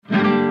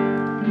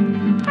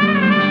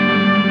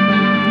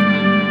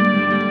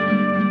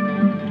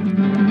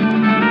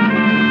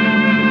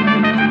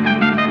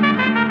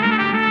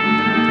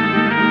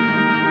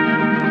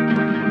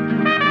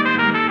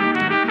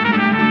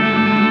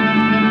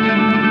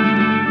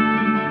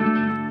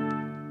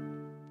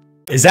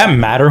Is that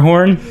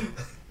Matterhorn?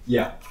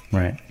 Yeah.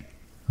 Right.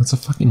 That's a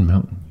fucking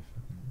mountain.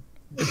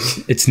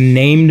 It's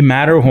named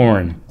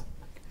Matterhorn.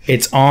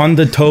 It's on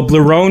the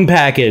Toblerone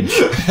package.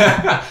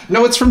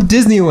 No, it's from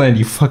Disneyland,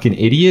 you fucking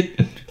idiot.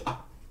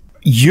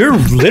 You're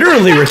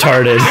literally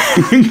retarded.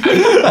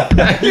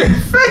 Your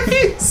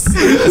face.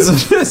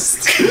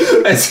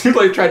 As you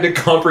like tried to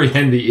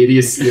comprehend the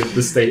idiocy of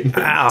the statement.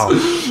 Ow.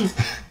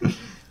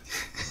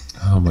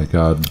 Oh my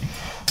god.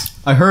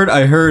 I heard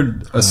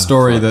a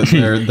story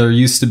that there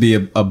used to be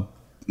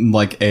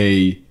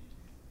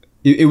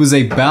it was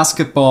a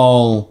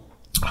basketball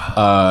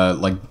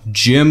like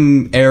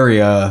gym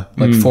area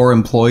for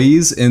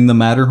employees in the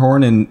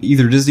Matterhorn in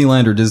either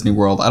Disneyland or Disney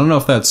World. I don't know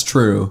if that's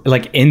true.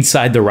 Like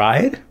inside the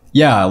ride?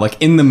 Yeah, like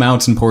in the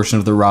mountain portion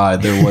of the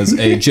ride there was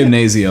a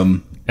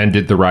gymnasium. And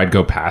did the ride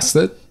go past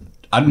it?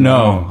 I don't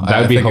know. That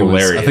would be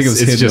hilarious. I think it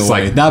was it's hidden just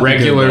away. like That'd be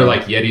regular, good,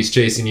 like Yeti's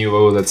chasing you.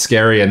 Oh, that's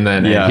scary. And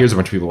then and here's a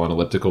bunch of people on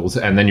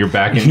ellipticals, and then you're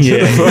back into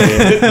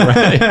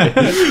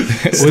Right.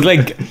 With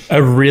like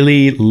a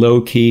really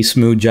low key,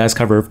 smooth jazz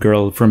cover of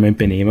 "Girl from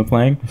Ipanema"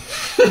 playing.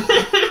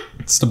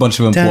 It's a bunch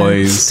of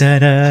employees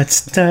having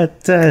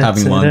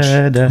lunch,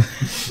 and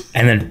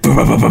then boom,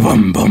 boom, boom,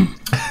 boom, boom.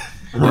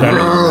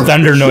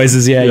 Thunder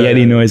noises,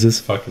 Yeti noises.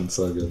 Fucking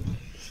so good.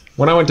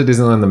 When I went to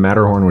Disneyland, the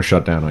Matterhorn was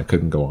shut down. I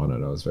couldn't go on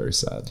it. I was very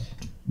sad.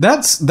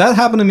 That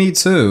happened to me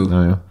too.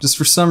 Oh, yeah? Just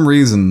for some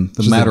reason, the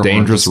It's Matterhorn a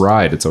dangerous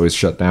ride. It's always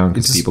shut down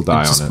because people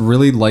die it just on it.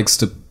 really likes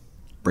to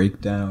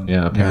break down.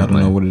 Yeah, I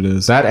apparently. don't know what it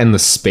is. That and the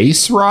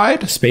space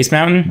ride. Space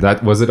Mountain?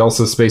 That was it.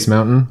 Also Space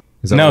Mountain.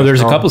 Is that No, what it's there's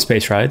a called? couple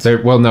space rides.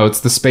 No,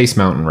 it's the Space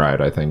Mountain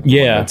ride. I think.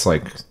 Yeah. it's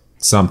like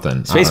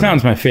something. Space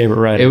Mountain's my favorite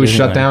ride. It at was Disneyland.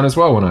 shut down as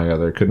well when I got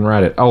there. Couldn't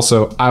ride it.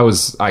 Also,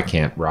 I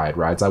can't ride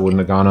rides. I wouldn't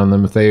have gone on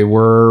them if they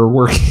were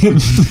working.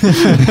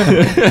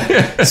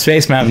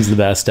 Space Mountain's the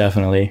best,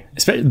 definitely.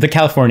 The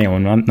California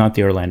one, not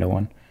the Orlando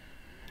one.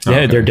 Yeah,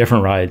 Okay. they're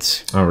different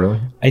rides. Oh, really?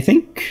 I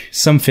think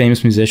some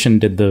famous musician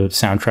did the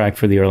soundtrack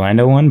for the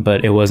Orlando one,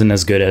 but it wasn't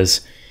as good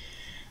as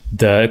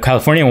the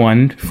California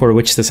one, for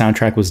which the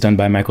soundtrack was done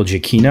by Michael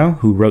Giacchino,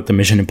 who wrote the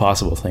Mission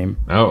Impossible theme.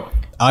 Oh,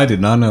 I did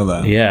not know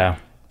that. Yeah.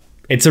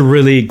 It's a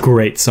really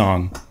great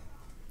song.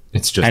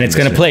 it's just. And it's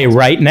going to play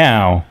right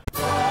now.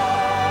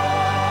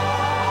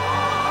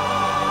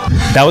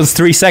 That was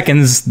 3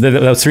 seconds.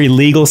 That was 3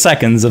 legal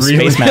seconds of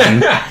Space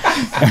Mountain.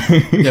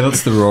 Yeah,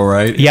 that's the rule,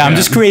 right? Yeah, I'm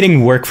just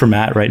creating work for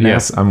Matt right now.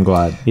 Yes, I'm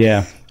glad.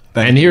 Yeah.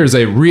 And here's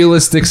a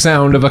realistic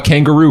sound of a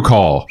kangaroo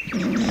call.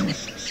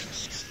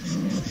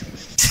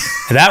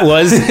 That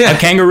was a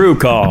kangaroo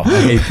call.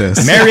 I hate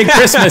this. Merry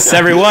Christmas,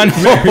 everyone.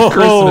 Merry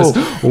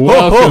Christmas.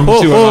 Welcome to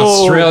an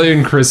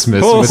Australian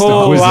Christmas with the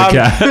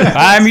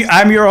Quizzicat.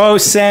 I'm your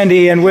host,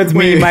 Sandy, and with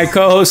me, my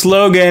co-host,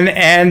 Logan,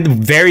 and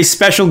very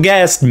special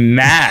guest,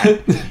 Matt.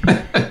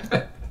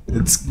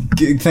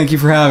 Thank you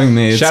for having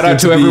me. It's Shout good out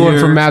to be everyone here.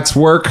 from Matt's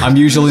work. I'm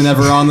usually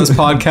never on this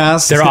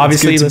podcast. They're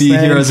obviously it's good to be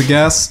listening. here as a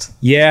guest.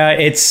 Yeah,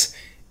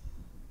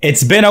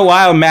 it's been a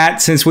while,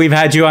 Matt, since we've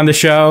had you on the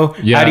show.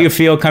 Yeah. How do you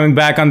feel coming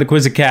back on the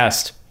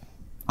Quizzacast?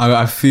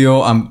 I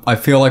feel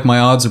like my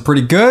odds are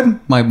pretty good.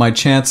 My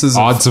chances.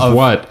 Odds of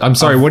what? I'm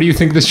sorry, what do you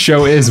think this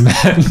show is,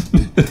 Matt?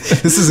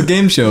 This is a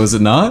game show, is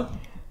it not?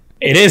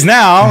 It is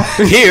now.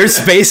 Here's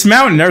Space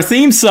Mountain, our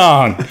theme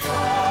song.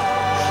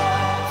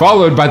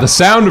 Followed by the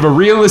sound of a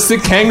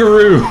realistic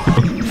kangaroo.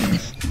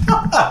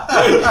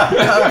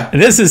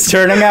 This is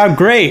turning out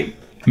great.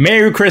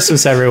 Merry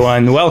Christmas,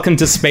 everyone. Welcome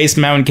to Space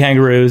Mountain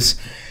Kangaroos,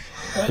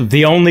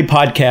 the only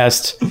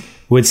podcast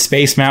with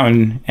Space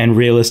Mountain and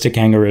realistic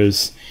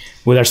kangaroos,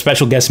 with our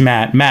special guest,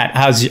 Matt. Matt,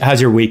 how's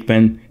your week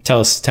been?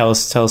 Tell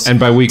us. And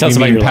by week, tell we us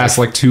about mean your past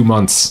life. like 2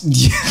 months.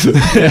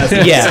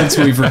 Yeah. Since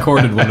we've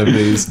recorded one of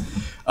these.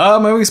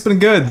 My week's been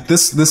good.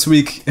 This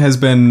week has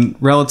been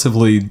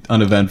relatively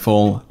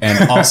uneventful,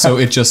 and also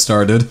it just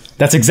started.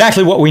 That's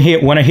exactly what we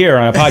want to hear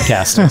on a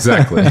podcast.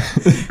 Exactly.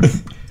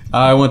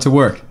 I went to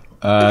work,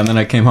 and then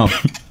I came home.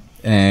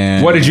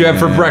 And What did you have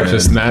for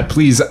breakfast, Matt?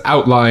 Please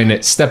outline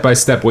it step by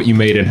step what you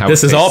made and how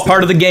This it is all tasted.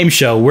 part of the game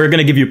show. We're going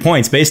to give you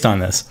points based on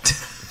this.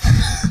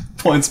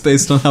 Points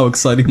based on how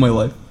exciting my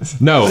life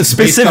is. No, based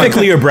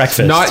Specifically on- your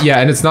breakfast. Not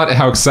and it's not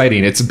how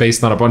exciting. It's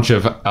based on a bunch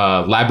of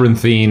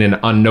labyrinthine and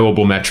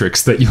unknowable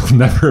metrics that you'll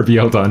never be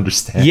able to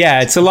understand.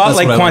 Yeah, it's a lot That's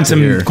like what I like to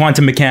hear.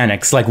 quantum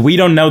mechanics. Like, we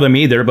don't know them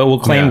either, but we'll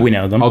claim Yeah. we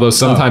know them. Although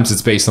sometimes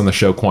it's based on the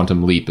show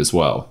Quantum Leap as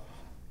well.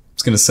 I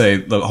was gonna say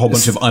a whole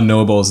bunch of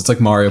unknowables. It's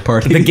like Mario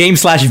Party. The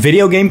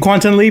game/video game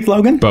Quantum Leap,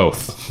 Logan?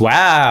 Both.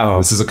 Wow.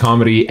 This is a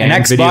comedy An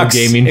and video Xbox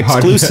gaming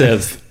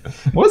exclusive.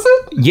 podcast. Was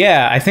it?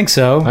 Yeah, I think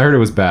so. I heard it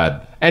was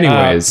bad.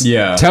 Anyways,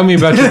 yeah. Tell me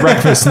about your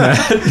breakfast,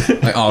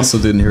 Matt. I also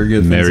didn't hear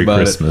good things Merry about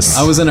Christmas. it.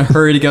 I was in a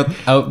hurry to get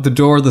out the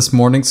door this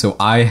morning, so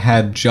I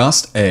had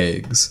just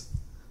eggs.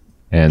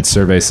 And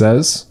survey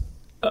says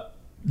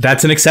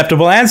That's an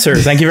acceptable answer.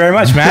 Thank you very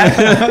much, Matt.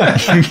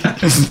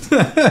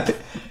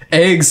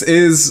 Eggs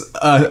is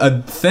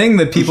a thing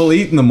that people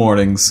eat in the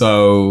morning,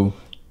 so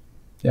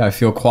yeah, I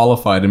feel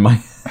qualified in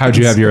my How'd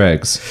you have your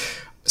eggs?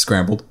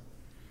 scrambled.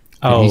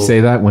 Did he say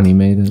that when he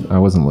made it? I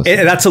wasn't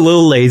listening. That's a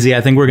little lazy.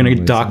 I think we're going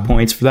to dock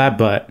points for that,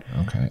 but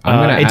Okay. I'm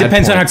gonna it add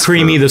depends on how points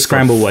creamy for- the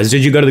scramble was.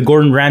 Did you go to the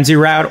Gordon Ramsay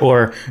route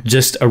or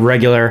just a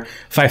regular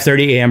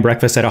 5:30 a.m.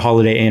 breakfast at a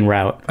Holiday Inn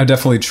route? I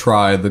definitely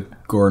try the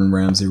Gordon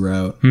Ramsay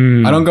route.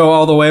 Hmm. I don't go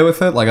all the way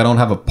with it. Like I don't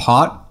have a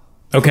pot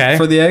Okay.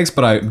 for the eggs,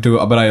 but I do.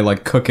 But I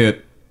like cook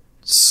it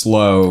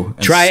slow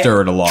and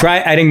stir it a lot. Try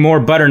adding more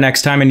butter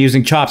next time and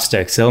using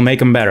chopsticks. It'll make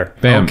them better.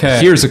 Bam.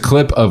 Okay. Here's a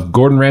clip of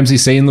Gordon Ramsay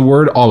saying the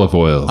word olive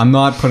oil. I'm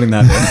not putting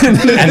that in.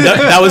 And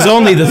that was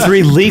only the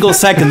 3 legal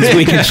seconds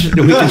we can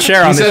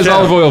share on He this says show.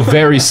 olive oil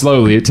very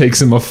slowly. It takes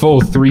him a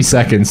full 3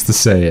 seconds to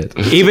say it.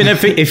 Even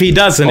if he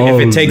doesn't, if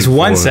it takes Olive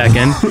 1 oil.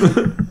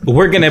 second,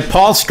 we're gonna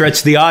Paul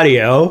stretch the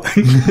audio,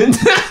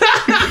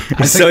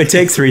 so it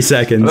takes 3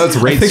 seconds. That's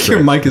I rate think your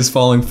strip. mic is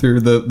falling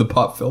through the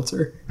pop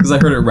filter because I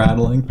heard it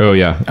rattling. Oh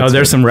yeah. Oh,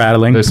 there's some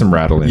rattling. There's some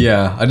rattling.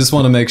 Yeah, I just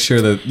want to make sure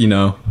that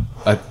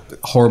a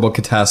horrible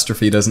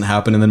catastrophe doesn't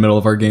happen in the middle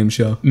of our game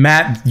show.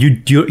 Matt, you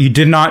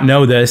did not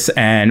know this,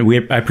 and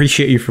I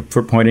appreciate you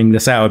for pointing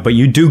this out. But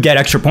you do get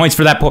extra points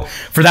for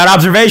that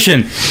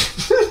observation.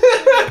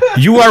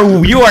 You are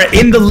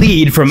in the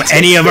lead from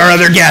any of our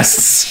other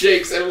guests.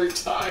 Shakes every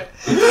time.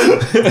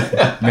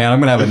 Man, I'm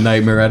gonna have a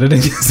nightmare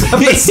editing this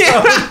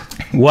episode.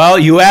 Well,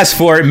 you asked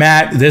for it,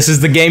 Matt. This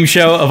is the game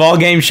show of all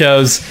game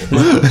shows.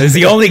 This is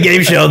the only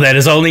game show that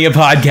is only a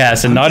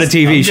podcast and not a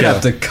TV You show.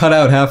 have to cut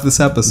out half this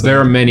episode. There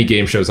are many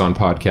game shows on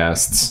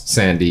podcasts.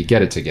 Sandy,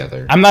 get it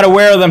together. I'm not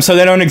aware of them, so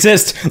they don't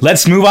exist.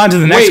 Let's move on to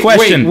the next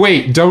question.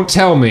 Wait. Don't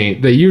tell me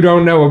that you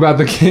don't know about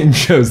the game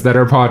shows that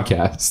are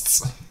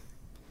podcasts.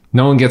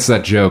 No one gets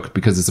that joke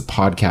because it's a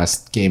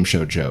podcast game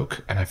show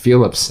joke, and I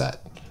feel upset.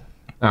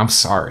 I'm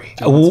sorry.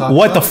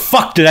 What the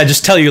fuck did I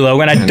just tell you,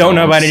 Logan? I don't know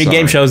know, about I'm any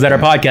game sorry. shows that are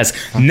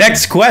podcasts.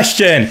 Next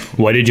question.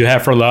 What did you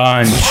have for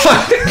lunch?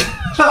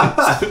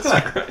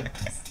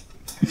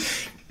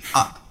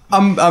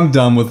 I'm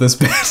done with this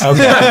bit.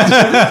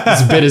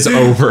 This bit is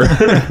over.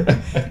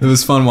 It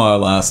was fun while it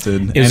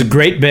lasted. It was a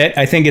great bit.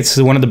 I think it's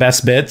one of the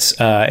best bits.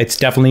 It's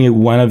definitely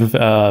one of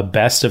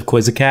best of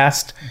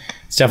Quizzacast.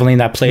 It's definitely in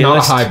that playlist. Not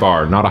a high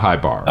bar. Not a high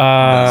bar.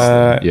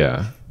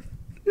 Yeah.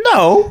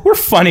 No, we're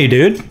funny,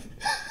 dude.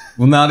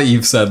 Well, now that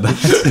you've said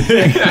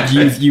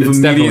that, you've It's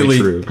definitely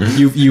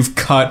immediately you've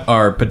cut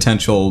our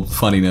potential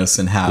funniness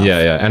in half.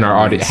 Yeah. And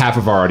our half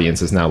of our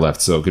audience is now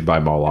left, so goodbye,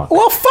 Moloch.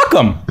 Well, fuck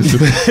them.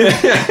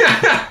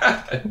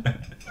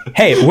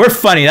 Hey, we're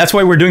funny. That's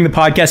why we're doing the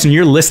podcast, and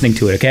you're listening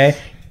to it. Okay.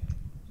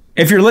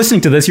 If you're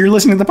listening to this, you're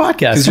listening to the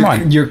podcast. Come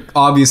on. You're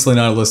obviously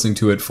not listening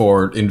to it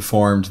for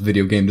informed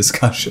video game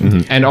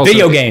discussion. And also,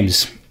 Video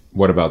games.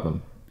 What about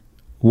them?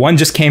 One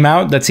just came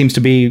out that seems to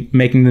be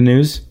making the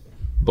news.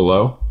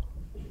 Below?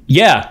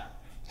 Yeah.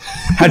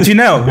 How'd you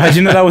know? How'd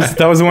you know that was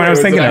the one I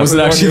was thinking of? Was it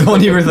actually the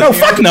one you were No,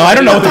 thinking? fuck no. I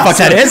don't know what the fuck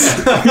that is.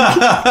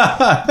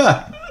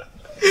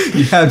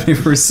 You had me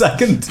for a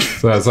second.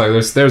 So it's like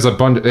there's a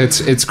bunch.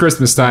 It's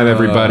Christmas time,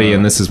 everybody,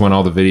 and this is when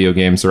all the video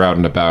games are out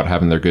and about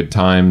having their good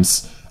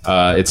times.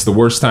 It's the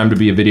worst time to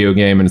be a video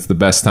game, and it's the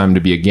best time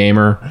to be a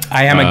gamer.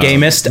 I am a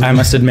gamist, I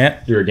must admit.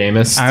 You're a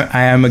gamist. I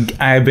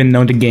have been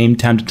known to game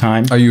time to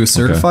time. Are you a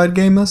certified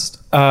gamist?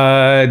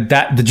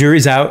 That the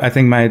jury's out. I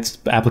think my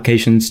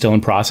application's still in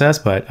process,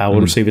 but I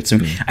will receive it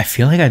soon. I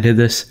feel like I did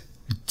this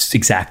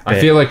exact bit.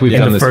 I feel like we've in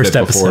done the this first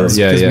bit before. episode.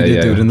 Yeah, Because yeah, we did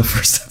yeah. do it in the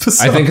first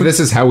episode. I think this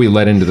is how we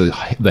led into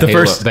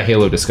the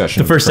Halo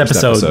discussion. The first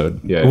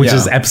episode, Yeah, which yeah.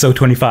 is episode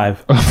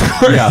 25.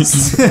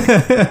 yes.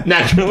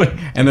 naturally.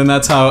 And then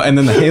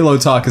the Halo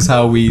talk is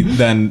how we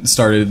then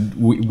started.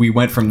 We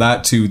went from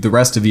that to the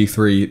rest of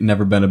E3.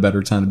 Never been a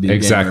better time to be a gamer.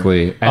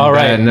 Exactly. And All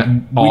right.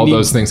 then We all need-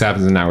 those things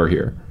happen, and now we're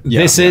here.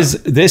 This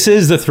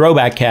is the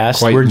throwback cast.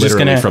 Quite We're just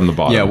literally gonna from the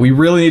bottom. Yeah, we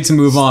really need to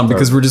move on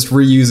because we're just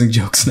reusing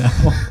jokes now.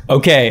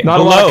 okay. Not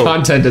a lot of below,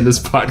 content in this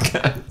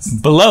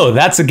podcast. below.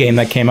 That's a game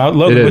that came out.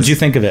 Logan, It what'd is. you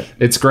think of it?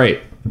 It's great.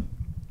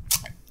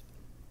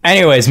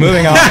 Anyways,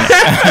 moving on.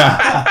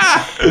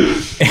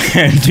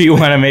 Do you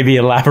want to maybe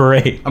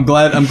elaborate? I'm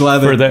glad that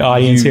For the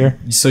audience here.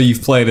 So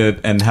you've played it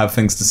and have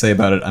things to say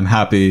about it. I'm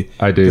happy.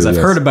 I do, because I've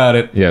yes. heard about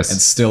it. Yes.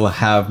 and still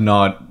have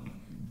not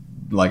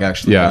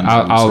actually. Yeah,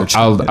 done some research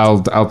on it.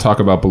 I'll talk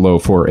about Below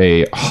for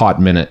a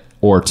hot minute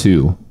or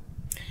two.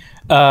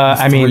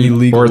 I mean, 3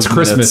 legal Or it's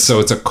Christmas, minutes. so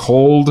it's a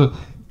cold,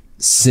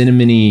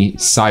 cinnamony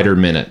cider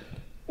minute.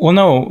 well,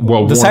 no.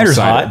 Well, the warm cider's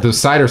cider. hot. The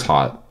cider's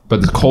hot, but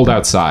it's cold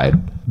outside.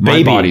 My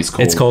Baby, body's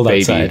cold. it's cold Baby.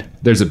 outside.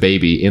 There's a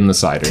baby in the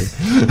cider.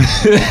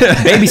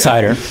 Baby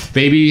cider.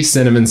 Baby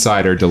cinnamon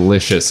cider,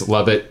 delicious.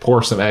 Love it.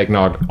 Pour some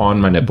eggnog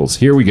on my nipples.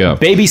 Here we go.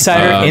 Baby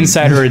cider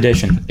insider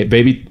edition.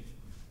 Baby.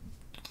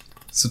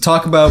 So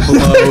talk about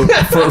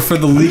Below for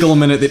the legal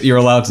minute that you're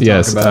allowed to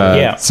Yes. talk about.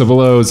 Yeah. So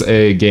Below's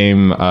a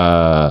game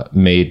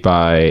made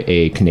by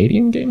a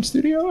Canadian game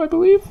studio, I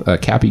believe.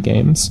 Cappy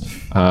Games.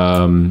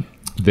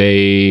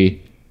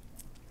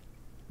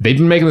 they've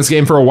been making this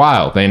game for a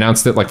while. They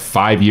announced it like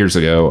 5 years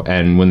ago,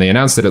 and when they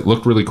announced it, it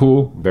looked really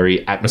cool.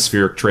 Very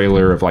atmospheric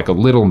trailer of like a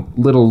little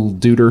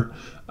duder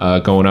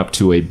going up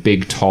to a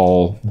big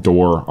tall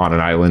door on an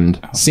island.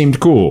 Seemed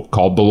cool.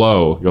 Called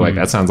Below. You're like,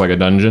 that sounds like a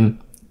dungeon.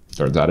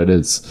 Turns out it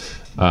is.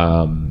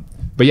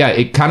 But yeah,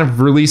 it kind of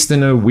released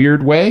in a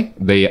weird way.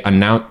 They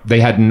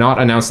had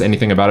not announced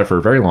anything about it for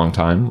a very long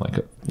time,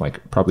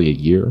 like probably a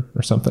year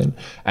or something.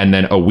 And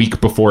then a week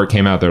before it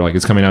came out, they're like,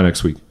 it's coming out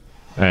next week.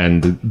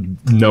 And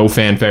no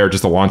fanfare,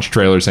 just a launch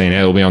trailer saying, hey,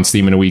 it'll be on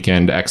Steam in a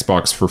weekend,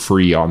 Xbox for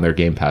free on their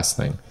Game Pass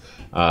thing.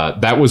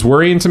 That was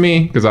worrying to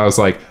me because I was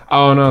like,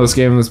 oh no, this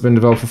game has been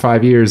developed for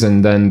 5 years,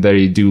 and then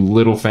they do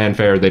little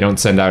fanfare. They don't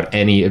send out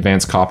any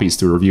advanced copies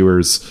to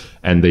reviewers,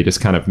 and they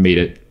just kind of made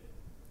it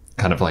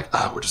kind of like,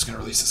 we're just going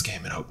to release this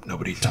game and hope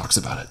nobody talks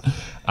about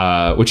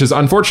it. Which is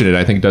unfortunate.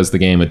 I think it does the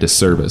game a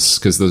disservice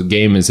because the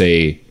game is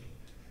a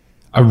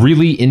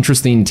really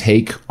interesting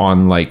take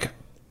on like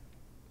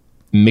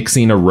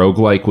mixing a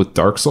roguelike with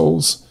Dark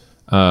Souls.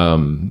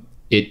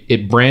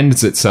 It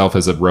brands itself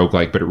as a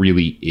roguelike, but it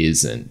really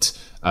isn't.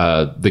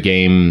 The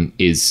game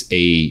is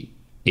a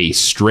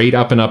straight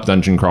up and up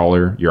dungeon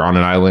crawler. You're on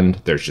an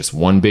island. There's just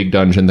one big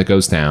dungeon that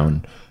goes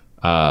down.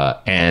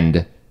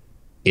 And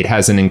it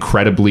has an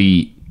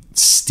incredibly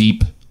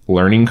steep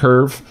learning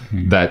curve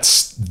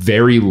that's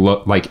very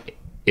low. Like,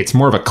 it's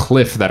more of a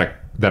cliff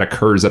that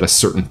occurs at a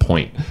certain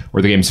point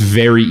where the game's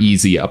very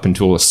easy up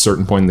until a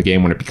certain point in the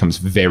game when it becomes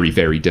very,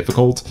 very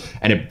difficult.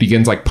 And it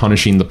begins like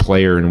punishing the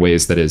player in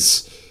ways that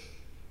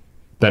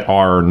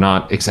are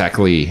not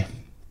exactly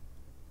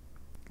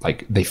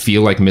like, they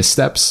feel like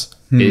missteps.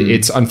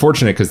 It's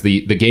unfortunate because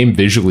the game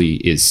visually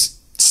is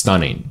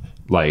stunning.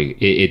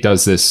 Like it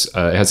does this,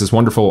 it has this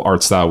wonderful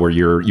art style where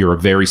you're a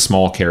very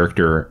small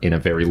character in a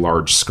very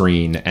large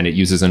screen, and it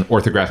uses an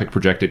orthographic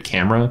projected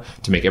camera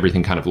to make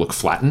everything kind of look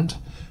flattened.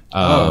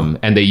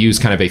 And they use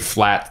kind of a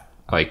flat,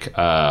 like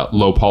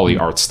low poly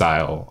art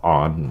style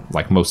on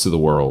like most of the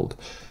world.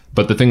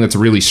 But the thing that's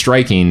really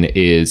striking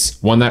is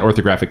one, that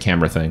orthographic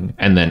camera thing,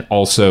 and then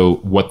also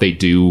what they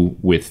do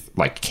with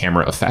like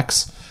camera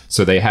effects.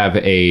 So they have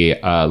a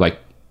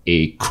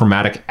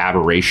chromatic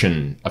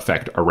aberration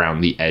effect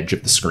around the edge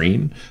of the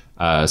screen.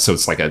 So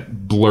it's like a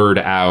blurred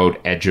out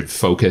edge of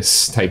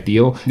focus type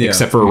deal,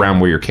 except for around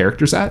where your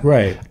character's at.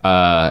 Right.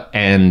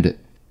 And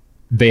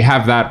they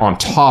have that on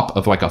top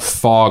of like a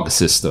fog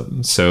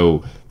system.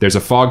 So there's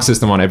a fog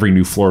system on every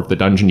new floor of the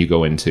dungeon you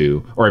go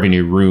into, or every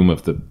new room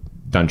of the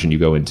dungeon you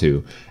go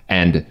into.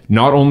 And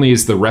not only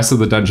is the rest of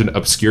the dungeon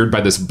obscured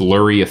by this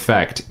blurry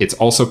effect, it's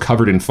also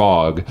covered in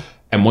fog.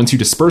 And once you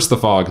disperse the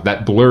fog,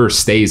 that blur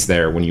stays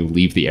there when you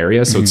leave the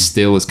area. So it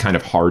still is kind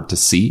of hard to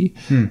see.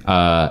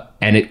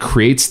 And it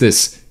creates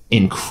this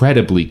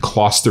incredibly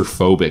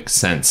claustrophobic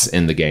sense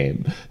in the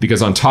game.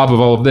 Because on top of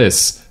all of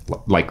this,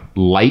 like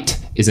light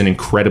is an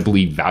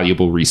incredibly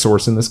valuable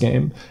resource in this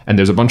game. And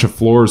there's a bunch of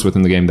floors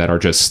within the game that are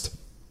just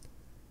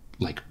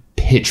like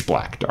pitch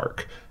black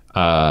dark.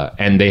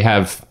 And they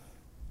have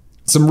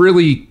some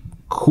really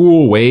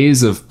cool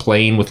ways of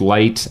playing with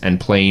light and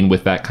playing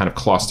with that kind of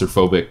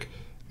claustrophobic,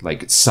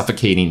 like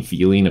suffocating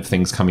feeling of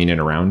things coming in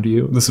around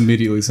you. This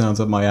immediately sounds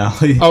up my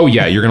alley. Oh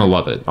yeah, you're gonna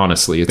love it.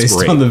 Honestly, it's based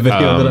great. on the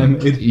video that I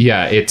made.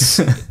 Yeah,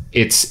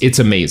 it's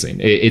amazing.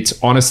 It's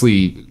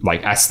honestly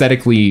like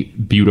aesthetically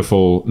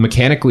beautiful.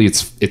 Mechanically,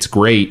 it's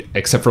great,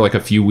 except for like a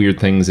few weird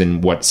things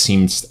in what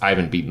seems. I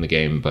haven't beaten the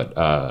game, but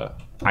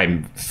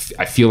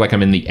I feel like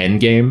I'm in the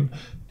end game,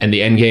 and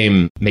the end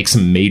game makes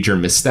some major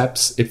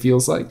missteps. It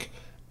feels like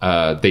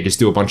they just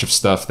do a bunch of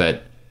stuff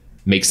that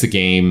makes the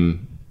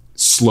game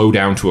slow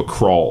down to a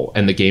crawl,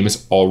 and the game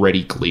is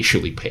already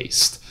glacially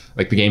paced.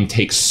 Like the game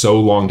takes so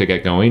long to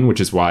get going, which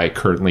is why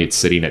currently it's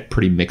sitting at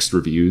pretty mixed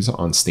reviews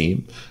on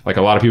Steam. Like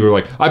a lot of people are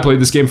like, I played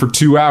this game for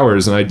 2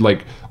 hours and I'd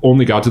like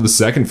only got to the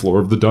second floor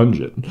of the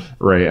dungeon,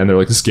 right? And they're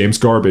like, this game's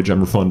garbage, I'm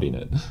refunding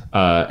it.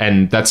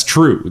 And that's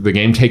true. The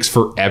game takes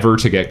forever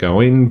to get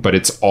going, but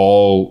it's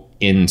all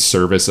in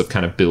service of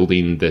kind of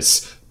building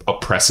this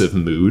oppressive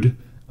mood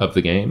of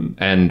the game.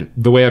 And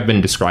the way I've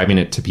been describing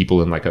it to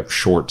people in like a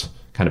short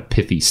kind of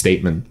pithy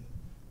statement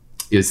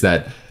is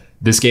that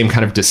this game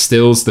kind of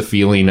distills the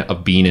feeling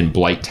of being in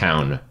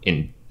Blighttown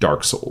in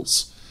Dark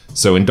Souls.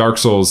 So in Dark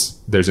Souls,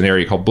 there's an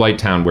area called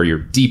Blighttown where you're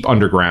deep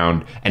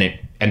underground, and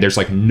there's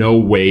like no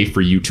way for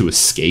you to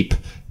escape.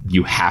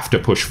 You have to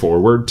push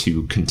forward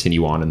to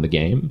continue on in the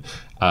game.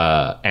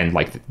 And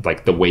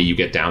like the way you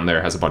get down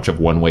there has a bunch of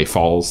one-way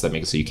falls that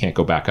make it so you can't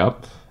go back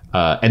up.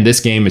 And this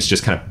game is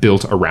just kind of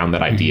built around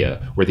that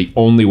idea, where the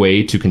only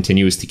way to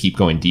continue is to keep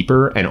going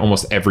deeper, and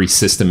almost every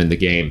system in the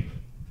game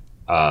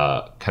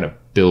kind of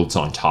builds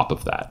on top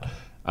of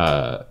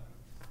that.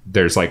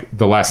 There's like,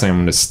 the last thing I'm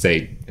going to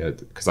say,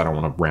 because I don't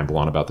want to ramble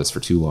on about this for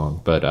too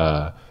long,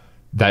 but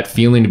that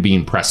feeling of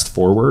being pressed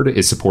forward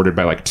is supported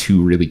by like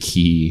two really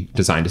key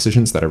design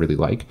decisions that I really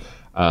like.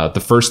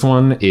 The first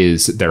one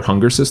is their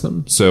hunger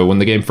system. So when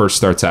the game first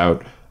starts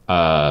out,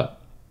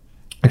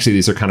 actually,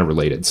 these are kind of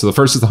related. So the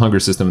first is the hunger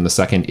system, and the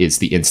second is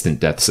the instant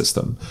death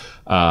system.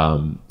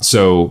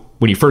 So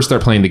when you first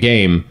start playing the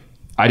game,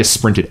 I just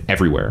sprinted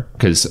everywhere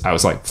because I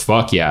was like,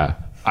 fuck yeah,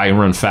 I can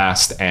run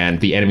fast, and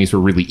the enemies were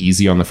really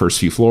easy on the first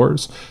few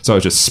floors. So I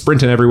was just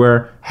sprinting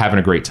everywhere, having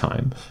a great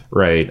time,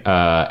 right?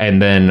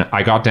 And then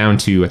I got down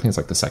to, I think it's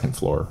like the second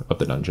floor of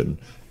the dungeon,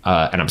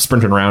 and I'm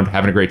sprinting around,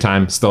 having a great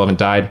time, still haven't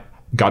died,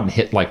 gotten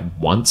hit like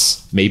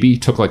once, maybe,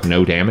 took like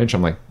no damage.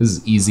 I'm like, this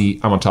is easy,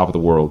 I'm on top of the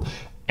world.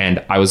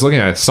 And I was looking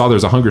at it, I saw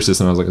there's a hunger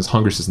system. I was like, this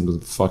hunger system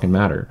doesn't fucking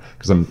matter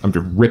because I'm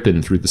just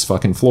ripping through this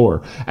fucking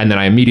floor. And then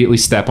I immediately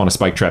step on a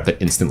spike trap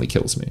that instantly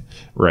kills me,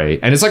 right?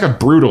 And it's like a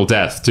brutal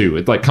death too.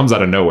 It like comes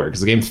out of nowhere because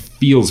the game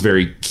feels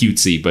very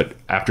cutesy, but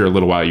after a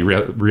little while you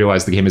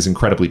realize the game is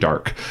incredibly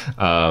dark.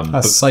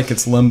 It's like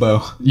it's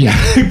Limbo.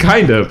 Yeah,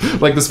 kind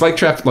of. Like the spike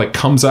trap like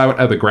comes out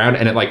of the ground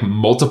and it like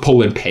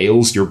multiple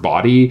impales your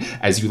body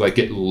as you like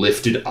get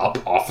lifted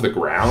up off the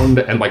ground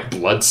and like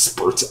blood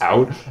spurts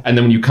out. And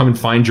then when you come and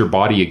find your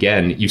body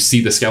again, you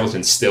see the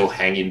skeleton still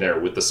hanging there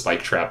with the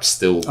spike trap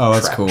still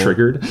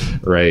triggered,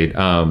 right?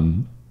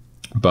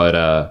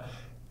 But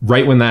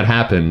right when that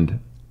happened,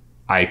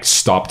 I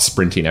stopped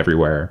sprinting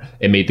everywhere.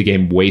 It made the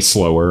game way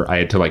slower. I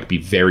had to like be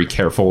very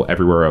careful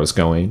everywhere I was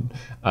going.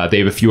 They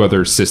have a few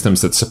other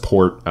systems that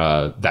support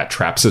that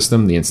trap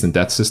system, the instant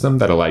death system,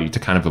 that allow you to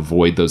kind of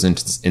avoid those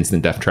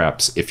instant death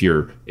traps if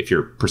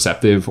you're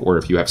perceptive or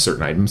if you have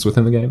certain items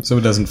within the game. So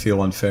it doesn't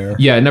feel unfair.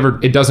 Yeah,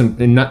 it doesn't.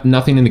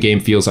 Nothing in the game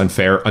feels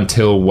unfair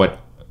until what.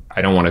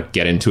 I don't want to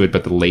get into it,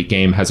 but the late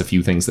game has a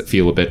few things that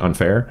feel a bit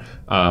unfair,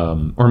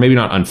 or maybe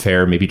not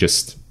unfair, maybe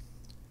just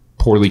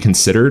poorly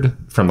considered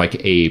from like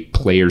a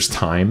player's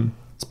time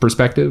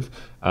perspective.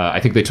 I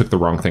think they took the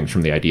wrong things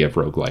from the idea of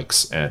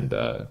roguelikes and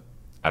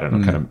I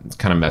don't know,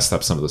 kind of messed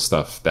up some of the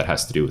stuff that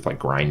has to do with like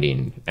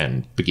grinding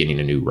and beginning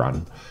a new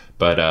run.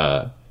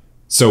 But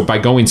so by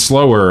going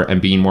slower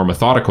and being more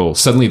methodical,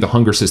 suddenly the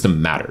hunger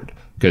system mattered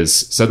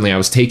because suddenly I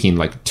was taking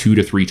like 2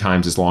 to 3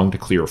 times as long to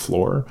clear a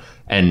floor.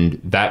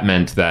 And that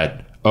meant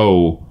that,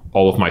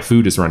 all of my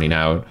food is running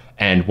out.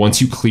 And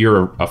once you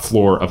clear a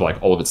floor of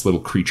like all of its little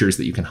creatures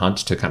that you can hunt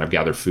to kind of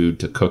gather food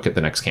to cook at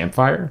the next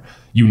campfire,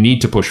 you need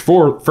to push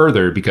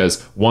further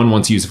because one,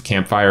 once you use a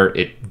campfire,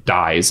 it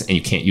dies and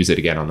you can't use it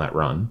again on that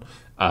run.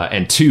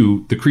 And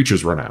 2, the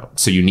creatures run out.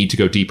 So you need to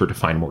go deeper to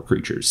find more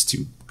creatures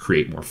to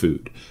create more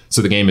food.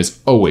 So the game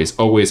is always,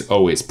 always,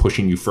 always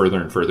pushing you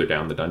further and further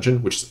down the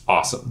dungeon, which is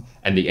awesome.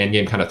 And the end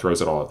game kind of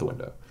throws it all out the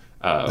window.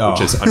 Which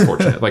is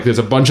unfortunate. Like there's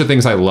a bunch of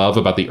things I love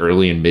about the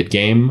early and mid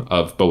game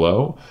of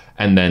Below,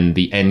 and then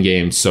the end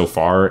game so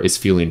far is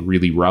feeling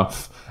really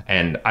rough.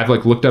 And I've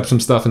like looked up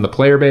some stuff in the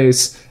player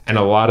base, and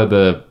a lot of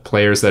the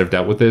players that have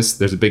dealt with this,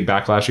 there's a big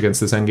backlash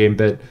against this end game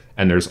bit,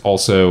 and there's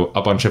also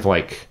a bunch of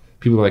like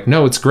people are like,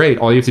 no, it's great.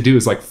 All you have to do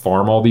is like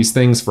farm all these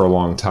things for a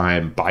long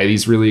time, buy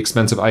these really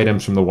expensive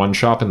items from the one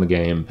shop in the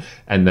game,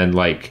 and then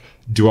like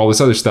do all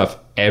this other stuff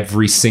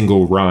every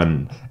single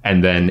run,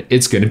 and then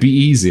it's going to be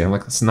easy. I'm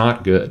like, that's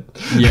not good.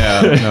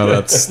 Yeah, no,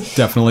 that's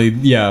definitely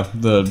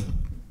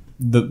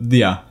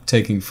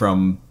taking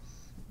from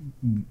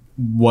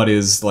what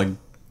is like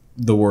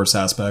the worst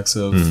aspects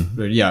of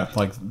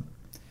like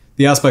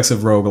the aspects of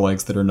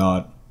roguelikes that are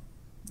not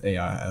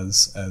AI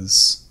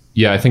as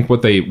I think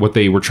what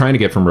they were trying to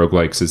get from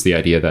roguelikes is the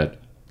idea that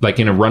like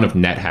in a run of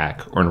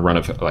NetHack or in a run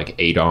of like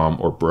ADOM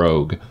or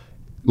Brogue,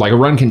 like a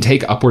run can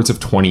take upwards of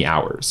 20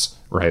 hours,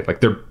 right?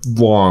 Like they're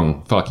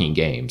long fucking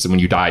games. And when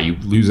you die, you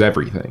lose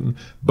everything.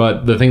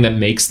 But the thing that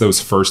makes those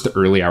first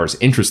early hours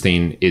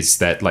interesting is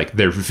that like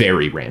they're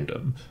very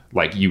random.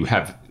 Like you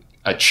have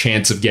a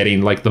chance of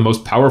getting like the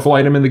most powerful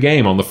item in the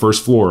game on the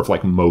first floor of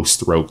like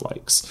most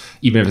roguelikes,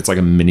 even if it's like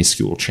a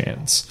minuscule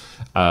chance.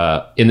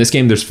 In this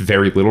game, there's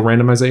very little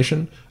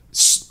randomization.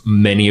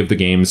 Many of the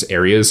game's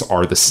areas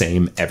are the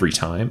same every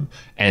time.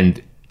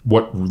 And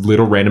what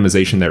little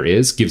randomization there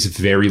is gives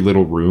very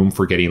little room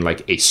for getting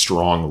like a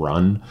strong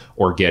run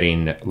or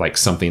getting like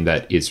something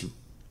that is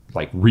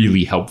like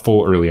really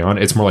helpful early on.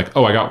 It's more like,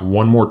 I got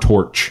one more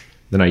torch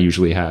than I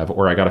usually have,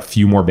 or I got a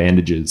few more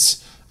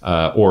bandages,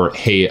 or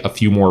hey, a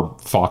few more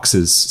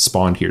foxes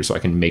spawned here so I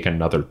can make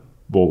another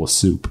bowl of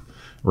soup.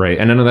 Right.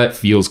 And none of that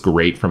feels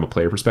great from a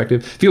player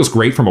perspective. Feels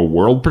great from a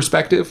world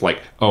perspective.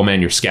 Like, oh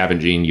man, you're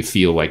scavenging. You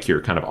feel like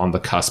you're kind of on the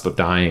cusp of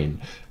dying.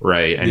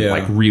 Right. And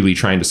like really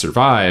trying to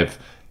survive,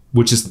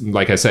 which is,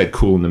 like I said,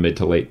 cool in the mid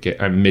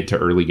to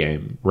early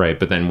game. Right.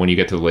 But then when you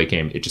get to the late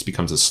game, it just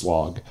becomes a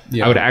slog.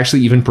 Yeah. I would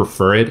actually even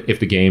prefer it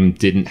if the game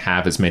didn't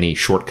have as many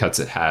shortcuts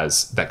it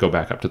has that go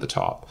back up to the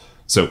top.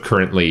 So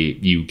currently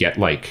you get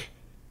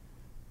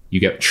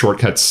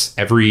shortcuts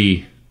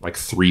every like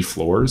 3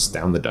 floors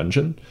down the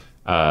dungeon.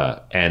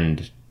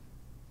 And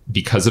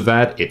because of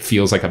that, it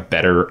feels like a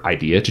better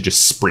idea to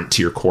just sprint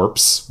to your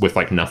corpse with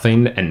like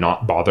nothing and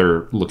not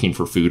bother looking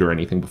for food or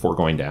anything before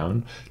going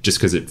down, just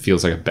because it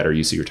feels like a better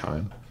use of your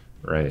time.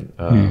 Right.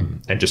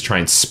 And just try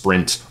and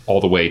sprint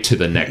all the way to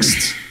the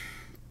next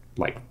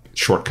like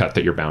shortcut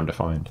that you're bound to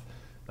find.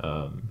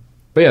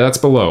 But yeah, that's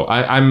Below.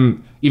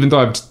 I'm even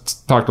though I've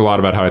talked a lot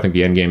about how I think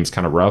the end game is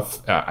kind of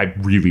rough, I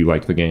really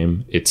like the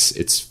game.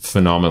 It's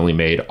phenomenally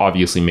made,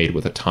 obviously made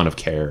with a ton of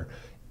care.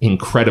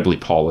 Incredibly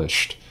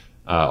polished.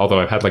 Although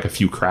I've had like a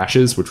few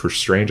crashes, which were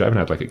strange. I haven't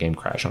had like a game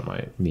crash on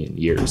me in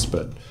years,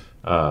 but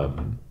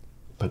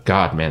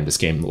God, man, this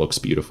game looks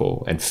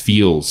beautiful and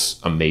feels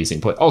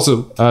amazing.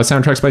 Also,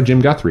 soundtracks by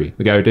Jim Guthrie,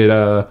 the guy who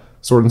did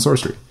Sword and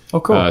Sorcery. Oh,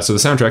 cool. So the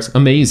soundtrack's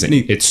amazing.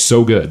 Neat. It's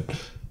so good.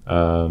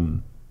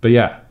 But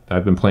yeah,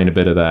 I've been playing a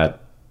bit of that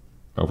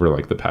over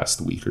like the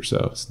past week or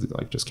so. It's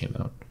like just came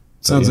out.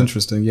 Sounds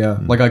interesting. Yeah,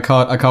 like I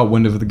caught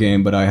wind of the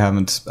game, but I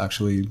haven't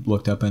actually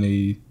looked up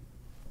any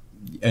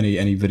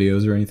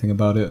videos or anything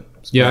about it.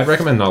 Yeah, I'd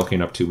recommend not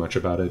looking up too much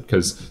about it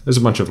because there's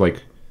a bunch of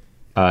like,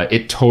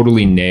 it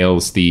totally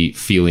nails the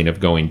feeling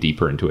of going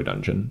deeper into a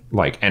dungeon,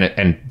 like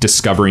and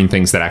discovering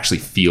things that actually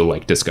feel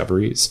like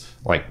discoveries.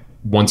 Like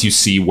once you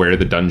see where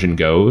the dungeon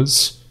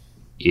goes,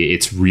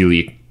 it's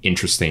really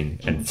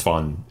interesting and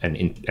fun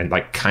and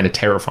like kind of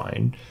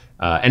terrifying.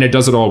 And it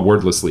does it all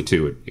wordlessly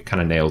too. It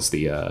kind of nails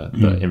the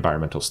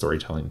environmental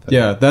storytelling thing.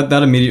 Yeah,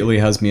 that immediately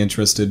has me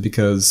interested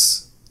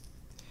because,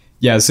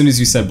 yeah, as soon as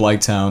you said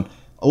Blighttown,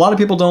 a lot of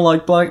people don't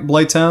like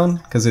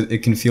Blighttown because it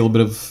can feel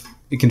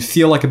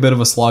like a bit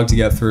of a slog to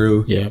get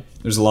through. Yeah.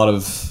 There's a lot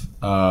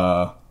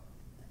of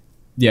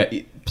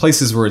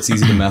places where it's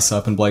easy to mess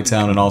up in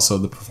Blighttown, and also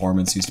the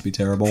performance used to be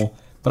terrible.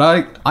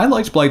 But I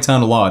liked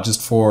Blighttown a lot just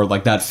for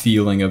like that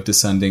feeling of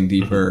descending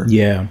deeper.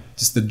 Yeah.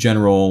 Just the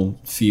general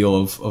feel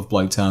of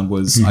Blighttown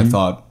was, I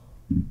thought,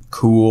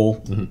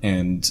 cool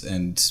and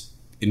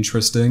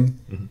interesting.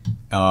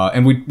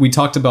 And we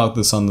talked about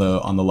this on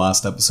the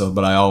last episode,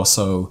 but I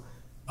also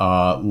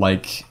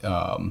like,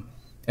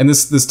 and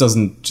this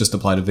doesn't just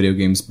apply to video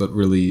games, but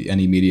really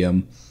any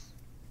medium,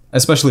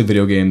 especially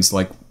video games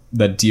like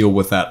that deal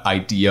with that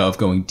idea of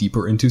going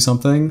deeper into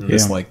something.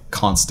 This like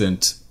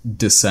constant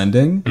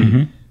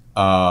descending.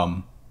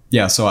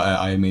 So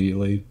I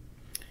immediately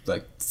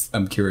like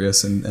I'm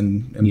curious and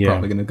I'm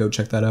probably gonna go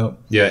check that out.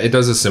 Yeah, it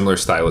does a similar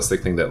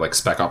stylistic thing that like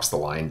Spec Ops: The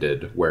Line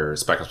did, where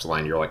Spec Ops: The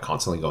Line you're like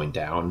constantly going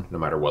down no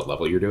matter what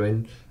level you're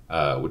doing,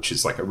 which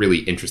is like a really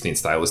interesting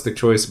stylistic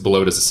choice.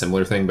 Below does a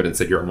similar thing, but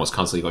instead you're almost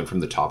constantly going from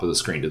the top of the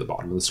screen to the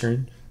bottom of the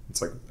screen.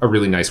 It's like a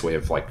really nice way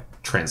of like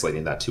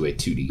translating that to a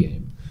 2D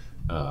game.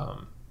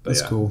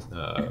 That's cool.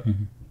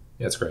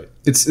 Yeah, it's great.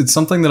 It's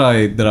something that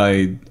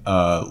I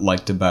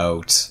liked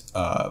about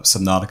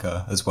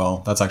Subnautica as well.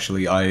 That's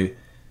actually I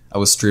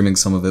was streaming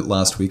some of it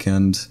last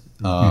weekend.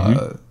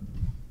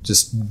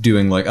 Just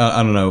doing like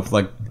I don't know,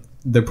 like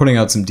they're putting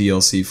out some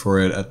DLC for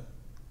it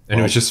and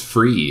it was just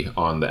free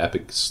on the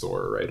Epic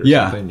Store, right? Or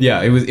something?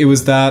 Yeah. It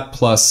was that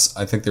plus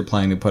I think they're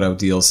planning to put out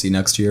DLC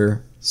next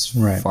year, as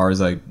far as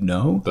I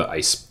know. The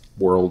Ice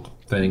World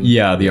thing.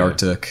 Yeah, the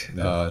Arctic.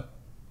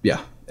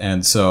 Yeah.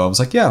 And so I was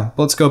like, yeah,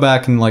 let's go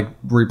back and like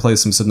replay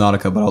some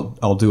Subnautica, but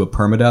I'll do a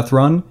permadeath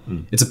run.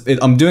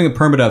 I'm doing a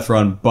permadeath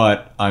run,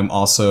 but I'm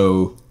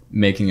also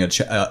making a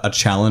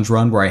challenge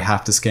run where I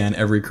have to scan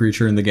every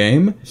creature in the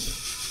game.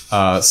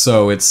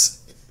 So it's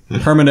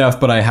permadeath,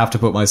 but I have to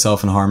put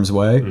myself in harm's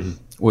way,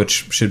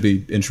 which should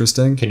be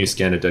interesting. Can you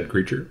scan a dead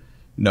creature?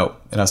 No,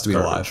 it has to be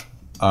alive.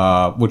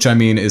 Which I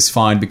mean is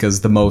fine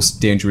because the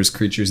most dangerous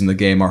creatures in the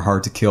game are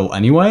hard to kill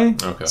anyway.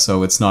 Okay.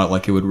 So it's not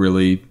like it would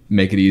really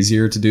make it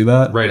easier to do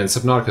that. Right, and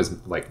Subnautica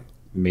is like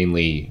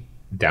mainly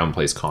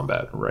downplays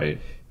combat, right?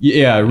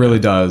 Yeah, it really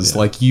does.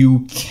 Like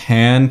you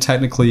can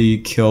technically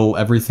kill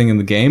everything in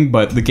the game,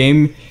 but the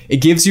game it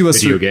gives you a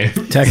Video game.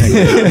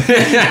 Technically.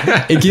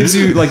 it gives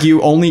you like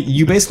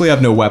you basically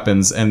have no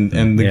weapons, and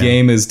the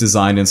game is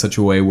designed in such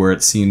a way where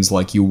it seems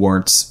like you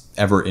weren't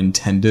ever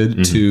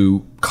intended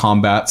to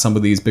combat some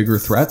of these bigger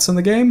threats in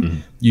the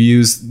game. You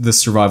use the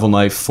survival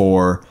knife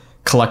for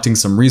collecting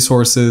some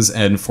resources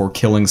and for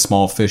killing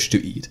small fish to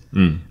eat.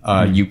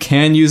 You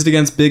can use it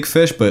against big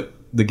fish, but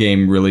the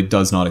game really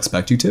does not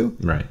expect you to.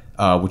 Right.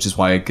 Which is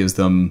why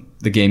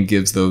the game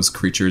gives those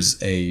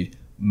creatures a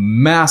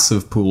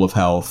massive pool of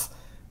health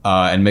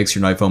and makes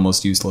your knife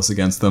almost useless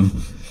against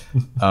them.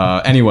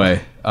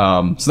 Anyway,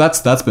 so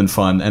that's been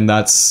fun, and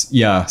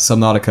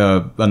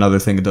Subnautica. Another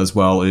thing it does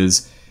well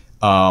is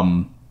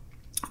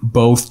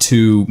both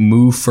to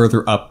move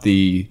further up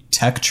the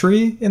tech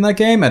tree in that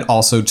game and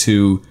also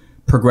to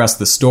progress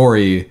the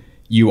story.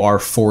 You are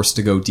forced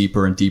to go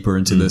deeper and deeper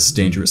into this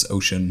dangerous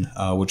ocean,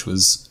 which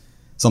was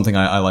something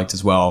I liked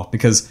as well.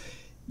 Because,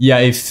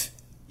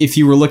 if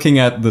you were looking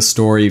at the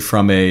story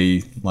from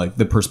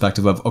the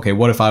perspective of, okay,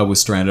 what if I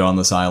was stranded on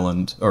this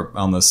island or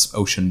on this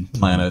ocean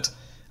planet?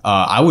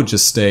 I would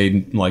just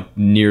stay like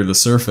near the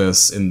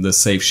surface in the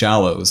safe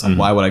shallows. And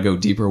why would I go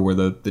deeper where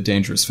the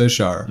dangerous fish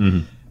are?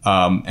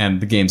 And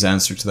the game's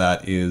answer to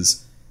that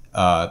is,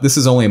 this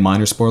is only a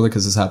minor spoiler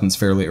because this happens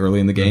fairly early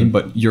in the game,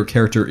 but your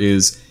character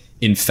is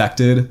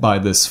infected by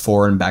this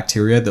foreign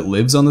bacteria that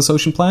lives on this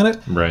ocean planet.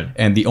 Right.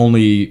 And the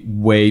only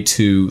way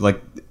to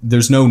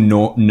there's no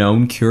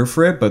known cure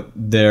for it, but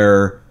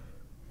there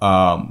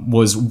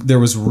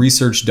was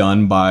research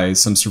done by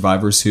some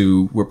survivors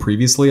who were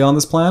previously on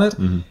this planet.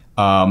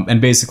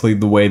 And basically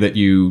the way that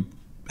you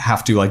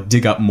have to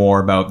dig up more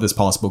about this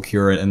possible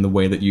cure and the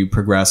way that you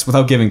progress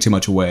without giving too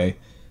much away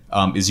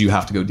is you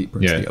have to go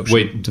deeper into the ocean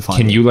Wait, to find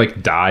can it. you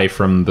like die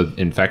from the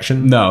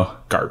infection? No.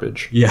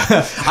 Garbage. Yeah,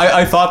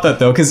 I thought that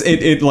though, because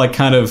it like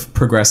kind of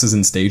progresses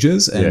in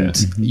stages, and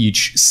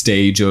each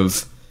stage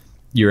of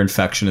your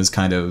infection is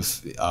kind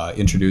of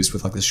introduced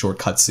with like this short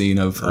cutscene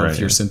of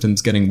your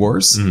symptoms getting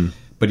worse.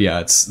 But yeah,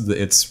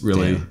 it's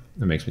really. Damn,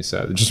 that makes me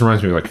sad. It just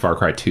reminds me of like Far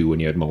Cry 2 when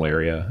you had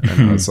malaria,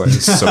 and I was like,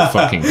 it's so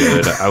fucking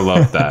good. I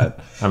love that.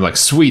 I'm like,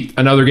 sweet,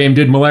 another game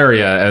did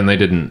malaria, and they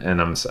didn't,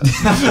 and I'm sad.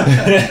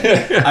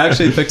 I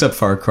actually picked up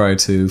Far Cry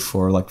 2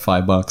 for like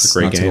 $5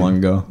 great not game. too long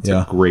ago. It's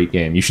a great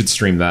game. You should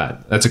stream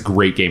that. That's a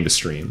great game to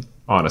stream.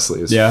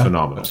 Honestly, it's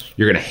phenomenal.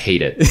 You're gonna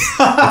hate it.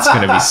 It's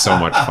gonna be so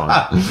much fun.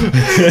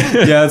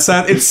 Yeah,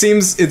 it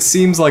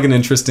seems like an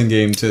interesting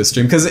game to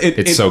stream because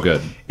It's so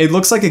good. It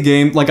looks like a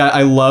game. Like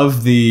I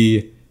love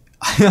the.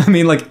 I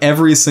mean, like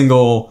every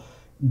single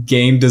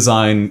game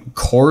design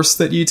course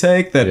that you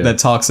take that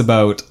talks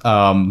about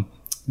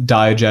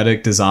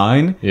diegetic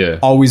design.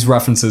 Always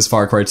references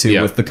Far Cry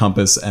 2 with the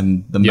compass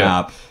and the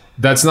map.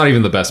 That's not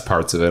even the best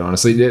parts of it,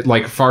 honestly.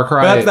 Like Far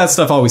Cry, that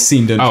stuff always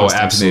seemed interesting.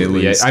 Oh, absolutely. To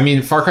me, at least. I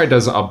mean, Far Cry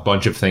does a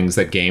bunch of things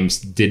that games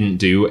didn't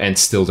do and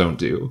still don't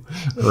do,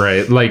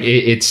 right? Like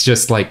it's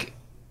just like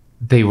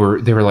they were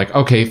like,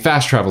 okay,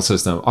 fast travel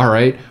system. All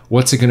right,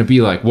 what's it going to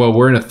be like? Well,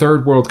 we're in a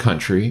third world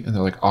country, and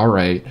they're like, all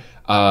right,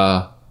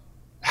 how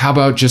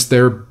about just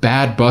their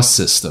bad bus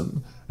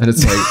system? And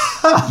it's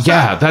like,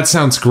 yeah, that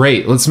sounds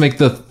great. Let's make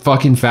the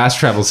fucking fast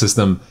travel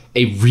system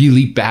a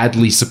really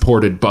badly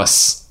supported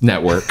bus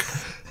network.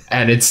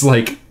 And it's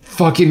like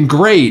fucking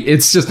great.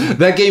 It's just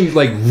that game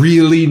like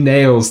really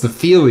nails the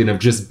feeling of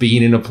just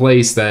being in a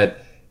place that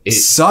it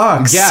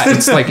sucks. Yeah,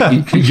 it's like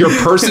your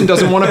person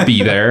doesn't want to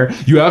be there.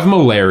 You have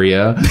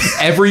malaria.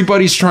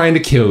 Everybody's trying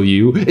to kill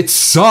you. It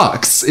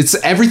sucks.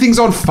 Everything's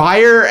on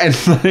fire and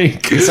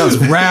like it sounds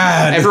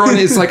rad. Everyone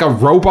is like a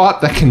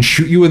robot that can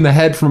shoot you in the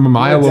head from a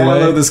mile away.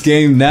 Download this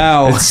game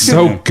now. It's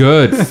so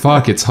good.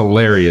 Fuck, it's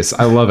hilarious.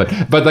 I love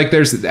it. But like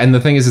the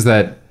thing is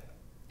that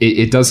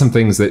it does some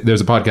things that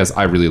there's a podcast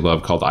I really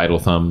love called Idle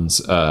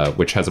Thumbs,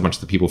 which has a bunch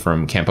of the people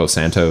from Campo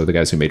Santo, the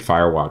guys who made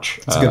Firewatch.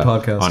 It's a good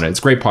podcast. On it. It's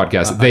a great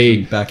podcast.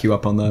 I can back you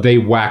up on that. They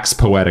wax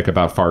poetic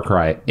about Far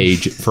Cry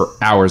for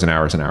hours and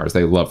hours and hours.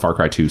 They love Far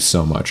Cry 2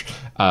 so much.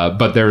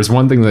 But there was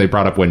one thing that they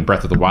brought up when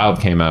Breath of the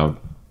Wild came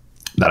out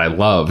that I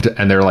loved,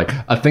 and they're like,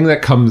 a thing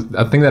that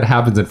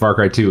happens in Far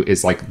Cry 2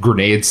 is like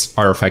grenades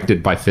are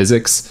affected by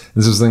physics.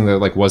 This was something that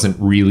like wasn't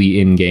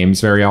really in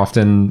games very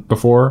often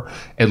before,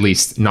 at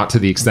least not to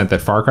the extent that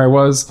Far Cry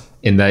was,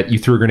 in that you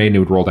threw a grenade and it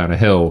would roll down a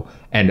hill,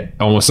 and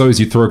almost always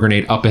you throw a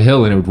grenade up a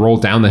hill and it would roll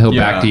down the hill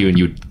back to you and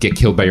you would get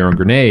killed by your own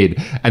grenade.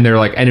 And they're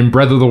like, and in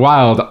Breath of the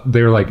Wild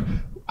they're like,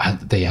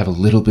 they have a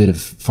little bit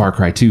of Far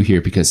Cry 2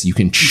 here because you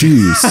can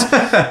choose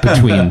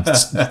between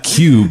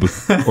cube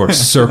or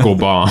circle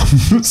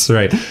bombs,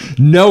 right?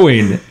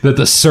 Knowing that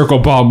the circle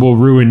bomb will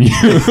ruin you.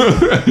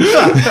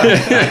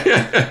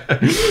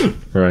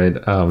 Right.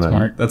 Oh, man.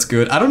 Smart. That's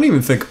good. I don't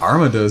even think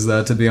Arma does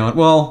that, to be honest.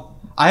 Well,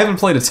 I haven't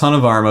played a ton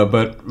of Arma,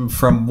 but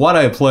from what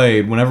I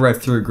played, whenever I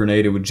threw a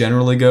grenade, it would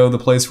generally go the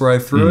place where I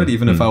threw it,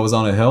 even if I was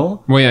on a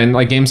hill. Well, yeah, and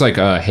like games like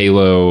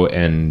Halo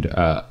and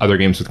other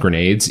games with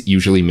grenades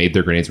usually made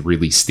their grenades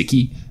really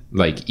sticky.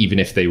 Like even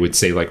if they would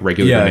say like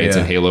regular grenades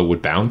in Halo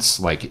would bounce,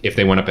 like if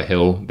they went up a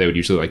hill, they would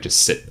usually like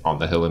just sit on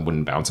the hill and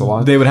wouldn't bounce a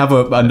lot. They would have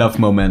enough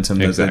momentum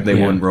that they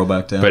wouldn't roll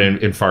back down. But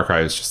in Far Cry,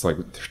 it's just like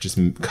they're just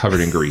covered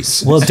in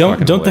grease. Well,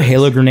 don't the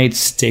Halo grenades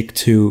stick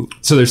to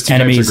So there's two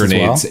types enemies of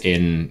grenades as well?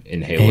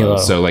 in Halo.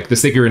 So like the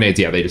sticky grenades,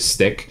 they just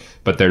stick.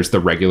 But there's the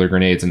regular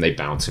grenades and they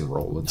bounce and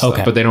roll and stuff.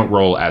 Okay. But they don't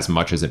roll as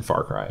much as in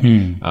Far Cry,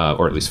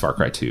 or at least Far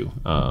Cry 2.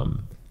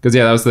 Because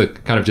that was the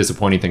kind of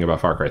disappointing thing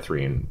about Far Cry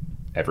 3 and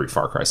every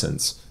Far Cry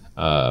since.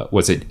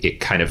 Was it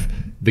kind of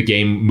the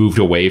game moved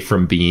away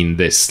from being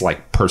this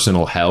like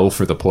personal hell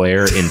for the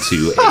player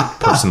into a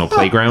personal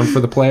playground for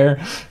the player,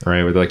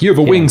 right? Where they're like, you have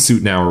a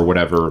wingsuit now or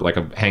whatever, like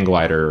a hang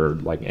glider, or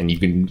like, and you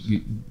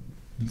can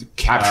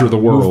capture the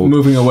world.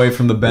 Moving away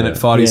from the Bennett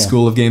Foddy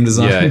School of Game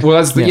Design. Yeah,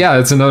 well,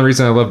 that's another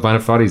reason I love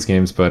Bennett Foddy's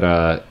games. But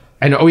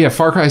and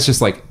Far Cry is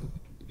just like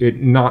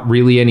not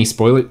really any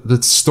spoiler.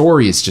 The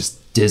story is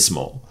just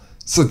dismal.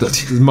 It's like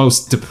the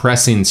most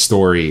depressing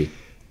story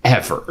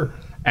ever,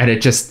 and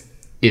it just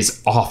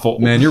is awful.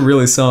 Man, you're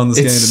really selling this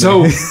game to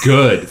me. It's so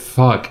good.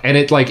 Fuck. And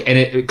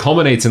it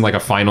culminates in like a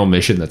final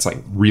mission that's like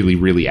really,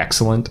 really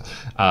excellent.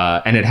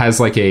 And it has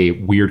like a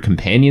weird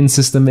companion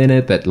system in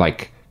it that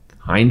like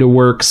kind of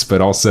works,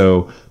 but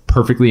also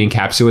perfectly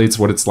encapsulates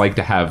what it's like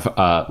to have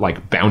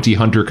like bounty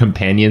hunter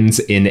companions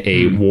in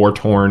a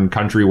war-torn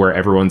country where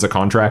everyone's a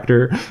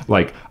contractor.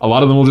 Like a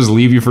lot of them will just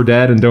leave you for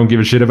dead and don't give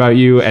a shit about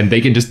you, and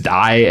they can just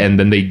die and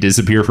then they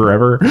disappear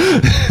forever.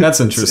 That's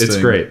interesting. It's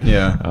great.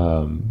 Yeah.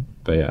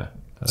 But yeah.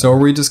 So are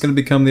we just going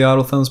to become the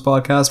Idle Thumbs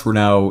podcast? We're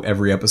now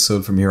every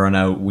episode from here on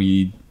out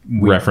we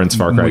reference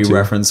Far Cry 2. We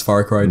reference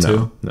Far Cry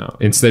 2. No.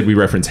 Instead, we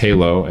reference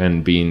Halo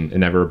and being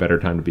never a better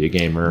time to be a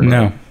gamer.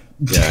 No.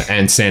 Yeah,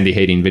 and Sandy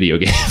hating video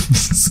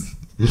games.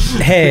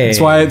 Hey,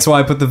 That's why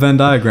I put the Venn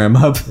diagram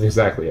up.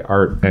 Exactly.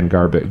 Art and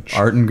garbage.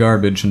 Art and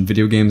garbage, and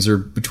video games are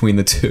between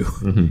the two.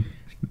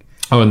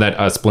 Oh, and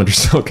that Splinter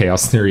Cell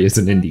Chaos Theory is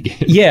an indie game.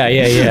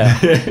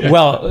 yeah.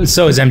 Well,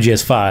 so is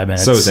MGS5, and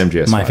So is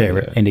MGS5, my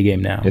favorite yeah. indie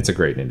game now. It's a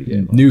great indie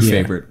game. New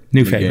favorite.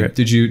 New indie favorite.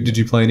 game. Did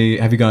you play any?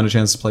 Have you gotten a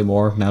chance to play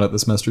more now that the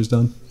semester's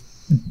done?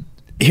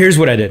 Here's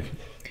what I did.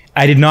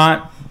 I did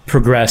not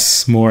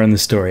progress more in the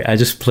story. I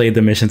just played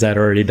the missions I'd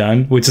already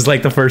done, which is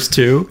like the first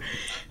two.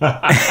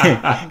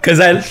 Because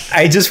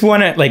I just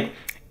want to, like,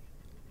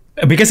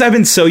 because I've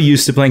been so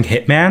used to playing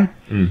Hitman,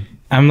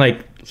 I'm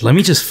like, let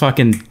me just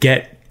fucking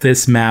get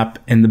this map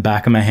in the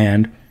back of my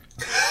hand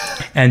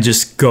and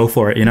just go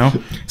for it, you know?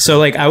 So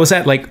like I was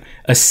at like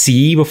a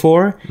C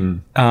before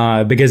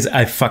because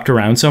I fucked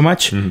around so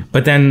much.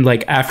 But then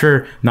like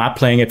after not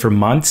playing it for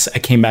months, I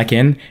came back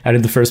in, I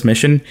did the first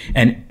mission,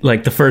 and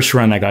like the first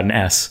run I got an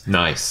S.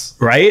 Nice.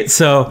 Right?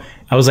 So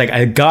I was like,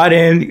 I got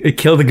in,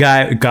 killed the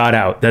guy, got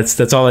out.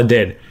 That's all I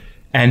did.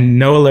 And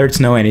no alerts,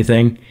 no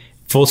anything.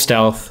 Full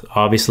stealth,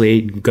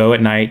 obviously, go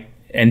at night,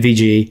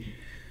 NVG,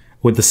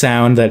 with the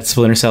sound that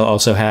Splinter Cell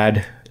also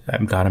had.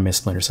 I'm God, I miss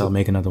Splinter Cell.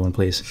 Make another one,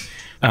 please.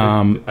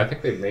 I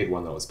think they made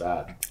one that was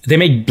bad. They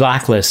made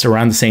Blacklist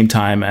around the same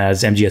time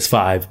as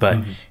MGS5, but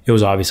it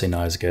was obviously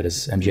not as good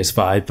as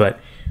MGS5. But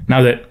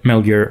now that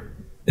Metal Gear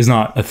is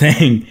not a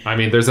thing, I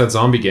mean, there's that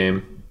zombie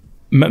game.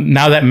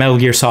 now that Metal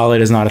Gear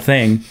Solid is not a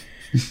thing,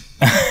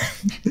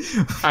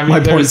 I mean, My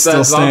point there's that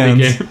still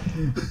zombie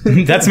stands.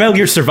 game. that's Metal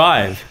Gear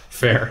Survive.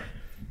 Fair.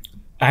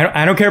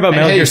 I don't care about And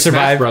Metal hey, Gear Smash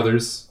Survive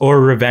Brothers.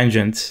 or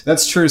Revengeance.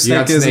 That's true. Snake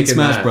got is in Snake in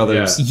Smash that,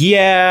 Brothers.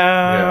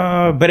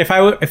 Yeah, but if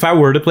I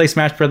were to play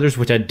Smash Brothers,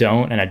 which I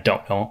don't, and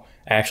I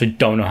actually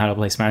don't know how to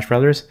play Smash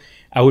Brothers,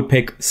 I would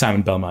pick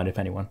Simon Belmont if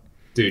anyone.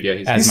 Dude, yeah,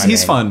 he's As my He's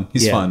main. fun.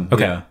 He's Yeah. fun.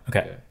 Okay. Yeah.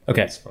 Okay. Yeah,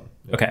 Okay. it's fun.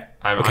 Yeah. Okay.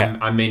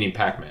 I'm maining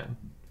Pac-Man,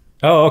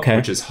 Oh, okay.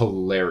 which is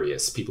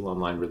hilarious. People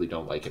online really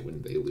don't like it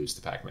when they lose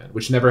to Pac-Man,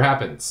 which never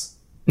happens.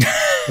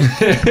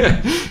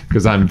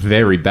 Because I'm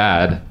very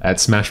bad at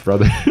Smash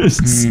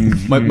Brothers.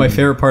 My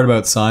favorite part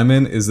about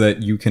Simon is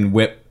that you can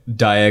whip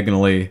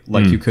diagonally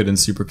like you could in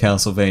Super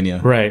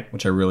Castlevania. Right.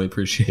 Which I really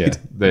appreciate.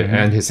 Yeah,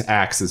 and his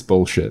axe is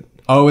bullshit.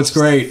 Oh, it's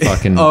great.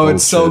 Fucking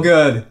it's so bullshit.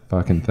 good.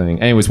 Fucking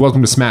thing. Anyways,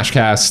 welcome to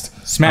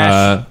Smashcast.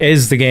 Smash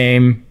is the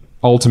game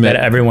Ultimate.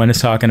 that everyone is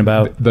talking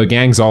about. The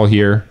gang's all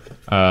here.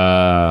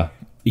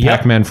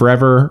 Pac-Man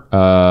forever.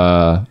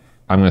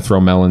 I'm gonna throw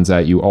melons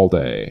at you all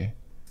day.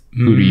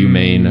 Who do you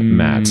main,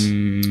 Matt?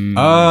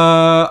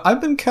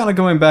 I've been kind of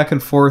going back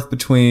and forth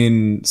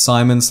between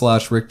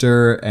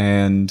Simon/Richter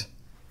and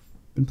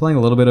been playing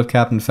a little bit of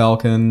Captain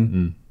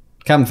Falcon.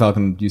 Captain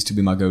Falcon used to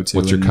be my go-to.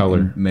 What's your color?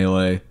 in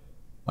Melee.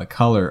 My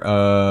color?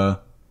 I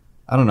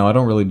don't know. I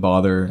don't really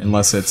bother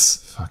unless it's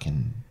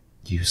Fucking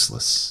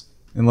useless.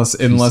 unless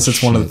of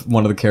it's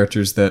one of the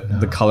characters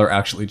that the color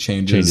actually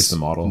Changes the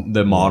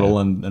model.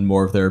 and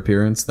more of their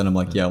appearance. Then I'm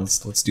like, yeah,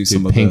 let's do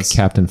some of Pink this.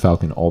 Captain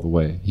Falcon all the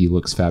way. He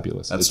looks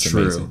fabulous. That's It's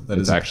true. amazing. That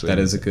It's is actually that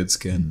is a amazing. good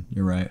skin.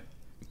 You're right.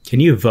 Can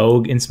you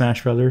Vogue in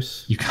Smash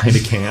Brothers? You kind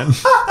of can.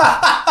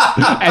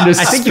 And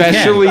think you can.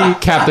 especially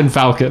Captain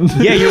Falcon.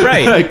 Yeah, you're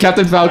right.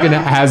 Captain Falcon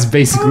has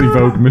basically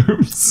Vogue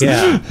moves.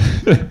 Yeah.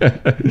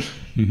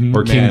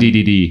 Or King Man.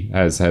 DDD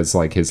has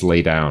like his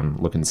lay down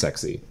looking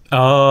sexy.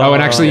 Oh,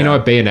 And actually, you know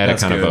what? Bayonetta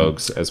That's kind of good.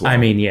 vogues as well. I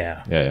mean,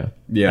 yeah. yeah.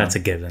 Yeah, That's a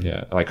given.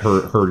 Yeah, like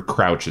her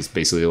crouch is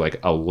basically like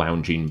a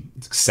lounging,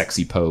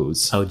 sexy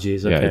pose. Oh,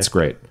 geez. Yeah, Okay. it's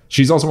great.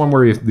 She's also one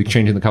where if the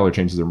changing the color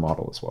changes her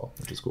model as well,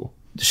 which is cool.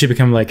 Does she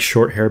become like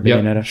short hair Yeah,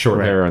 Bayonetta? short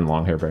Right. hair and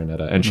long hair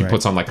Bayonetta, and she Right.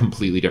 puts on like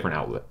completely different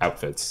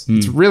outfits.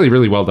 It's really,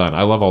 really well done.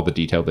 I love all the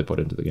detail they put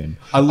into the game.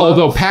 love-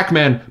 Although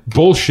Pac-Man,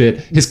 bullshit,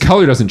 his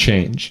color doesn't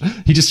change.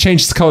 He just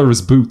changed the color of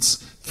his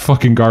boots.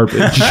 Fucking garbage.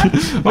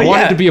 I wanted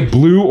yeah. to be a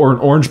blue or an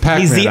orange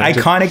Pac-Man. He's the I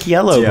just- iconic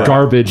yellow. bro.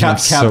 garbage. I'm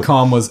so-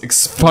 Capcom was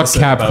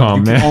explicit. Fuck Capcom, about,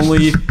 you can man.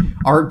 Only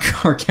our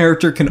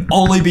character can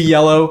only be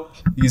yellow.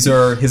 These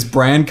are his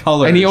brand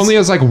colors. And he only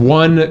has like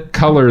one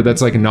color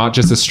that's like not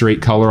just a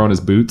straight color on his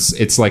boots.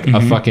 It's like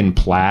a fucking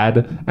plaid.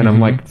 And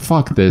I'm like,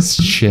 fuck this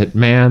shit,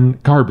 man.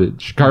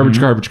 Garbage.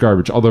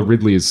 Garbage. Although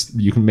Ridley is,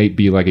 you can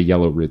be like a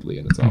yellow Ridley,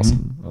 and it's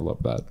awesome. I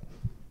love that.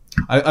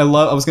 I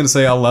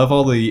love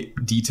all the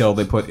detail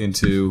they put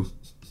into.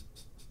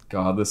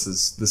 God, this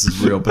is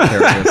real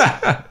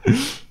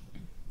precarious.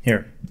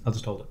 Here, I'll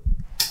just hold it.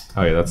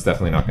 Oh yeah, that's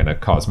definitely not going to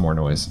cause more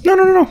noise.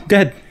 No. Go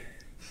ahead.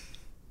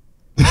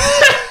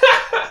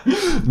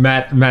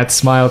 Matt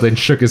smiled and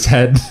shook his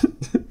head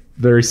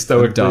very I'm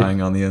stoically.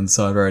 dying on the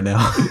inside right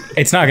now.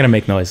 It's not gonna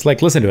make noise.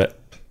 Like, listen to it.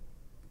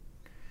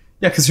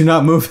 Yeah, because you're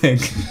not moving.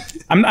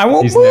 I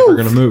won't He's move. never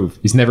going to move.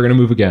 He's never going to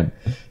move again.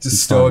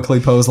 Just stoically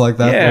pose like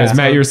that. Yeah. Anyways,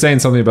 Matt, you were saying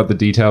something about the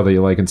detail that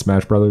you like in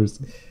Smash Brothers.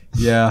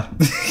 Yeah.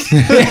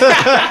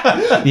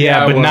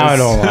 Yeah, but I now I was.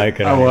 don't like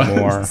it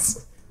anymore.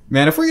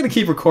 Man, if we're gonna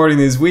keep recording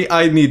these,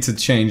 I need to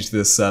change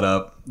this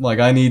setup. Like,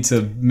 I need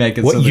to make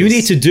it. What so you there's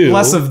need to do-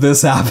 less of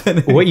this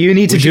happening. What you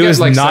need to should do get, is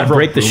like, not several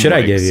break the boom shit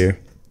I mics. give you.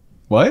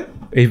 What?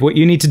 What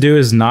you need to do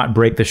is not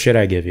break the shit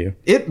I give you.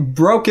 It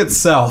broke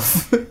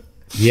itself.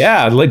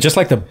 Yeah, just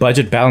like the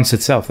budget balance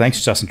itself.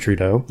 Thanks, Justin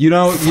Trudeau. You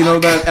know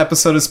that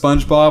episode of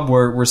SpongeBob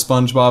where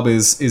SpongeBob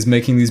is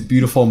making these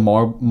beautiful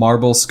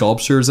marble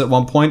sculptures at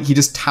one point. He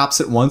just taps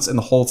it once and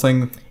the whole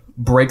thing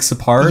breaks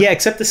apart. Yeah,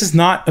 except this is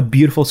not a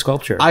beautiful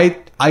sculpture.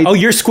 Oh,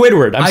 you're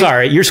Squidward. I'm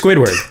sorry, you're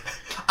Squidward.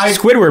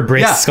 Squidward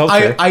breaks the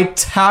sculpture. I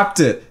tapped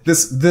it.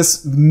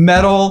 This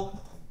metal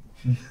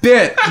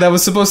bit that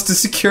was supposed to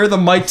secure the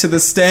mic to the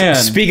stand.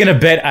 Speaking of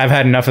bit, I've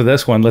had enough of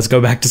this one. Let's go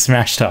back to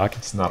Smash Talk.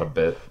 It's not a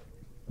bit.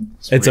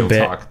 It's a real bit.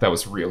 Talk. That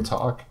was real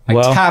talk.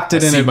 Well, I tapped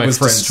it I and see it my was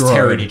friends destroyed.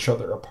 tearing each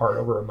other apart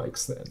over a mic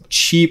stand.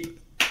 Cheap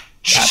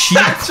Just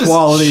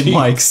quality cheap.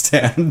 mic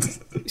stand.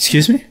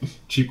 Excuse me? Do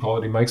Cheap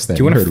quality mic stand.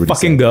 you want heard to what he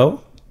fucking said.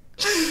 go?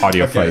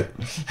 Audio fight.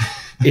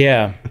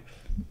 Yeah.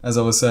 As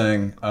I was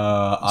saying,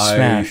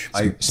 Smash.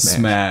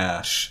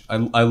 Smash.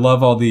 I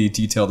love all the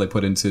detail they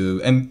put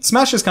into, and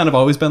Smash has kind of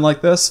always been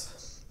like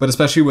this, but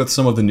especially with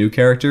some of the new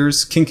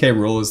characters. King K.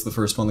 Rool is the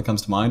first one that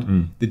comes to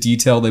mind. The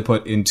detail they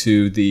put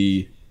into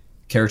the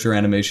character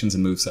animations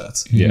and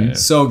movesets. Yeah.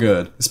 So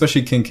good.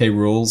 Especially King K.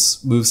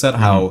 Rool's moveset,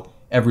 how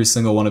every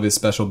single one of his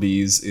special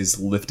Bs is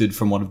lifted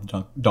from one of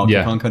the Donkey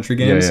Yeah. Kong Country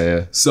games.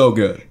 Yeah. So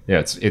good.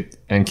 Yeah,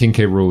 and King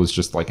K. Rool is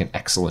just like an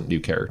excellent new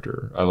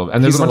character. I love it.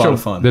 And there's He's a a bunch lot of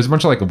of fun. There's a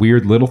bunch of like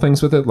weird little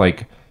things with it.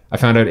 Like I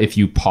found out if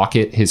you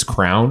pocket his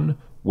crown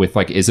with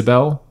like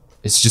Isabelle,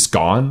 it's just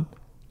gone.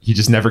 He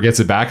just never gets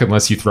it back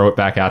unless you throw it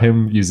back at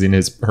him using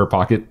her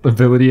pocket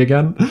ability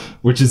again,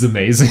 which is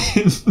amazing.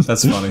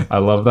 That's funny. I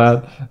love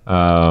that.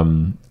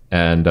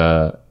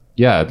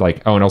 Yeah,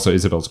 like and also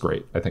Isabelle's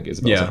great. I think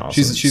Isabelle's Yeah, an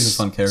awesome, she's a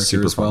fun character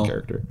super as well. fun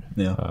character.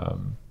 Yeah.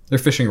 Their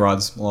fishing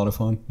rod's a lot of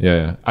fun.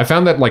 Yeah. I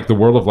found that like the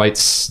World of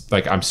Lights,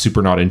 like I'm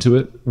super not into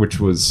it, which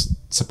was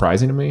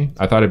surprising to me.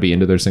 I thought I'd be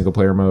into their single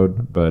player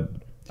mode, but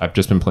I've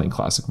just been playing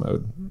classic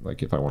mode.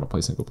 Like if I want to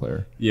play single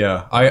player.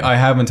 Yeah, I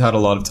haven't had a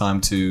lot of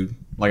time to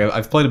like.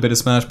 I've played a bit of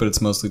Smash, but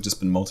it's mostly just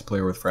been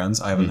multiplayer with friends.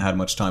 I haven't had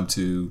much time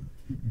to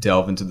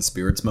delve into the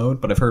Spirits mode,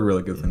 but I've heard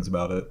really good things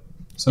about it.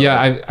 So,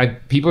 Yeah, I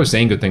people are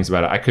saying good things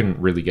about it. I couldn't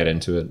really get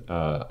into it.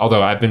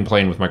 Although I've been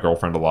playing with my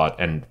girlfriend a lot,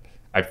 and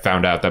I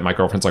found out that my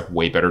girlfriend's like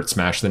way better at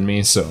Smash than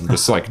me. So I'm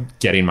just like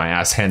getting my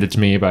ass handed to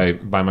me by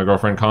my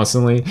girlfriend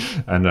constantly,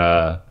 and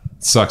it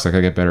sucks. Like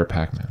I get better at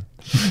Pac-Man.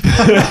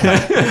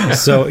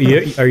 So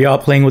are y'all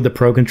playing with the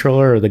Pro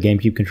Controller or the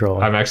GameCube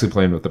controller? I'm actually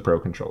playing with the Pro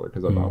Controller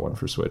because I bought one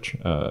for Switch.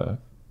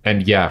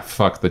 And yeah,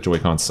 fuck, the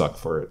Joy-Cons suck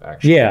for it.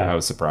 Actually, Yeah. I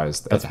was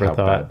surprised That's at what I how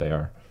thought. bad they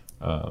are.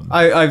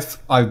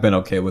 I've been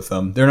okay with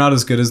them. They're not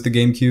as good as the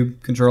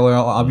GameCube controller,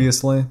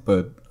 obviously,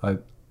 but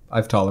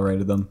I've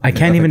tolerated them. I can't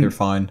think even- They're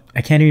fine.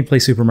 I can't even play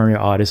Super Mario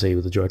Odyssey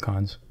with the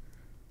Joy-Cons.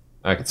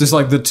 I could, Just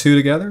like the two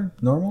together,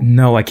 normal.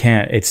 No, I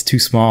can't. It's too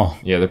small.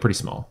 yeah, they're pretty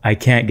small. I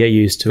can't get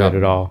used to it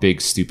at all.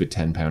 Big, stupid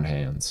 10-pound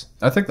hands.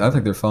 I think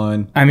they're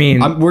fine. I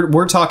mean,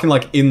 We're talking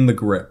like in the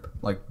grip,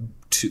 like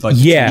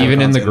Yeah. two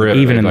Even in the Joy-Cons grip.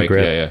 Even in the like,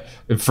 grip.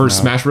 Yeah. For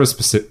Smash Bros.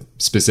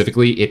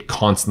 Specifically, it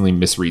constantly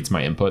misreads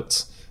my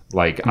inputs.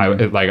 Like and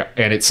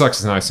it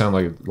sucks, and I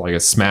sound like a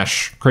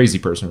Smash crazy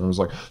person. I was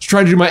like, I was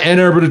trying to do my N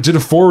air, but it did a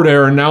forward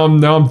air, and now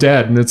I'm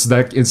dead, and it's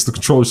the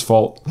controller's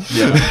fault.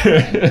 Yeah.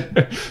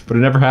 But it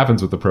never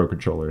happens with the Pro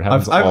Controller. It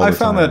happens I've all the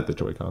found time that- with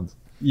the Joy-Cons.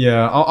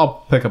 Yeah,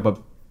 I'll pick up a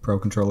Pro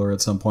Controller at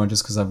some point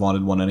just because I've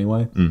wanted one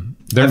anyway.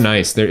 They're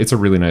nice. It's a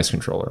really nice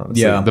controller,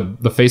 honestly. Yeah.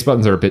 The face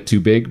buttons are a bit too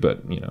big,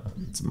 but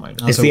it's a minor.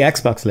 it's the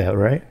Xbox layout,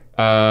 right?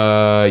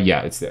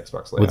 Yeah, it's the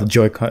Xbox layout. With the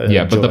Joy-Con.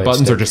 Yeah, but the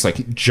buttons joystick. are just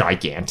like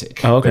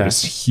gigantic. Oh, okay. They're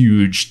just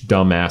huge,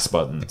 dumbass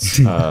buttons,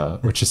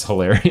 which is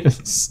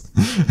hilarious.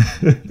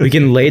 We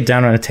can lay it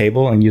down on a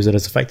table and use it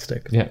as a fight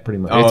stick. Yeah, pretty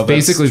much. Oh, It's that's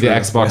basically the true.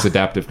 Xbox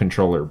adaptive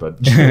controller, but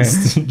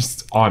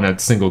just on a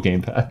single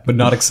gamepad. But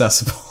not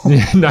accessible.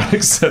 Not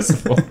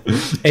accessible.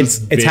 It's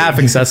big. half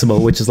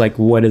accessible, which is like,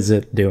 what is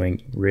it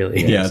doing,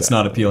 really? Yeah, it's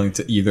not appealing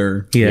to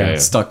either. Yeah.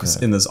 Stuck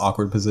in this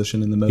awkward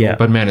position in the middle. Yeah.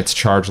 But man, its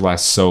charge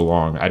lasts so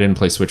long. I didn't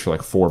play Switch for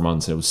like 4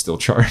 months, and it was still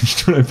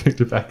charged when I picked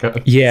it back up.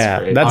 Yeah,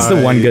 It's great. that's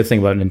the one good thing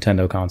about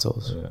Nintendo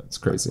consoles. Yeah, it's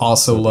crazy.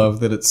 Also love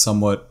that it's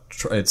somewhat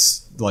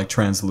it's like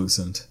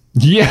translucent.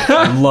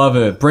 Yeah. Love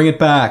it. Bring it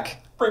back.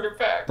 Bring it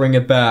back. Bring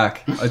it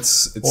back.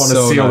 It's I want to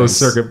so see all those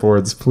nice. circuit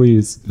boards,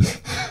 please.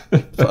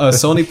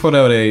 Sony put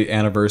out a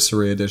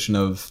anniversary edition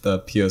of the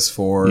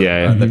PS4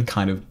 Yeah. that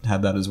kind of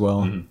had that as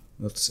well.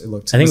 It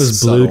looked. I think it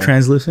was blue subtle.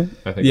 translucent.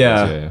 I think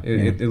Yeah,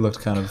 it was, it looked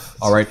kind of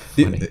all right.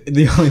 The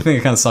only thing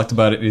that kind of sucked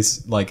about it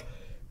is like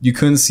you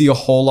couldn't see a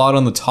whole lot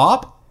on the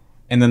top,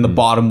 and then the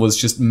bottom was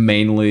just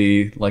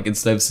mainly like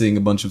instead of seeing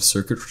a bunch of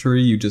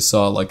circuitry, you just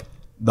saw like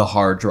the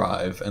hard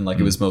drive, and like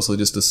it was mostly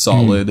just a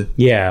solid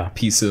Yeah.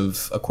 piece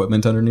of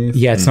equipment underneath.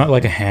 Yeah, it's not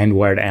like a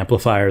hand-wired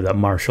amplifier that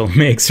Marshall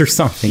makes or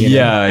something. you know?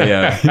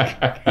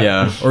 Yeah,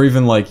 yeah. Or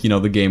even like,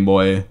 the Game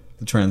Boy,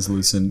 the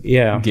translucent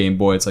Yeah. Game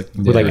Boy. It's like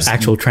With like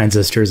actual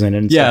transistors in it.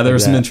 And yeah, stuff there like were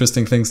some that.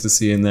 interesting things to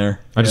see in there.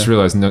 I just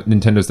realized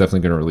Nintendo's definitely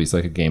going to release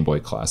like a Game Boy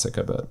Classic,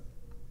 I bet.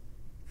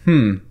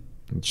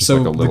 It's just So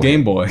like a the little-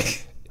 Game Boy.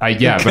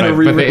 Yeah, but Gonna it's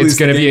re-release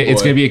gonna the be Game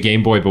it's Boy. gonna be a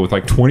Game Boy, but with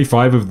like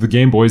 25 of the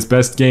Game Boy's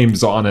best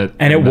games on it,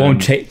 And it then-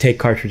 won't take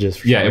cartridges.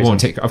 For Yeah, some it reason. won't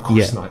take. Of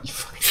course Yeah. not. You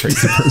fucking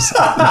crazy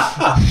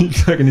person. You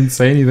fucking didn't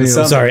say anything. sounds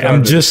else. Sorry, I'm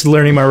Founded. just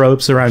learning my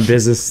ropes around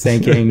business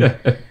thinking.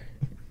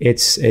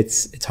 It's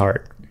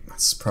hard.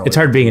 It's probably It's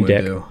hard being a what I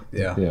dick. do.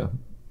 Yeah. Yeah,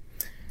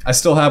 I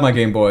still have my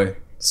Game Boy,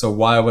 so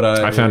why would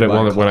I? I found it buy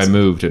a when I classic?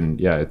 moved, and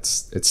yeah, it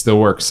still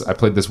works. I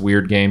played this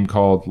weird game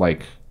called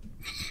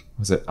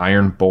was it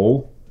Iron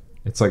Bowl?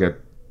 It's like a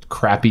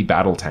crappy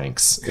battle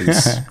tanks.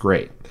 It's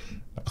great.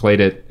 I played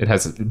it. It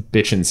has a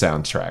bitchin'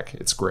 soundtrack.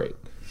 It's great.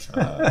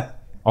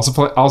 Also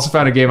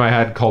found a game I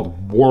had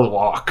called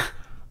Warlock,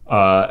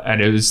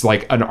 and it was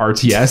like an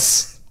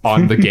RTS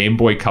on the Game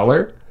Boy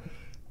Color,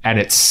 and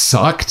it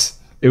sucked.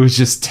 It was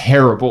just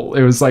terrible.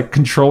 It was like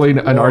controlling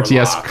an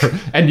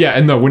RTS,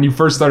 and when you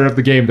first started up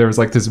the game, there was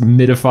like this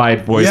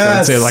modified voice that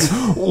would say Yes.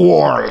 like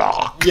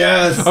Warlock.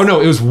 Yes. Oh no,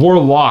 it was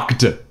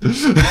Warlocked.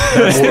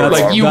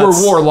 Like you were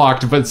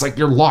warlocked, but it's like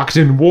you're locked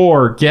in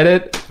war. Get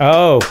it?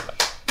 Oh.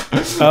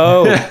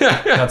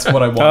 That's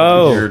what I wanted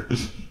Oh. to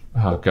hear.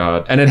 Oh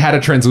god! And it had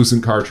a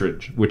translucent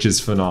cartridge, which is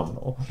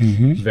phenomenal.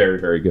 Very,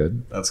 very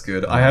good. That's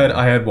good. I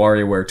had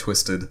WarioWare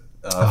Twisted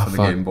for the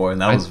fuck. Game Boy, and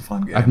that was a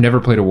fun game. I've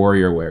never played a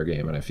WarioWare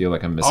game, and I feel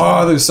like I'm missing. Oh,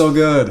 out. they're so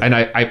good. And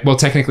well,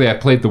 technically, I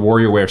played the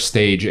WarioWare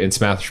stage in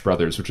Smash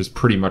Brothers, which is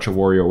pretty much a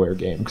WarioWare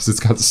game because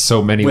it's got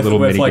so many with little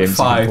mini like games.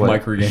 5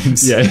 micro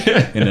games Yeah.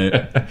 in it.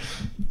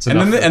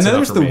 And then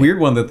there's the weird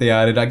one that they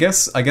added. I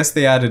guess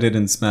they added it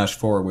in Smash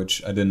 4,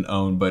 which I didn't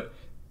own, but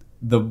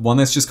the one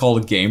that's just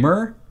called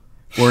Gamer,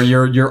 where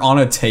you're on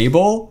a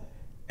table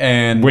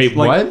and Wait,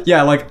 like, what?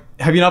 Yeah, like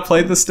have you not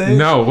played this stage?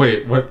 No,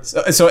 wait, what?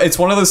 So it's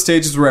one of those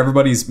stages where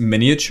everybody's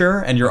miniature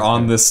and you're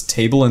on this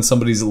table in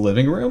somebody's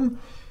living room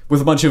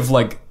with a bunch of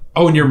like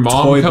Oh, and your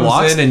mom toy comes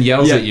blocks in and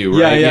yells Yeah, at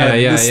you, right?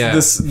 Yeah.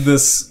 This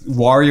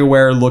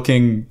WarioWare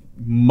looking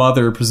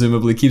mother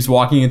presumably keeps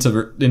walking into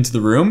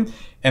the room,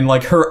 and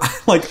like her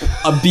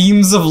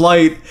beams of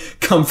light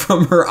come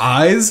from her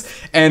eyes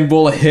and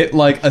will hit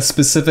like a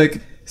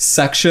specific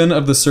section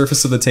of the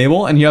surface of the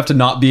table, and you have to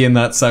not be in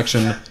that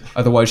section,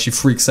 otherwise she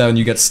freaks out and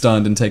you get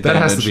stunned and take That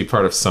damage. has to be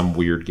part of some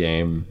weird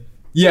game.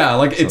 Yeah,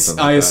 like it's.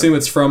 Something like I that. assume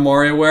it's from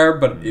WarioWare,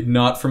 but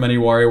not from any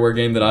WarioWare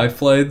game that I've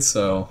played.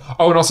 So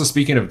Oh, and also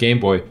speaking of Game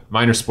Boy,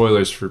 minor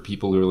spoilers for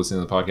people who are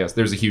listening to the podcast.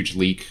 There's a huge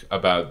leak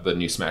about the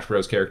new Smash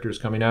Bros. Characters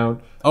coming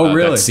out. Oh,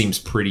 really? That seems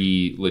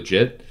pretty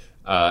legit.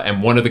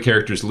 And one of the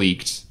characters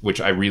leaked,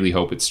 which I really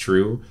hope it's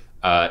true,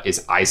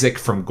 is Isaac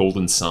from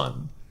Golden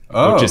Sun.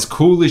 Oh. Which is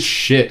cool as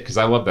shit because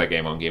I love that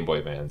game on Game Boy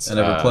Advance. I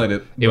never played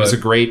it, It was but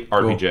a great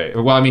RPG.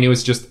 Well, I mean, it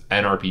was just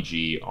an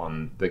RPG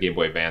on the Game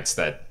Boy Advance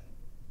that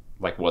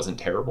like wasn't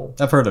terrible.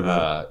 I've heard of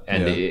it.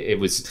 And Yeah. it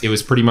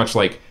was pretty much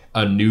like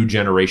a new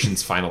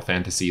generation's Final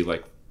Fantasy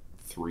like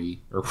 3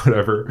 or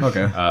whatever.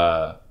 Okay.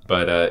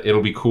 But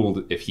it'll be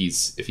cool if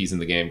he's in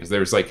the game because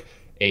there's like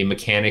a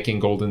mechanic in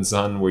Golden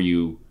Sun where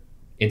you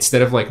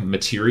instead of like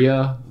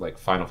materia like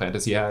Final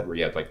Fantasy had where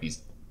you had like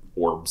these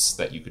orbs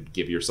that you could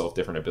give yourself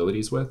different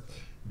abilities with,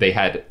 they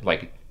had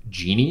like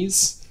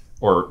genies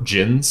or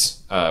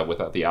djinns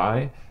without the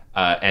eye.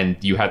 And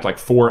you had like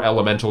 4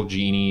 elemental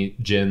genie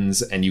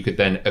djinns, and you could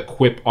then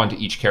equip onto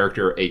each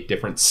character a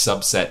different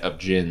subset of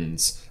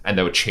djinns, and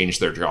that would change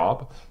their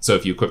job. So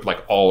if you equipped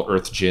like all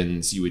earth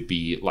djinns, you would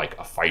be like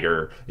a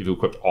fighter. If you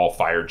equipped all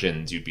fire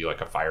djinns, you'd be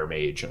like a fire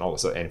mage, and all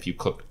this. And if you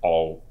equipped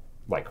all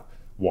like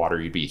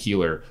water, you'd be a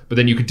healer. But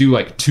then you could do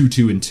like 2,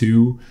 2, and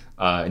 2.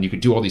 And you could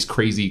do all these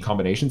crazy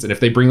combinations. And if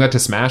they bring that to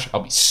Smash,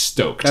 I'll be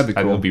stoked. That'd be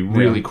cool. It'll be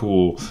really Yeah.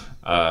 cool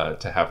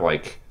to have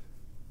like,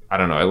 I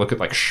don't know. I look at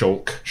like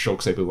Shulk.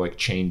 Shulk's able to like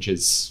change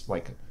his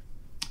like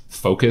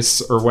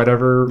focus or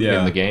whatever Yeah.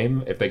 in the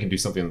game. If they can do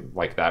something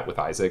like that with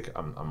Isaac,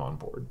 I'm on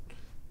board.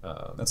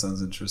 That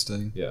sounds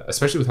interesting. Yeah,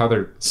 especially with how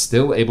they're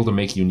still able to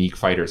make unique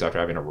fighters after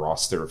having a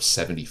roster of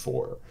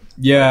 74.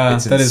 Yeah,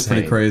 It's that is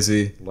pretty insane.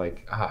 crazy.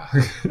 Like,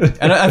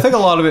 And I think a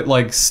lot of it,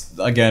 like,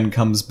 again,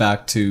 comes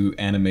back to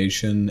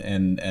animation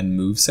and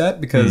moveset,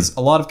 because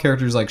a lot of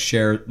characters, like,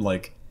 share,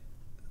 like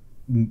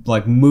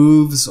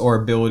moves or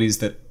abilities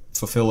that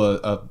fulfill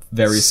a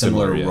very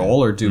similar Similar, yeah.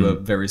 role or do a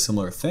very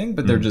similar thing,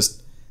 but they're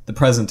just, the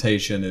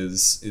presentation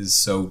is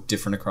so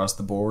different across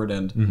the board,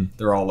 and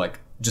they're all, like,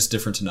 just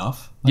different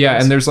enough. I yeah,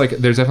 guess. and there's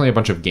definitely a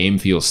bunch of game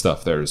feel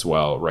stuff there as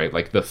well, right?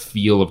 Like the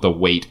feel of the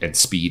weight and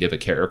speed of a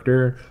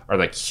character are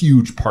like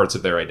huge parts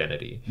of their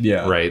identity.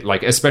 Yeah. Right.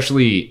 Like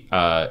especially,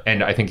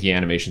 and I think the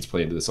animations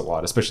play into this a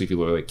lot, especially if you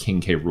look at like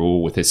King K.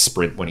 Rool with his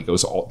sprint when he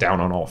goes all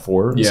down on all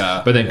fours.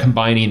 Yeah, But then yeah.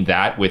 combining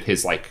that with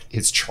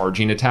his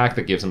charging attack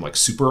that gives him like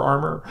super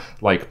armor.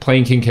 Like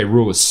playing King K.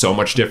 Rool is so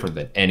much different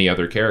than any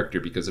other character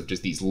because of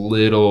just these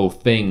little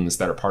things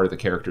that are part of the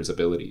character's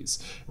abilities,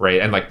 right?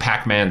 And like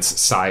Pac-Man's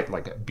side,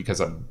 like because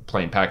I'm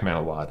playing Pac-Man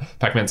a lot,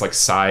 Pac-Man's like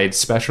side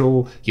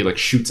special, he like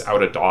shoots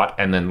out a dot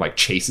and then like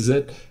chases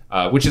it.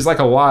 which is like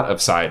a lot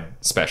of side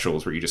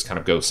specials where you just kind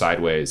of go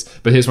sideways.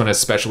 But his one has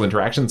special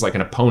interactions, like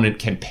an opponent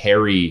can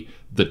parry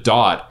the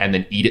dot and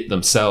then eat it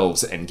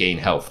themselves and gain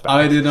health back.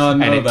 I did not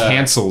know and it that.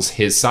 cancels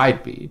his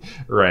side B,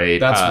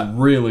 right? That's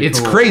really It's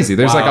cool. crazy.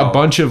 There's like a Wow.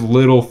 bunch of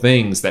little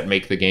things that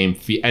make the game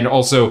and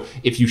also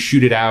if you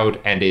shoot it out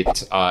and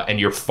it and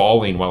you're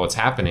falling while it's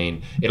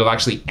happening, it'll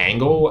actually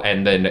angle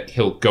and then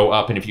he'll go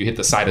up, and if you hit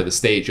the side of the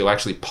stage, you'll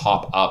actually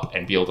pop up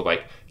and be able to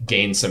like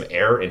gain some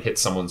air and hit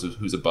someone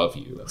who's above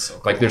you. That's so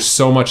cool. Like there's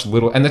so much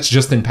little, and that's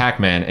just in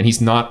Pac-Man, and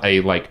he's not a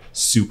like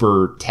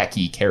super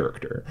techie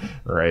character,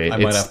 right? I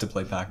might have to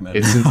play Pac-Man.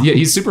 Yeah,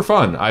 he's super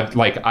fun.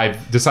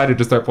 I've decided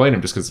to start playing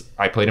him just because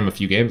I played him a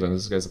few games and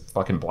this guy's a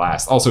fucking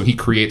blast. Also, he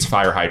creates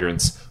fire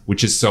hydrants,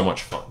 which is so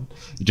much fun.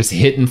 Just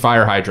hitting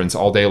fire hydrants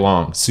all day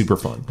long, super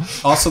fun.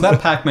 Also, that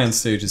Pac-Man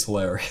stage is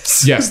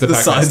hilarious. Yes, the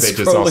Pac-Man stage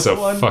is side-scrolling also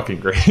one. fucking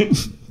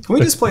great. Can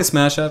we just play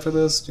Smash after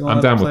this? Do you I'm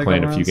wanna down with play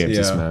playing a couple few rounds?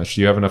 games of Yeah. Smash.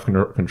 Do you have enough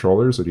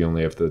controllers, or do you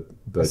only have the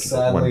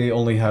Sadly,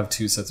 only have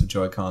 2 sets of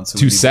Joy-Cons. So we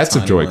two need the sets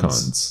of tiny Joy-Cons?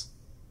 ones.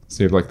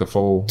 So you have like the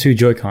full, 2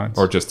 Joy-Cons.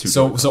 or just two?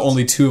 So Joy-Cons?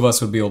 only 2 of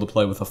us would be able to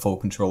play with a full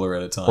controller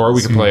at a time. or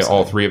we could play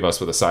all 3 of us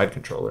with a side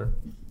controller.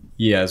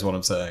 Yeah, is what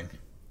I'm saying.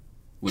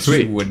 Which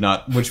Sweet. would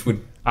not. Which would.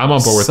 I'm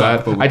on board with suck,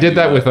 that. but we I did do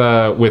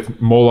that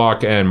with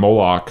Moloch and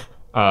Moloch.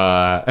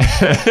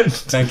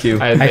 Thank you.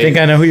 I think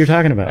I know who you're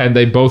talking about. and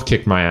they both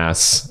kicked my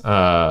ass.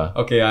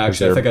 Okay, I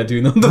they're- think I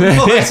do know the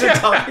ones you're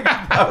talking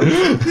about.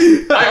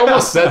 I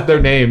almost said their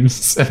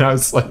names, and I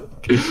was like,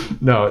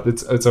 "No,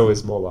 it's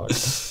always Moloch."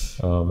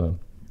 Oh man.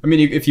 I mean,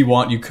 if you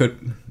want, you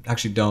could.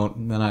 Actually, don't.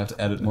 And then I have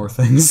to edit more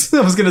things.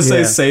 I was gonna say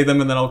Yeah. say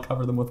them, and then I'll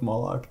cover them with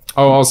Moloch.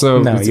 Oh,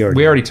 also, No, you already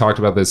we know. already talked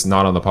about this,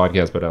 not on the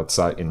podcast, but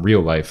outside in real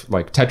life.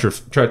 Like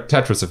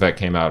Tetris Effect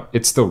came out.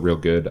 It's still real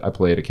good. I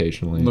play it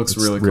occasionally. Looks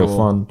It's really real cool.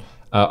 fun.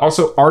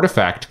 Also,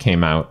 Artifact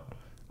came out.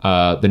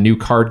 The new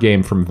card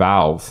game from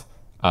Valve.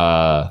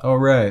 Oh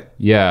right.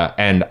 Yeah,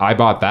 and I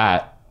bought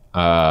that.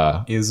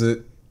 Is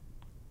it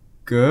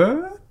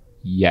good?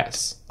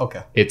 Yes.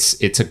 Okay.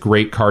 It's a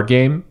great card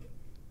game.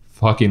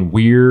 Fucking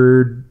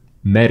weird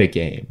meta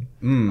game.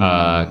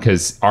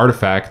 Because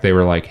Artifact, they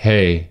were like,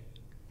 hey,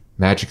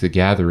 Magic the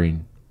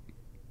Gathering,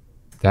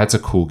 that's a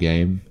cool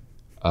game.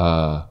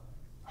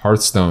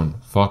 Hearthstone,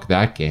 fuck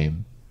that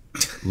game.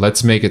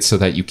 Let's make it so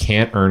that you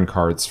can't earn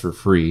cards for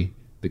free.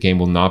 The game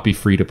will not be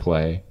free to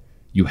play.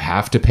 You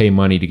have to pay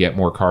money to get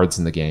more cards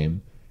in the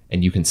game,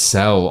 and you can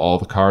sell all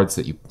the cards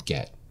that you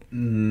get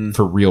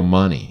for real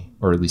money,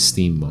 or at least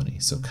Steam money.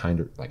 So kind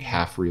of like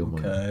half real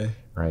money, Okay.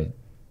 right?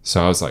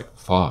 So I was like,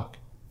 fuck,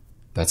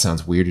 that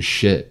sounds weird as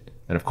shit.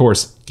 And of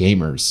course,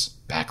 gamers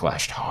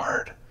backlashed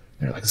hard.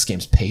 They're like, this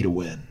game's pay to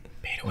win.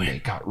 And they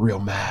got real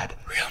mad.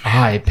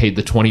 I paid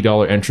the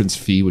 $20 entrance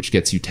fee, which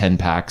gets you 10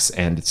 packs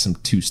and some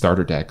 2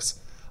 starter decks.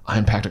 I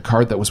unpacked a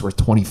card that was worth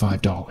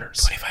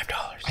 $25.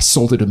 I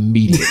sold it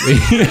immediately.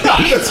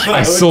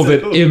 I sold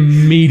it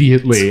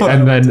immediately,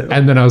 and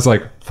then I was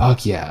like,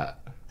 "Fuck yeah!"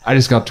 I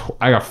got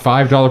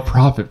 $5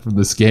 profit from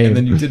this game. And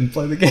then you didn't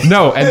play the game.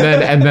 No,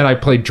 and then I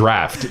played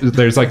draft.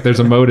 There's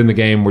a mode in the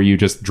game where you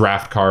just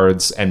draft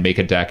cards and make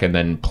a deck and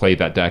then play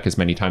that deck as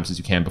many times as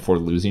you can before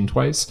losing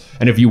twice.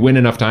 And if you win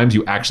enough times,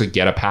 you actually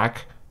get a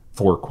pack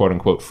for quote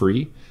unquote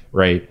free,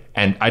 right?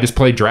 And I just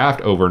played draft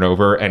over and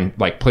over and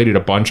like played it a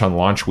bunch on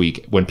launch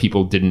week when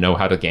people didn't know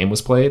how the game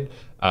was played.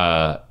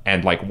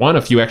 And like won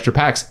a few extra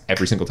packs.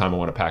 Every single time I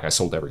won a pack, I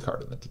sold every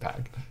card in the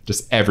pack.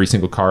 Just every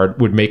single card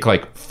would make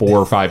like $4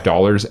 or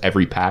 $5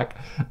 every pack,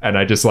 and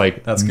I just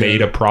like That's made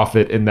good. a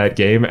profit in that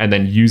game, and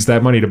then used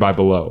that money to buy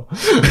Below.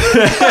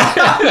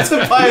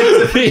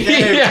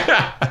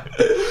 Yeah.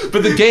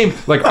 But the game,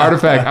 like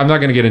Artifact, I'm not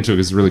going to get into it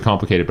because it's really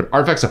complicated. But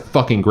Artifact's a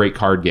fucking great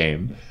card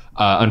game.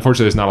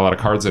 Unfortunately, there's not a lot of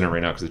cards in it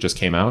right now because it just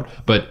came out.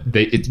 But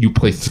you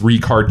play 3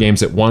 card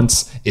games at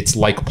once. It's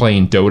like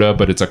playing Dota,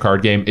 but it's a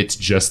card game. It's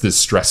just as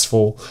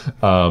stressful.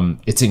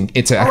 It's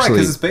actually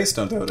because it's based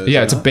on Dota.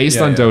 yeah, isn't it's it? based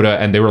Yeah, on yeah. Dota,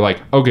 and they were like,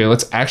 okay,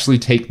 let's actually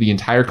take the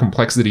entire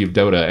complexity of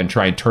Dota and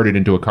try and turn it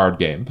into a card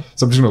game.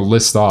 So I'm just going to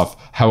list off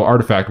how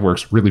Artifact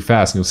works really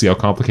fast, and you'll see how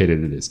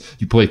complicated it is.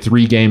 You play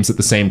 3 games at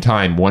the same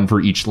time, 1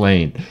 for each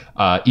lane.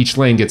 Each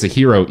lane gets a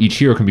hero. Each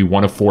hero can be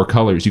 1 of 4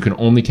 colors. You can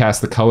only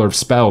cast the color of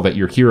spell that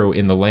your hero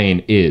in the lane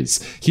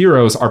is.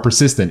 Heroes are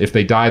persistent. If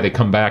they die, they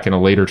come back in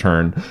a later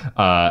turn.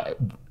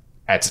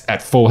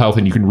 At full health,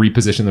 and you can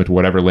reposition them to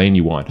whatever lane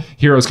you want.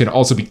 Heroes can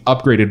also be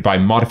upgraded by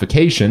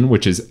modification,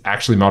 which is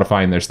actually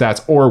modifying their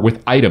stats, or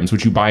with items,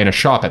 which you buy in a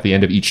shop at the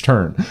end of each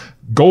turn.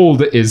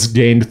 Gold is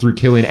gained through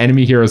killing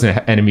enemy heroes and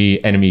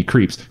enemy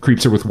creeps.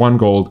 Creeps are worth 1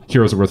 gold,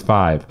 heroes are worth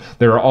 5.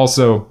 There are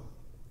also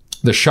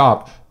the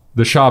shop.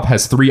 The shop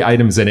has 3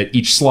 items in it.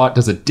 Each slot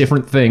does a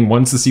different thing.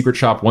 One's the secret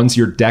shop, one's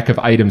your deck of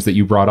items that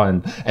you brought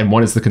on, and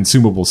one is the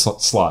consumable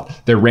slot.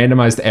 They're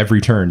randomized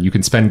every turn. You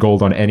can spend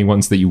gold on any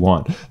ones that you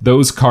want.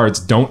 Those cards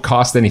don't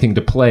cost anything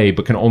to play,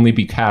 but can only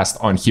be cast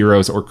on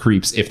heroes or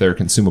creeps if they're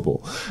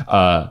consumable.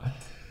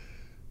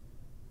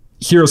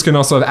 Heroes can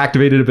also have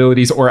activated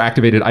abilities or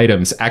activated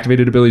items.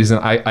 Activated abilities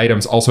and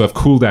items also have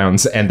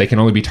cooldowns, and they can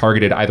only be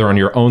targeted either on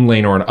your own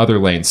lane or on other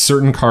lanes.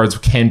 Certain cards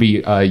can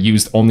be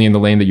used only in the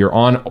lane that you're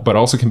on, but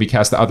also can be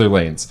cast to other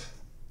lanes.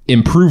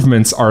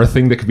 Improvements are a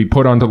thing that could be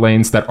put onto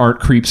lanes that aren't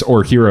creeps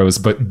or heroes,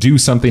 but do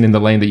something in the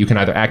lane that you can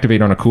either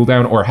activate on a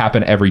cooldown or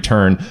happen every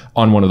turn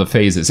on one of the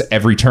phases.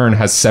 Every turn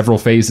has several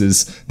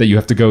phases that you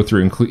have to go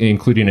through,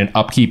 including an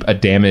upkeep, a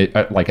damage,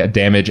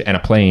 and a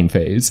playing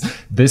phase.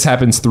 This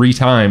happens 3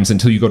 times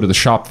until you go to the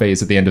shop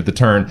phase at the end of the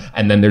turn,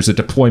 and then there's a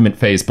deployment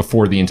phase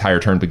before the entire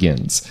turn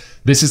begins.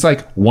 This is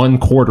like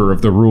 1/4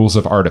 of the rules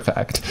of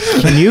Artifact.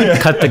 Can you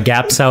cut the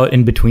gaps out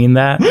in between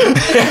that?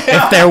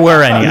 If there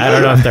were any. I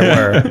don't know if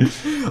there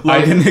were.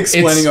 Logan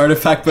explaining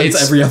Artifact, but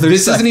it's every other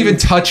This second. isn't even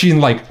touching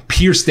like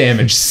pierce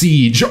damage,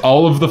 siege,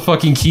 all of the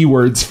fucking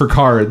keywords for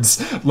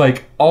cards.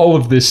 Like all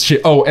of this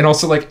shit. Oh, and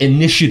also like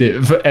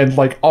initiative and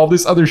like all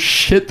this other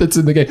shit that's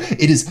in the game.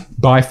 It is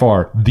by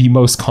far the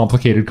most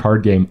complicated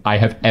card game I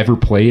have ever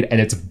played, and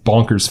it's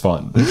bonkers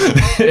fun.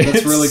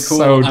 That's really cool.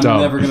 So I'm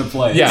dumb. never going to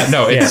play it. Yeah,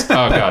 no, it's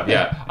oh god,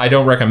 yeah. I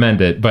don't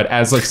recommend it, but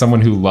as like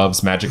someone who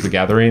loves Magic the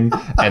Gathering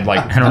and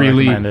like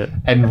really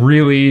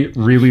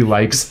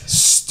likes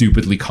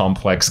stupidly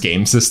complex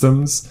game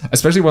systems,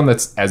 especially one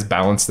that's as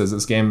balanced as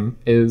this game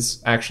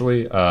is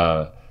actually,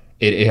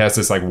 it has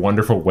this like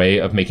wonderful way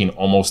of making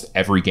almost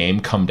every game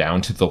come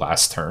down to the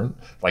last turn.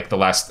 Like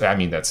I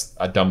mean, that's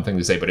a dumb thing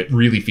to say, but it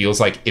really feels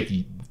like if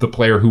the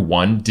player who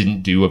won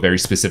didn't do a very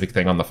specific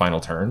thing on the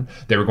final turn,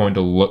 they were going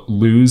to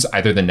lose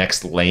either the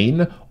next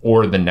lane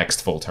or the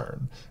next full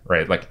turn,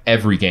 right? Like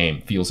every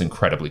game feels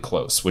incredibly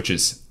close, which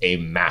is a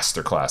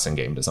masterclass in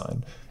game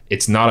design.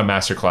 It's not a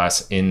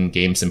masterclass in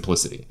game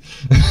simplicity.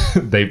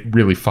 They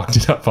really fucked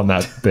it up on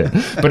that bit.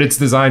 But it's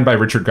designed by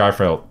Richard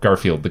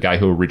Garfield, the guy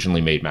who originally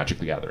made Magic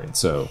the Gathering.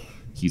 So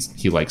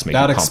he likes making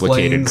That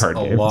complicated explains card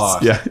a games.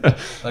 lot. Yeah. That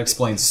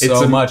explains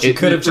so much. You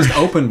could have just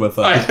opened with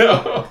that. I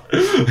know.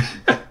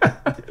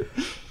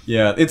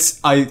 Yeah,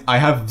 I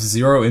have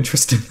zero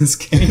interest in this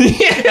game.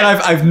 And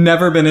I've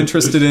never been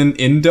interested in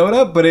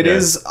Dota, but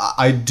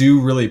I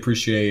do really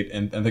appreciate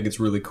and think it's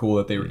really cool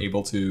that they were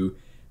able to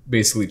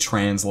basically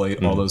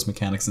translate all those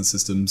mechanics and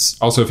systems.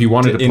 Also, if you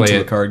wanted to play into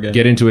it, a card game.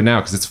 get into it now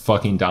because it's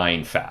fucking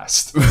dying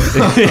fast.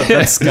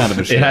 That's kind of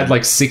a shame. It had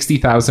like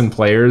 60,000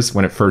 players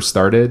when it first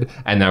started,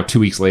 and now 2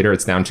 weeks later,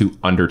 it's down to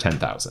under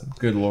 10,000.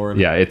 Good lord.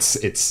 Yeah, it's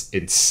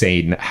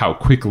insane how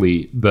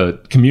quickly the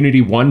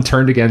community, 1,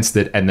 turned against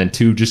it, and then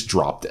 2, just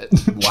dropped it.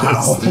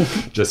 Wow.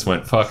 just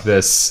went, fuck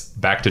this,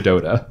 back to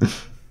Dota.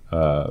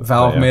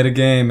 Valve made a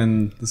game,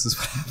 and this is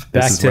what happened.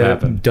 Back is to what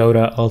happened.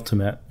 Dota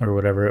Ultimate or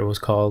whatever it was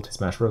called.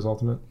 Smash Bros.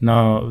 Ultimate?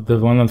 No, the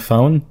one on the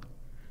phone?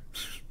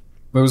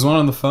 There was one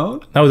on the phone?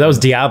 No, that was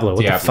Diablo.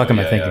 What Diablo, the fuck am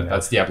I yeah, thinking yeah. of?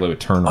 That's Diablo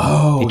Eternal.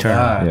 Oh, Eternal.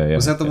 that. Yeah, yeah,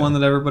 was that the one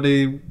that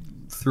everybody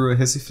threw a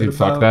hissy fit Dude,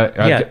 about? fuck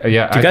that. Yeah.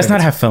 Yeah. Do you guys not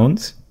have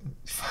phones?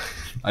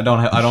 I don't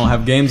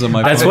have games on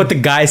my That's phone. what the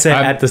guy said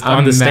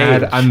on the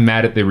stage. I'm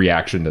mad at the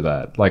reaction to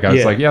that. Like I was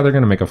Yeah. like, yeah, they're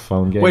gonna make a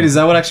phone game. Wait, is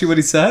that what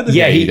he said?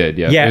 Yeah, he did,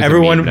 yeah. Yeah, There's a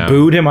everyone meme now.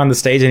 booed him on the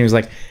stage, and he was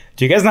like,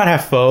 "Do you guys not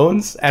have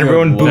phones?" And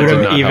everyone Lord. booed Did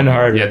him not even help.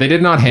 harder. Yeah, they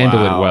did not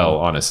handle Wow. it well,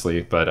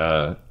 honestly. But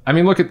I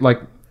mean, look at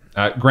like,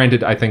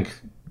 granted, I think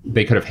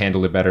they could have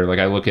handled it better. Like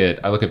I look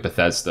at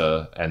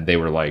Bethesda, and they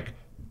were like,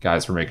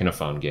 guys, we're making a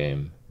phone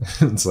game.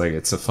 It's like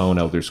it's a phone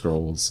Elder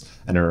Scrolls,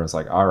 and everyone's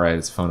like, all right,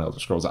 it's a phone Elder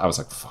Scrolls. I was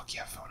like, fuck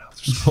yeah, phone Elder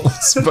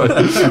Scrolls.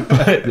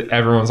 but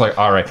everyone's like,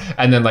 all right.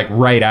 And then like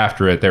right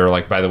after it, they were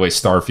like, by the way,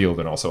 Starfield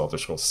and also Elder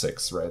Scrolls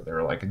 6, right? They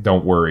were like,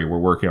 don't worry, we're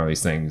working on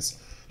these things.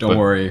 Don't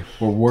worry.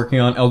 We're working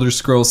on Elder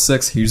Scrolls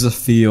 6. Here's a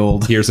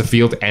field. Here's a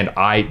field, and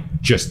I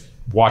just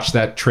watched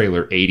that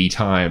trailer 80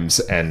 times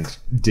and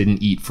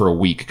didn't eat for a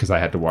week because I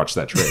had to watch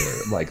that trailer.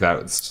 Like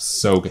that was just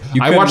so good.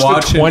 I couldn't watched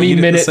watch a and eat at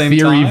the 20-minute same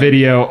theory time?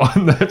 video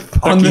on that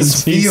fucking On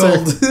this teaser.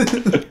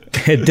 field.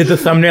 Did the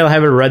thumbnail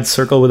have a red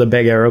circle with a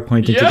big arrow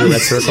pointing to the red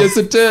Yes, circle? yes,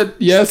 it did.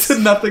 Yes,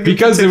 Nothing in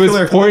because it was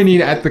particular.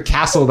 pointing at the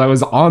castle that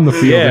was on the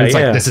field. Yeah, and it's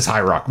yeah. like this is High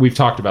Rock. We've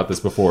talked about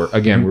this before.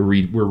 Again, we're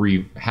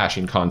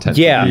rehashing content.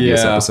 Yeah. from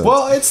previous Yeah. episodes.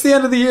 Well, it's the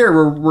end of the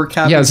year. We're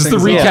capping yeah, this is the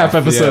things recap off.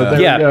 episode.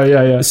 Yeah. There Yeah. we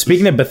go. Yeah.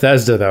 Speaking of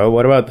Bethesda, though,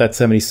 what about that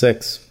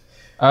 76?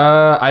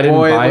 I didn't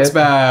Boy, buy it looks it.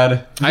 bad.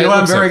 You know what I'm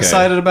looks very okay.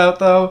 excited about,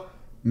 though?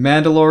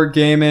 Mandalore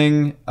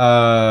Gaming.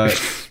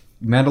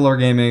 Mandalore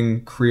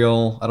Gaming,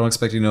 Creel. I don't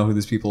expect you to know who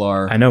these people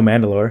are. I know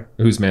Mandalore.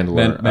 Who's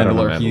Mandalore? I don't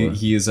know Mandalore.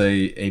 He is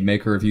a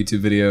maker of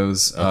YouTube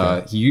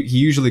videos. He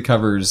usually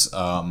covers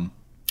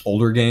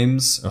older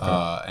games,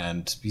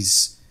 and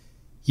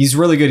he's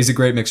really good. He's a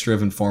great mixture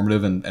of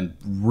informative and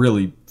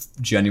really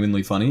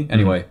genuinely funny.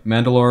 Anyway,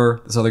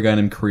 Mandalore, this other guy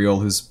named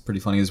Creel, who's pretty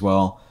funny as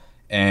well,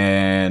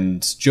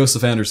 and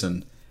Joseph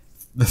Anderson.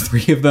 The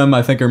three of them,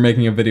 I think, are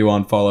making a video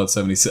on Fallout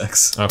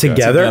 76 Okay.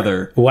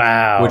 Together?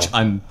 Wow. which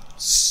I'm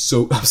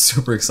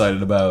super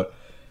excited about.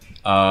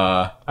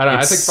 I don't know. I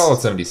It's- think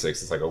Fallout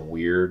 76 is like a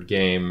weird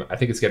game. I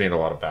think it's getting a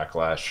lot of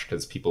backlash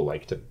because people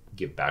like to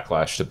give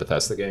backlash to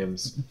Bethesda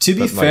games. To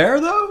be But, like,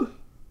 fair, though,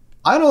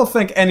 I don't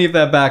think any of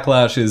that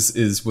backlash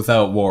is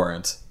without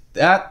warrant.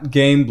 that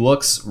game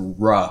looks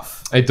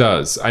rough. It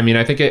does. I mean,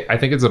 I think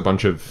it's a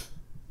bunch of.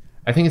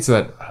 I think it's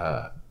that.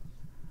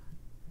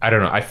 I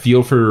don't know. I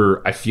feel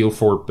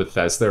for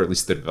Bethesda, or at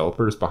least the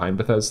developers behind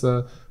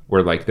Bethesda,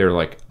 where like they're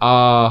like,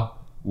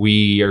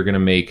 we are gonna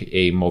make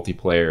a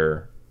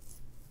multiplayer,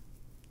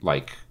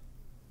 like,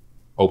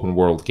 open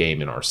world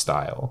game in our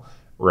style,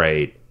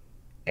 right?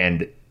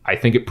 And I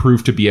think it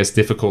proved to be as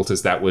difficult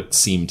as that would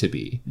seem to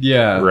be.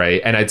 Yeah.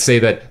 Right. And I'd say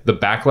that the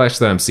backlash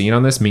that I'm seeing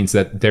on this means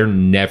that they're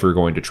never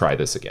going to try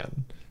this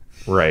again.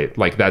 Right.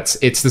 Like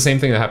it's the same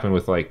thing that happened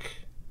with like,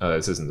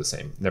 this isn't the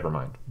same. Never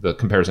mind. The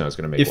comparison I was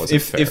going to make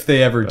wasn't fair. If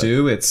they ever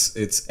do, it's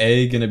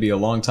going to be a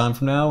long time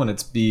from now, and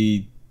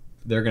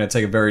they're going to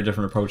take a very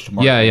different approach to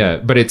marketing. Yeah.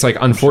 But it's like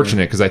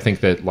unfortunate because I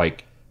think that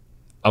like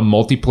a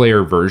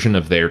multiplayer version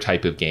of their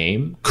type of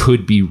game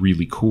could be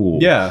really cool.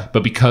 Yeah.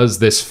 But because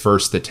this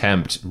first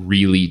attempt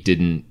really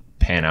didn't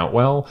pan out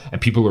well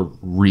and people are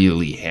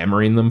really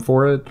hammering them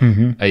for it,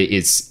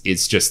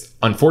 it's just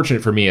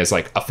unfortunate for me as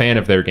like a fan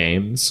of their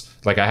games.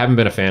 Like I haven't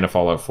been a fan of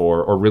Fallout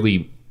 4 or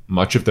really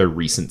much of their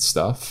recent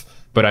stuff,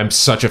 but I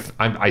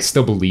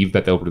still believe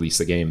that they'll release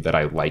a game that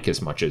I like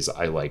as much as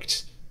I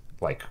liked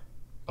like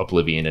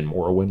Oblivion and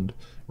Morrowind,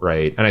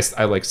 right? And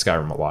I like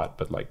Skyrim a lot,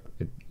 but like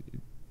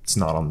it's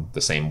not on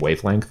the same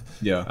wavelength.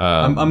 Yeah,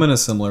 I'm in a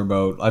similar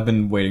boat. I've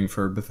been waiting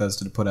for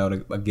Bethesda to put out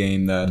a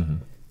game that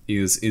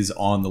is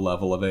on the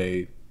level of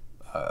a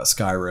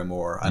Skyrim,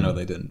 or I know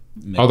they didn't.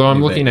 Although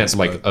I'm looking at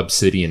like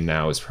Obsidian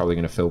now is probably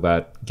going to fill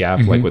that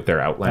gap, like with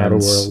their Outlands. Outer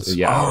Worlds.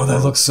 Yeah. Oh,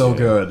 that looks so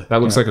good.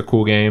 That looks like a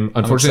cool game.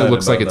 Unfortunately, it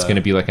looks like about it's that. going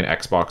to be like an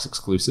Xbox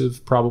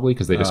exclusive, probably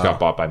because they just got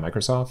bought by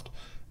Microsoft.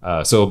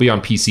 So it'll be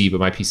on PC, but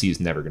my PC is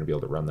never going to be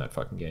able to run that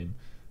fucking game,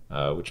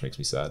 which makes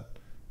me sad.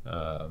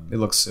 It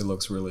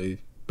looks really.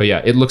 But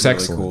yeah, it looks Really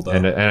excellent, cool, though.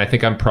 and I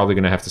think I'm probably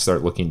going to have to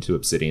start looking to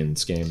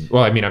Obsidian's game.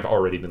 Well, I mean, I've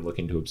already been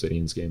looking to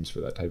Obsidian's games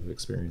for that type of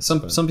experience.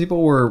 Some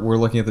people were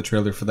looking at the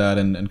trailer for that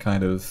and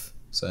kind of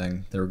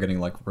saying they were getting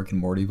like Rick and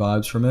Morty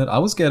vibes from it. I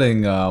was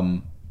getting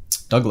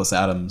Douglas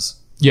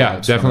Adams. Yeah,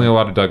 vibes definitely from a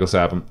lot of Douglas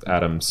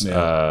Adams.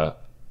 Yeah.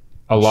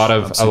 A lot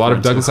of super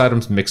Douglas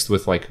Adams mixed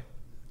with like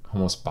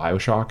almost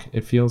BioShock.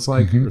 It feels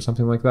like or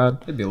something like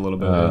that. Maybe a little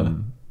bit.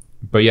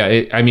 But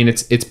yeah, I mean,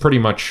 it's pretty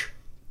much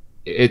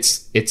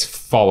it's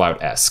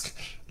Fallout-esque.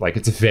 Like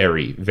it's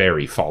very,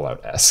 very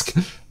Fallout-esque,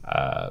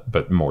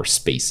 but more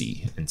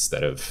spacey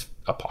instead of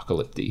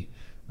apocalyptic.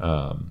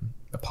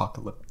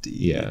 Apocalyptic.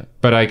 Yeah,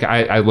 but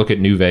I look at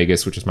New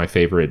Vegas, which is my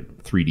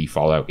favorite 3D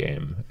Fallout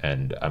game,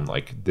 and I'm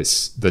like,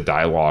 the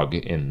dialogue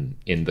in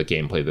the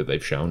gameplay that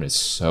they've shown is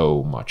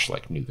so much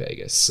like New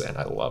Vegas, and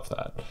I love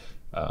that.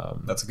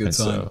 That's a good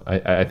sign. So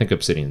I think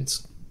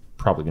Obsidian's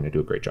probably going to do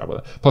a great job with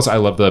it. Plus, I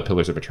love the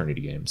Pillars of Eternity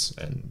games,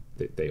 and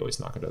they always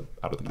knock it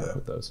out of the park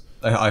with those.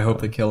 I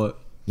hope they kill it.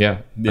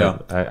 Yeah. Yeah.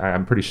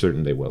 I'm pretty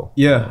certain they will.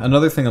 Yeah,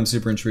 another thing I'm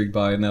super intrigued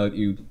by now that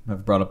you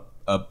have brought up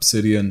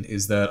Obsidian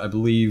is that I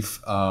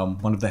believe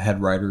one of the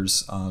head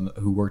writers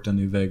who worked on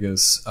New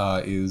Vegas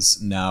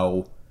is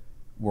now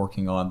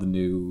working on the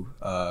new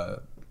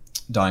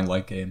Dying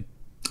Light game.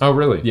 Oh,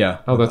 really? Yeah.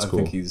 Oh, that's I cool.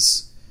 think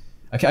he's...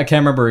 I can't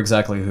remember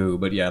exactly who,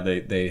 but yeah,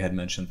 they had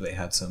mentioned they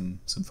had some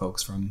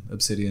folks from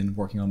Obsidian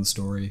working on the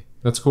story.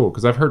 That's cool,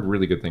 because I've heard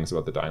really good things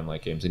about the Dying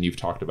Light games, and you've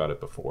talked about it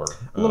before.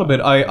 A little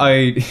bit.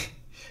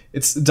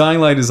 It's Dying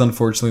Light is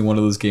unfortunately one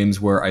of those games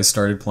where I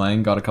started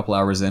playing, got a couple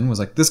hours in, was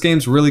like, this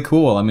game's really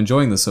cool, I'm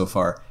enjoying this so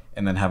far,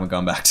 and then haven't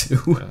gone back to.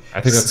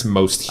 I think that's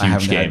most I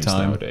huge haven't had games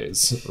time.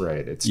 nowadays,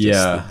 right? It's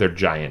just they're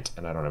giant,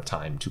 and I don't have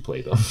time to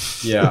play them.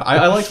 Yeah,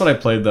 I liked what I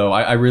played though.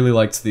 I really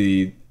liked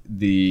the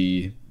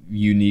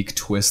unique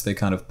twist they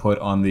kind of put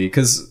on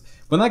because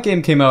when that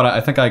game came out,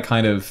 I think I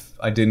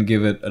didn't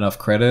give it enough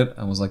credit.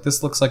 I was like,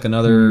 this looks like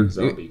another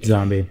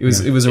Zombie. It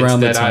was It's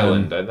around the Dead time.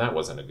 Island, and that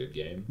wasn't a good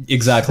game.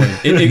 Exactly.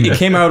 It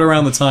came out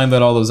around the time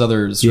that all those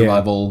other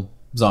survival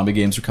zombie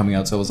games were coming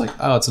out, so I was like,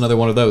 oh, it's another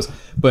one of those.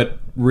 But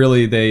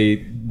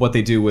really, what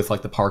they do with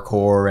like the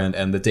parkour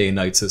and the day and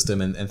night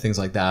system and things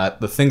like that,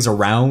 the things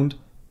around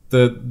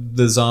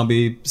the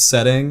zombie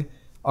setting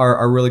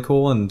are really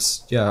cool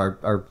and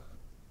are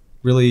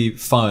really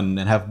fun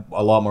and have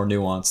a lot more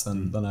nuance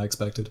than I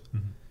expected.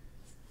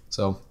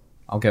 So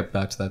I'll get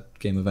back to that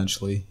game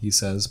eventually, he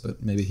says,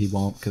 but maybe he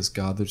won't because,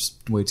 God, there's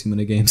way too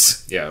many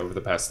games. Yeah, over the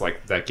past,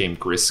 like, that game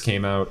Gris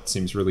came out.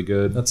 Seems really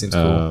good. That seems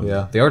cool.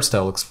 Yeah, the art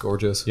style looks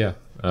gorgeous. Yeah.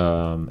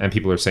 And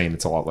people are saying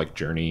it's a lot like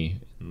Journey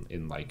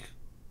in like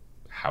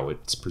how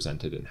it's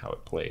presented and how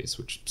it plays,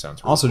 which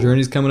sounds really Also, cool.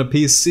 Journey's coming to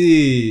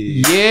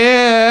PC.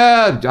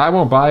 Yeah, I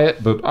won't buy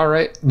it, but all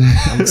right.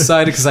 I'm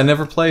excited because I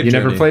never played You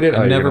Journey. never played it? Oh,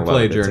 I've you're never gonna love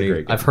played it. It's a Journey.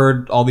 great game. I've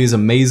heard all these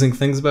amazing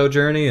things about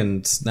Journey,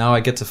 and now I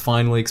get to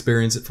finally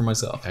experience it for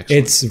myself.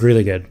 Excellent. It's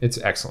really good. It's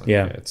excellent.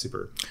 Yeah. It's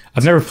super.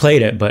 I've never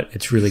played it, but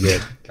it's really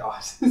good.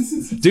 God, this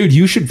is Dude,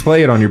 you should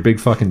play it on your big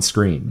fucking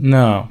screen.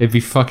 No. It'd be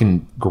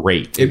fucking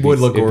great. It would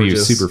look It'd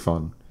gorgeous. be super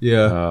fun.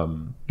 Yeah.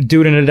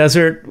 Dude in a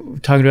desert,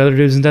 talking to other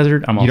dudes in the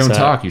desert, I'm all You don't set.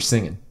 talk, you're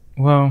singing.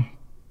 Well,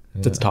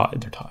 they're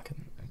talking.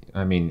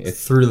 I mean,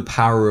 it's Through the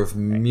power of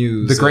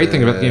music. the great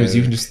thing about the game is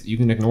you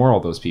can ignore all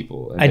those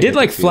people. And I they did get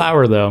like to feel-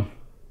 Flower though.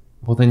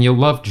 Well, then you'll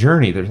love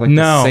Journey. There's like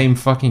No, the same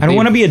fucking. I don't thing.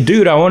 want to be a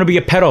dude. I want to be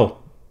a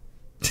pedal.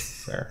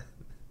 Fair.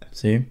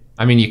 See,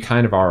 I mean, you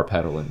kind of are a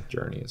pedal in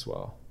Journey as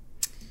well.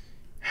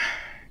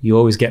 you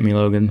always get me, I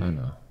Logan.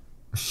 know.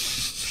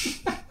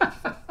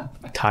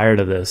 Tired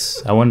of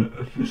this. I want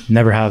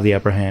never have the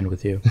upper hand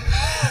with you.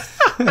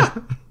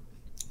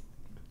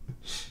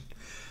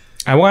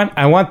 I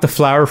want the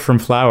flower from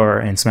Flower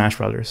and Smash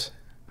Brothers.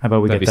 How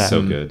about we That'd get be that?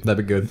 so good.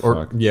 That'd be good. Or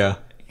Fuck. yeah.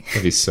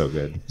 That'd be so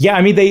good. Yeah,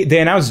 I mean they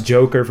announced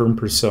Joker from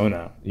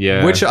Persona.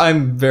 Yeah. Which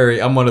I'm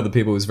one of the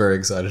people who's very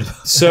excited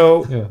about.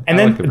 So Yeah, and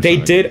I then like the they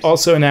Persona did games.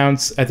 also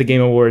announce at the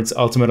Game Awards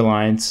Ultimate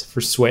Alliance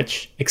for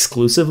Switch,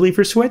 exclusively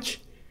for Switch,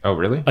 Oh,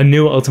 really? a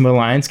new Ultimate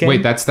Alliance game.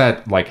 Wait, that's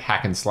that like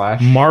hack and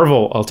slash.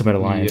 Marvel Ultimate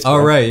Alliance, Oh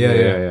right,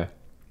 yeah.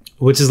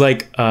 which is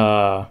like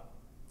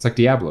It's like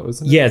Diablo,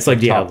 isn't it? yeah, it's like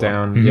Diablo. Top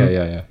down. Mhm.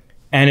 Yeah.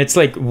 And it's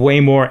like way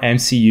more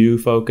MCU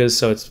focused,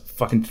 so it's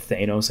fucking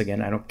Thanos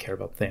again. I don't care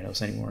about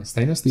Thanos anymore. Is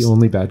Thanos the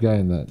only bad guy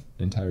in that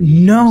entire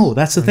game? No,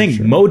 that's the thing.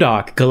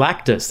 MODOK,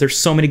 Galactus. There's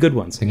so many good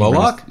ones.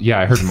 Moloch? Yeah,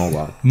 I heard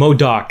Moloch.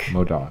 MODOK.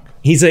 Modok.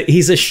 He's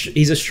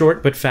a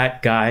short but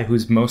fat guy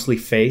who's mostly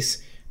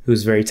face,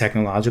 who's very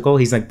technological.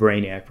 He's like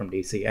Brainiac from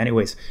DC.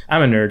 Anyways,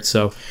 I'm a nerd,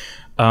 so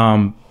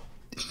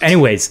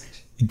anyways,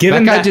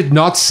 given That guy did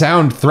not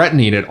sound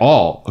threatening at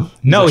all.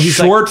 No, He's he's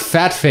a short,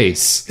 fat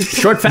face.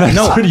 short fat.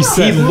 No, what he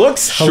said. he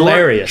looks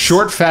hilarious.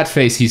 Short, fat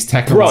face. He's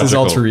technological. His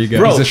alter ego.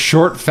 Bro. He's a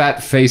short,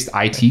 fat faced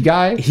IT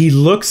guy. He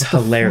looks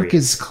Fuck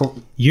hilarious. is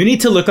You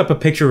need to look up a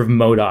picture of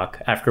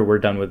MODOK after we're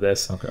done with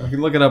this. You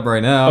can look it up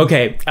right now.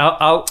 Okay,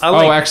 I'll Oh,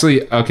 like,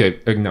 actually, okay.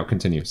 No,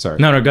 continue. Sorry.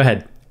 no, go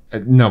ahead.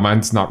 No,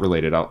 mine's not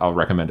related. I'll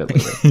recommend it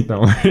later.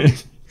 Don't worry.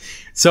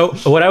 So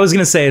what I was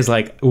gonna say is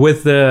like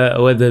with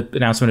the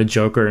announcement of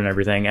Joker and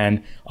everything,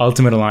 and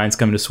Ultimate Alliance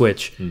coming to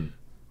Switch.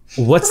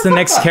 What's the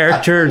next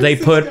character they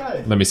put?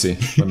 Let me see.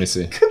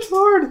 Good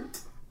lord.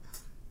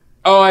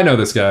 Oh, I know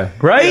this guy.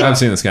 Right? I've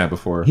seen this guy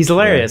before. He's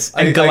hilarious.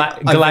 And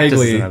Galactus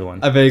is another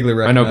one. I vaguely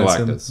I know recognize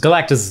him. Galactus.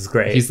 Galactus is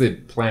great. He's the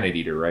planet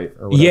eater, right?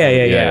 Or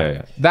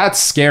Yeah. That's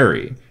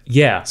scary.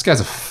 yeah. This guy's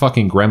a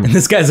fucking gremlin.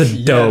 This guy's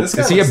a dope. this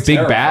guy Is he a looks big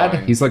terrifying.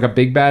 bad? He's like a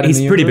big bad. He's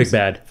in the pretty universe? big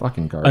bad.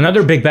 Fucking garbage.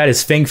 Another big bad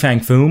is Fing Fang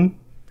Foom,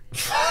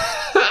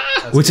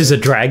 which is a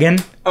dragon.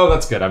 Oh,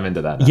 that's good. I'm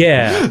into that. Now.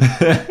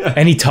 Yeah.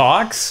 And he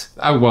talks.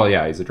 Oh, well,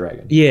 yeah, he's a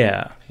dragon.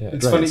 Yeah. Yeah, It's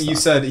dragon funny you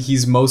stuff. said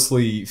he's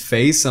mostly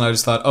face, and I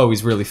just thought, oh,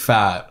 he's really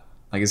fat.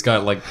 Like he's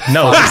got like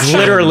No, he's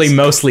literally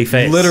mostly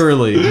face.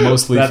 literally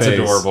mostly That's face.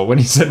 adorable. When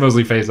he said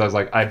mostly face, I was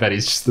like, I bet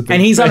he's just the big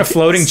And he's on a face.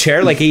 floating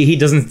chair. Like he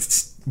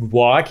doesn't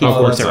walk. He Oh,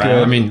 floats that's around.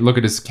 right. I mean, look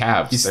at his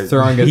calves. He's They're-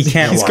 throwing it. He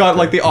can't He's walk, got though.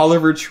 like the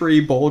Oliver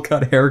Tree bowl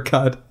cut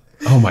haircut.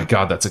 Oh my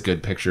god, that's a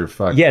good picture.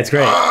 Fuck. Yeah, it's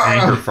great.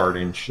 Anger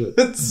farting shit.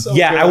 It's so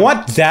Yeah, good. I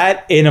want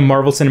that in a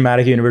Marvel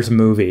Cinematic Universe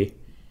movie.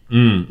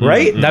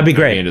 Right? That'd be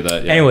great. into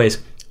that, yeah. Anyways,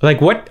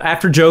 like what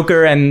after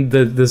Joker and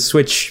the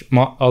Switch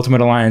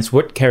Ultimate Alliance,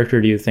 what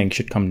character do you think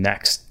should come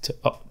next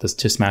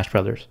to Smash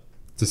Brothers?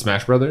 To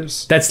Smash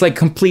Brothers? That's like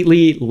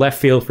completely left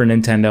field for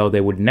Nintendo. They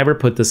would never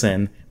put this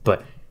in,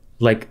 but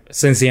like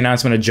since the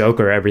announcement of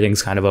Joker,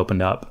 everything's kind of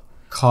opened up.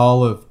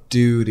 Call of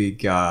Duty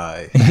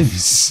guy.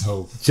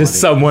 So Just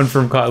someone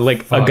from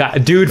a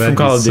dude from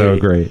Call of so Duty.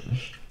 great.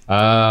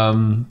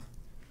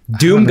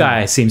 Doom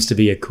guy seems to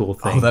be a cool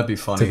thing. Oh, that'd be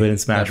funny. To put in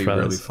Smash That'd be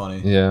Brothers. really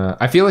funny. Yeah,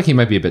 I feel like he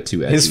might be a bit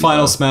too edgy. His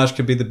final though. smash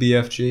could be the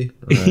BFG.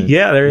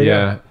 Yeah, there you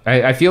go.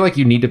 Yeah, I feel like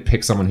you need to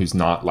pick someone who's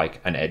not like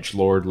an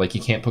edgelord. Like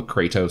you can't put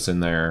Kratos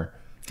in there.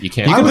 You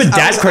can't. You can I was- put I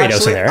Dad was Kratos in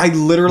actually- there. I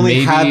literally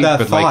Maybe, had that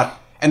but, thought. like-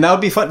 And that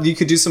would be fun. You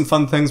could do some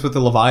fun things with the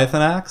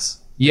Leviathan axe.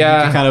 Yeah.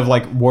 You could kind of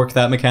like work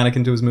that mechanic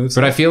into his moves.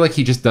 But I feel like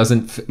he just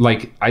doesn't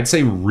like. I'd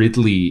say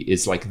Ridley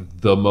is like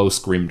the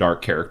most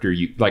grimdark character.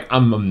 You like.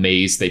 I'm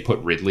amazed they put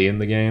Ridley in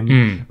the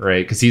game,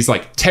 right? Because he's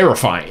like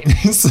terrifying.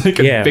 He's like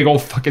a Yeah. big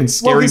old fucking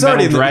scary he's metal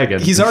already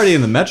dragon. he's already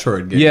in the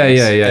Metroid games. Yeah.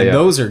 And Yeah.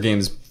 those are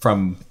games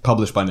from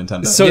published by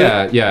Nintendo. So-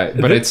 yeah.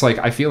 But it's like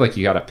I feel like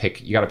you gotta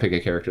pick a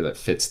character that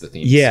fits the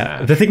theme. of Yeah,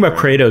 Smash, the thing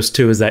about right? Kratos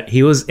too is that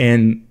he was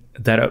in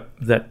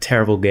that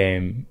terrible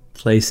game,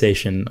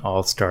 PlayStation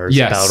All Stars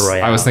Yes, Battle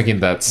Royale. I was thinking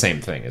that same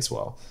thing as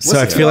well. so I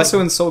Wasn't he feel like also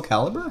in Soul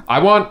Calibur? I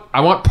want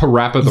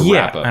Parappa the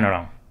yeah, Rapper. I don't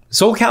know.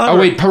 Soul Calibur. Oh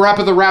wait,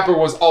 Parappa the Rapper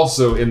was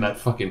also in that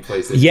fucking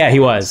PlayStation. Yeah, he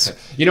was.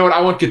 You know what? I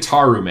want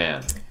Gitaru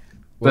Man.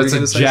 were That's you a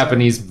gonna say,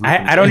 Japanese.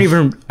 I don't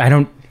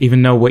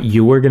even know what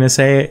you were gonna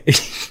say.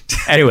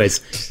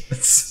 Anyways,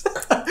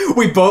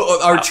 We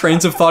both our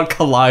trains of thought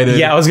collided.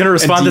 yeah, I was gonna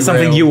respond to and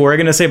something derailed. you were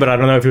gonna say, but I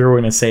don't know if you were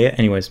gonna say it.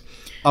 Anyways,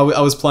 I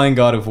was playing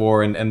God of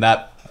War, and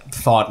that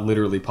thought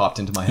literally popped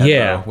into my head.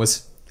 Yeah. though,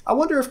 was I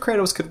wonder if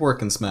Kratos could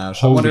work in Smash.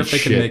 I Holy wonder if they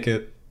could shit. make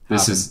it.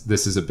 This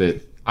is a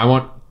bit. I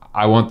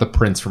want the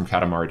prince from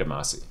Katamari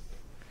Damacy.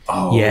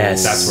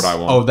 yes, That's what I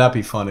want. Oh, that'd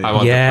be funny. I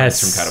want Yes.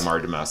 the prince from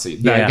Katamari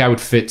Damacy. That Yeah. guy would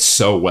fit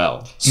so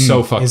well,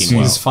 so fucking his,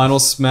 well. his final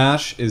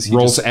smash is he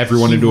Rolls just,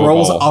 everyone he into a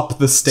rolls ball. up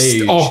the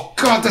stage. Oh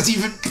god, that's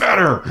even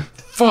better.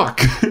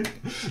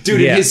 fuck?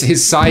 Dude, Yeah.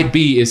 his side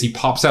B is he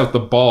pops out the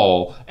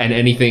ball, and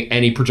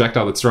any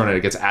projectile that's thrown at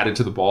it gets added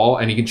to the ball,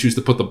 and he can choose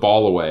to put the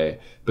ball away.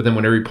 But then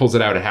whenever he pulls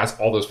it out, it has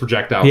all those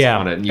projectiles Yeah.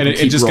 on it, and you And can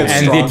it keep just gets rolling.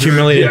 And the stronger.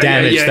 accumulated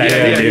damage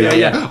that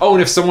yeah. Oh,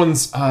 and if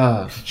someone's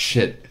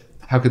shit,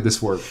 how could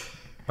this work?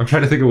 I'm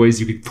trying to think of ways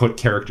you could put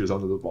characters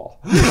onto the ball.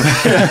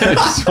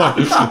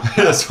 I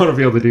just want to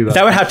be able to do that.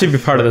 That would have to be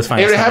part of this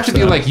final It would have to smash,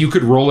 be though. like you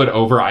could roll it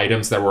over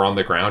items that were on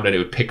the ground, and it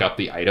would pick up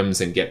the items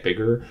and get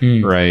bigger,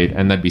 right?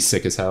 And that'd be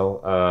sick as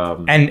hell.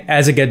 And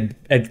as it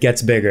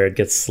gets bigger, it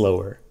gets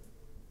slower.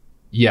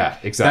 Yeah,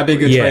 exactly. That'd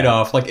be a good Yeah.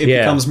 trade-off. Like it Yeah.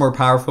 becomes more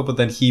powerful, but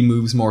then he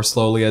moves more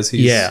slowly as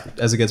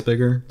as it gets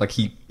bigger. Like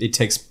it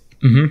takes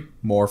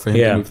more for him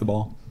Yeah. to move the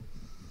ball.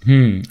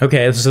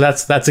 Okay, so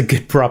that's a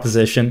good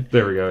proposition.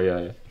 There we go.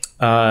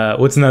 Yeah.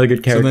 What's another good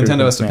So character? Nintendo from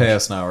has to Smash? pay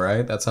us now,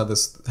 right? That's how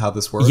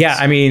this works. Yeah,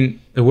 I mean,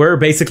 we're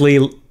basically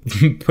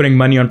putting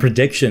money on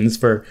predictions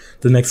for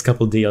the next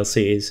couple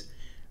DLCs.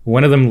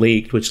 One of them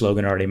leaked, which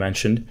Logan already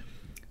mentioned.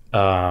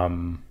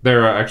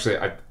 There are actually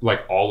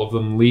like all of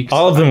them leaked.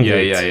 All of them Yeah,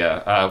 leaked.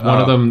 yeah. One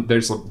of them.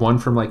 There's one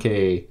from like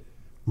a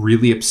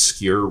really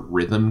obscure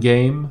rhythm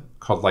game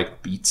called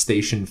like Beat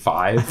Station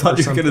 5. I thought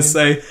you were gonna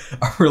say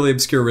a really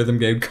obscure rhythm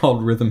game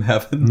called Rhythm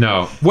Heaven.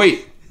 No,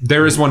 wait.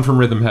 There is one from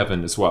Rhythm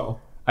Heaven as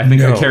well. I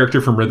think No. a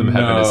character from Rhythm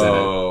Heaven is in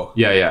it.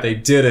 Yeah. They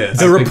did it. The think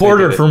they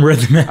reporter did it. from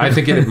Rhythm. I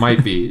think it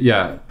might be.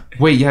 Yeah.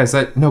 Wait, yeah, is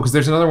that no? Because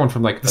there's another one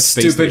from like a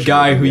Space Stupid Station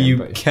guy rhythm who game, you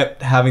but-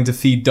 kept having to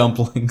feed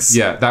dumplings.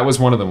 Yeah, that was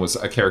one of them. Was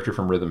a character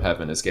from Rhythm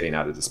Heaven is getting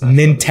added to Smash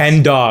Brothers.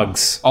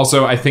 Nintendogs.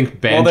 Also, I think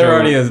Banjo, there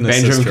already is an Banjo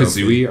and assist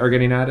trophy. Kazooie are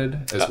getting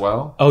added as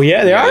well. Oh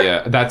yeah, they are.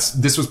 Yeah,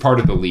 this was part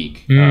of the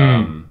leak.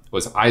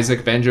 Was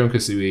Isaac, Banjo and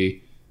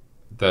Kazooie,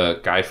 the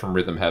guy from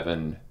Rhythm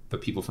Heaven, the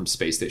people from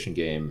Space Station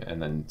game,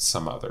 and then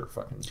some other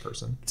fucking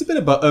person. It's a bit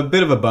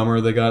of a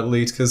bummer they got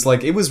leaked because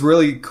like it was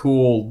really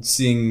cool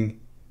seeing.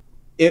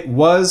 It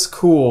was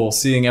cool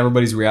seeing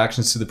everybody's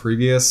reactions to the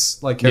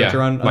previous like character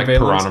Yeah, on like unveilings.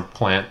 Piranha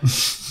Plant.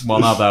 Well,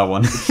 not that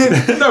one.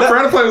 No,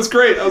 Piranha Plant was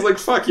great. I was like,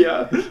 fuck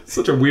yeah,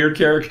 such a weird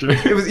character.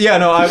 It was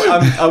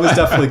I was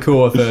definitely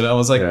cool with it. I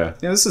was like, Yeah.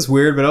 this is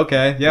weird, but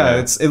okay. Yeah,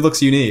 Yeah. it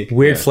looks unique.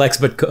 Weird flex,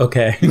 but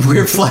okay.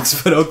 Weird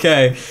flex, but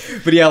okay.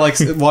 But yeah, like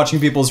watching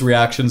people's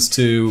reactions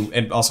to,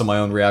 and also my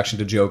own reaction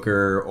to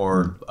Joker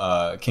or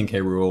King K.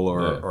 Rool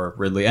or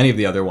Ridley, any of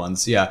the other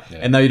ones. Yeah,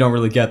 and now you don't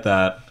really get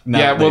that. Now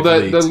Yeah, well,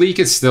 they've the leaked. leak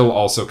is still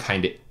also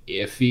kind of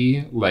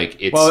iffy. Like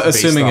it's Well,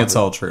 based assuming off it's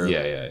of- all true.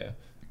 Yeah.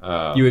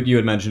 You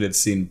had mentioned it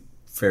seemed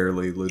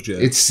fairly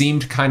legit. It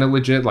seemed kind of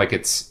legit. Like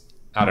it's,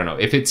 I don't know,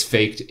 if it's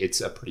faked, it's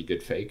a pretty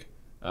good fake.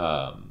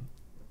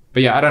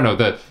 But yeah, I don't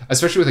know.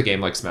 Especially with a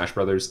game like Smash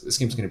Brothers, this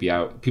game's going to be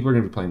out. People are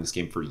going to be playing this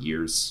game for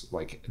years.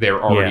 Like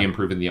they're already Yeah.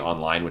 improving the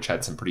online, which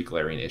had some pretty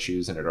glaring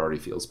issues, and it already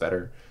feels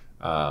better.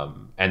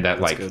 And that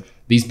like good.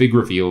 these big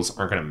reveals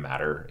aren't going to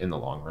matter in the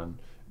long run,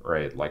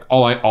 right? Like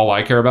all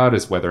I care about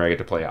is whether I get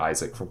to play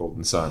Isaac from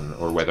Golden Sun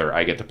or whether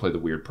I get to play the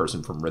weird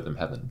person from Rhythm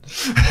Heaven,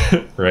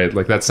 right?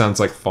 Like that sounds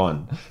like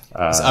fun.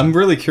 I'm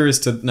really curious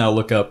to now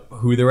look up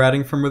who they're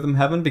adding from Rhythm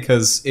Heaven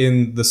because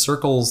in the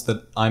circles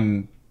that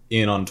I'm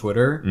in on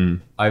Twitter,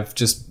 I've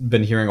just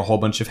been hearing a whole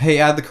bunch of, hey,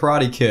 add the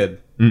Karate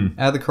Kid.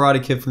 Add the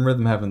Karate Kid from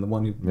Rhythm Heaven, the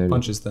one who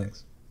punches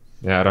things.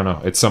 Yeah, I don't know.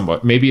 It's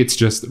somewhat. Maybe it's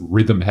just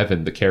Rhythm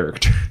Heaven, the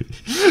character.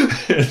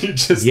 It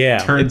just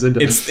turns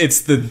into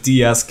It's the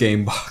DS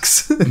game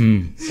box. so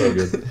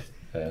good.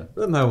 Yeah.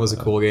 Rhythm Heaven was a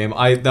cool game.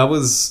 That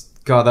was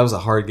a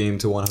hard game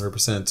to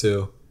 100%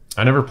 too.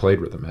 I never played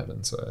Rhythm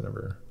Heaven, so I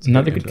never.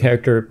 Another good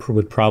character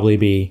would probably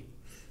be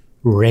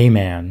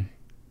Rayman.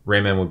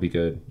 Rayman would be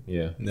good.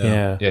 Yeah.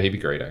 Yeah. Yeah, he'd be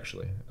great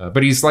actually.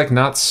 But he's like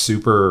not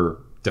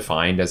super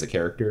defined as a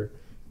character,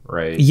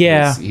 right?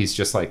 Yeah. He's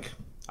just like,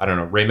 I don't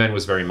know. Rayman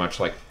was very much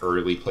like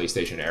early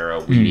PlayStation era.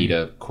 We need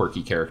a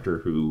quirky character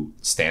who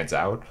stands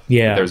out.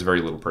 Yeah. There's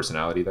very little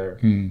personality there.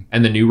 And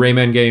the new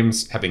Rayman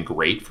games have been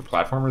great for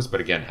platformers, but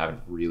again,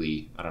 haven't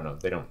really. I don't know.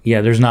 They don't.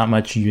 Yeah, there's not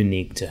much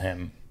unique to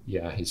him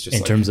Yeah, he's just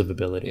in like, terms of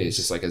abilities. It's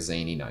just like a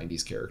zany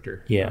 '90s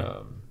character. Yeah.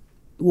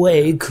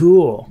 Way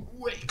cool.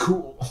 Way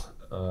cool.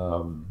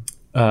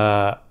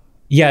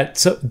 Yeah,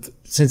 so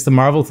since the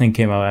Marvel thing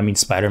came out, I mean,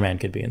 Spider-Man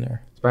could be in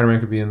there.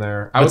 Spider-Man could be in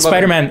there. But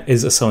Spider-Man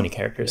is a Sony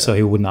character, so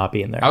he would not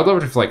be in there. I would love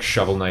it if like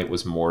Shovel Knight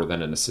was more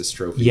than an assist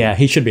trophy. Yeah,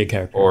 he should be a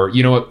character. Or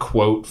you know what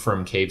quote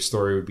from Cave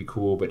Story would be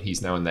cool, but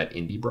he's now in that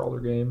indie brawler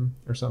game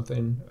or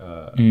something.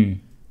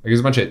 Like there's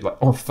a bunch of like,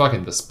 or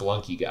fucking the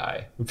Splunky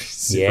guy. Would be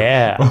super.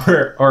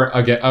 Yeah. Or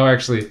again,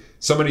 actually,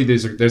 so many of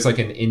these there's like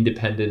an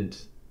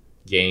independent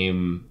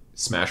game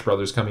Smash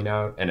Brothers coming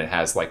out, and it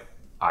has like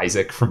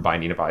Isaac from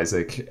Binding of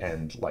Isaac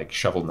and like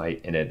Shovel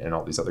Knight in it and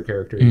all these other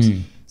characters.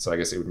 So I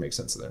guess it would make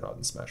sense that they're not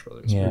in Smash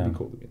Brothers. Yeah. It would be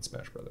cool to be in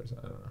Smash Brothers.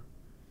 I don't know.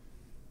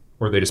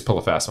 Or they just pull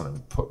a fast one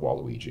and put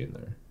Waluigi in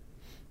there.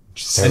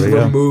 Just There we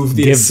go. Remove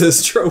the Give-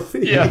 assist trophy.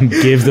 yeah.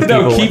 Give the people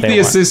No, what keep they the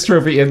want. assist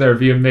trophy in there. It'd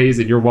be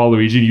amazing. You're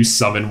Waluigi and you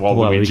summon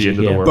Waluigi, Waluigi,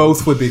 into yeah. the world.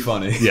 Both would be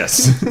funny.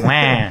 Yes.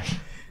 Wah.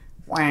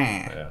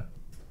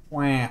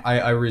 Yeah.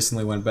 I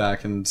recently went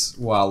back and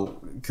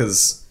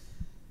because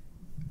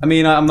I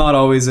mean, I'm not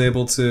always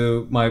able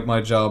to.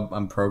 My job,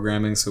 I'm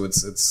programming, so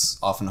it's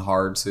often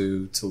hard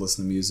to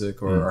listen to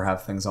music or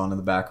have things on in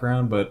the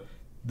background. But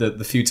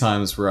the few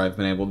times where I've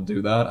been able to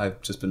do that,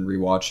 I've just been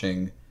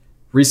rewatching.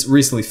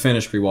 Recently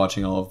finished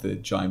rewatching all of the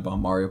Giant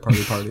Bomb Mario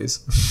Party parties.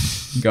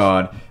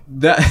 God,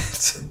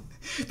 that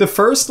the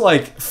first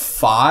like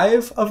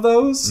 5 of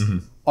those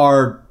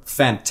are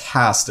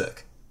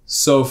fantastic,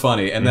 so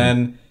funny, and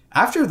then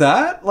after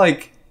that,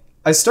 like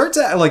I start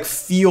to like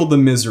feel the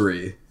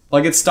misery.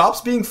 Like, it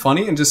stops being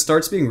funny and just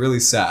starts being really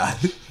sad.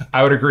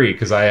 I would agree,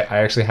 because I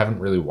actually haven't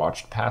really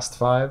watched past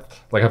 5.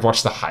 Like, I've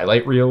watched the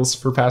highlight reels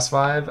for past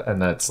 5, and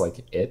that's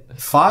like it.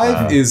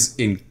 5 is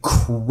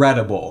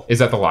incredible. Is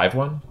that the live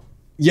one?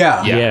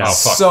 Yeah. Yeah. Oh,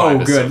 fuck, So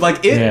 5 is good.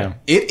 Like, it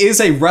is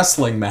a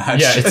wrestling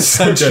match, Yeah, it's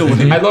so essentially.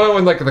 good. I love it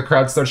when like the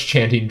crowd starts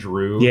chanting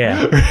Drew.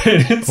 Yeah.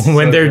 It's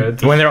when so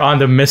they're on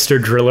the Mr.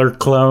 Driller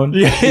clone.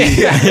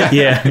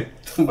 Yeah.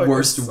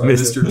 Worst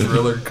Mr.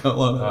 Driller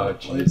clone. Oh,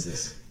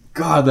 Jesus.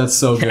 God, that's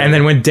so good. And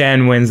then when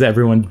Dan wins,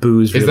 everyone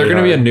boos. Is there going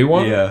to be a new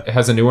one? Yeah.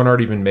 Has a new one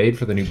already been made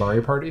for the new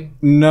Mario Party?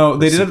 No,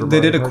 they did Super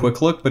they did a Mario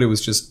quick look, but it was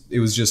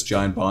just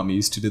Giant Bomb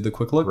East who did the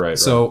quick look. Right,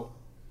 So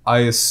I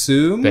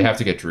assume They have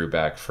to get Drew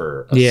back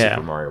for a Yeah.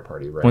 Super Mario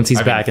Party, right? Once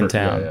he's back in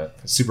town. Yeah.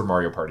 Super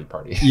Mario Party.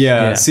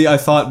 Yeah. Yeah. See, I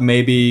thought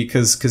maybe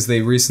because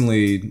they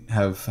recently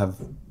have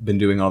been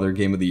doing all their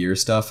Game of the Year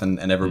stuff, and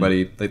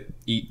everybody like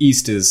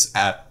East is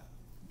at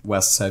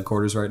West's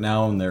headquarters right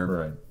now, and they're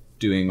Right.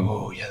 doing.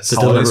 Oh, yes. The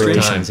holiday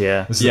deliberations, stream.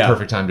 yeah. This is Yeah. the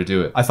perfect time to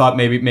do it. I thought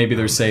maybe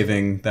they're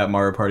saving that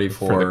Mario Party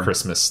For the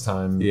Christmas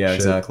time. Yeah, shit.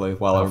 exactly.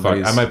 While Oh, fuck.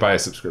 everybody's I might buy a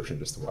subscription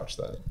just to watch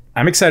that.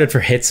 I'm excited for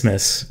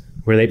Hitsmas,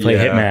 where they play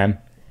Yeah. Hitman.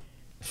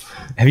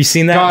 Have you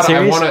seen that God,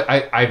 series?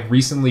 I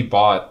recently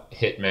bought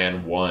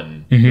Hitman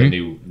 1, the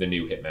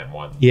new Hitman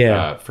 1.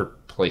 Yeah. For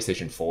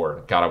PlayStation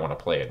 4. God, I want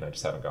to play it, and I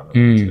just haven't gotten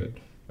around to it.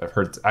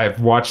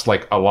 I've watched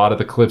like a lot of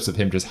the clips of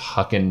him just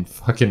hucking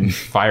fucking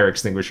fire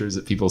extinguishers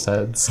at people's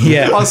heads.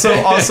 Yeah. Also,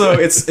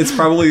 it's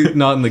probably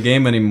not in the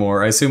game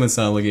anymore. I assume it's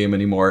not in the game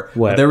anymore.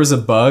 What? There was a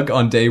bug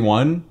on day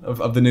 1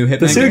 of the new Hitman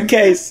The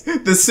suitcase.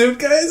 game. The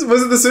suitcase?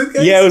 Was it the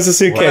suitcase? Yeah, it was a I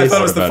suitcase. thought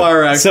it was the What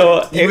fire axe.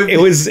 So it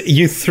was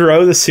you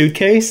throw the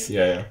suitcase,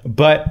 Yeah.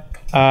 but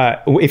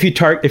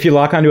if you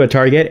lock onto a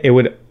target, it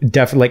would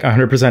definitely like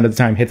 100% of the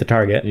time hit the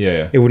target.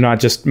 Yeah. It would not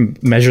just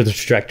measure the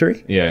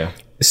trajectory. Yeah.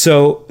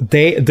 So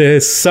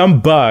there's some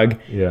bug.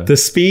 Yeah. The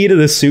speed of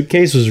the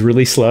suitcase was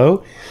really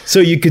slow, so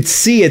you could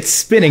see it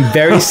spinning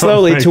very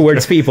slowly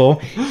towards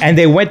people. And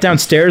they went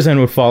downstairs and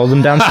would follow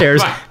them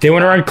downstairs. They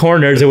went around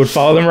corners. It would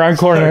follow them around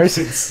corners.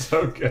 It's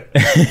so good.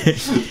 And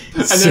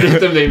then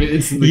hit them, they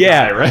instantly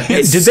Yeah, die, right? Did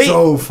It's they?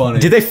 so funny.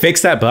 Did they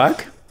fix that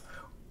bug?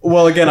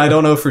 Well, again, I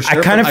don't know for sure.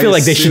 I kind of but feel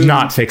like they should assume-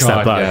 not fix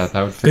that God, yeah, bug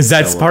that would fix because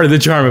that's so part of the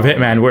charm of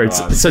Hitman, where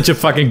God. it's such a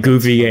fucking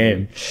goofy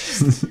game.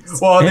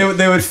 Well,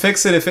 they would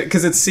fix it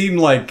because it seemed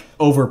like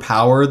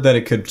overpowered that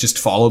it could just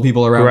follow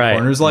people around Right.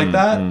 corners like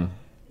that. It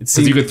Because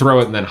seemed you could throw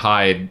it and then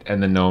hide,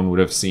 and then no one would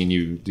have seen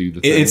you do the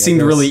thing. it seemed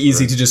I guess, really or-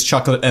 easy to just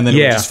chuck it and then it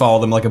Yeah. would just follow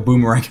them like a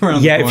boomerang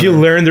around. Yeah, the if you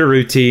corner. learn the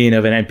routine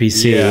of an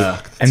NPC Yeah.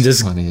 and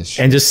just funny as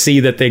shit. and just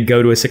see that they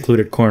go to a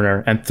secluded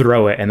corner and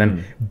throw it, and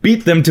then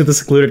beat them to the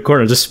secluded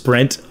corner, just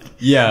sprint,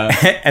 Yeah,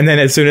 and then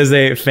as soon as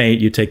they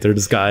faint, you take their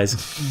disguise.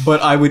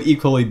 but I would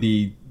equally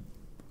be,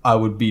 I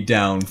would be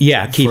down.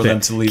 Yeah, keep for them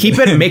it, to leave keep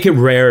it, and make it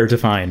rare to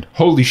find.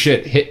 Holy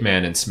shit,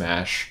 Hitman and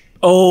Smash.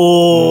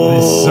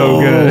 Oh, So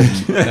good.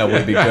 That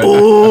would be good.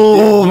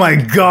 Oh my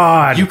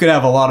god! You could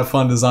have a lot of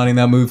fun designing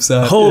that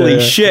moveset. Holy Yeah.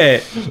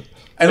 shit!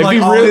 And It'd be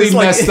all really his,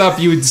 like- messed up.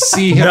 You would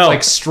see him No.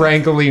 like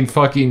strangling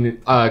fucking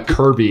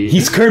Kirby.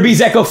 He's Kirby's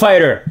Echo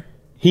Fighter.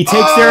 He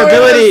takes their Oh,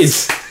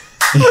 abilities.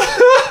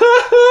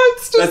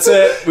 It's just That's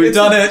it. We've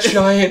done it.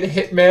 Giant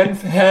Hitman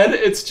head.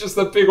 It's just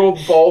a big old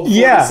bald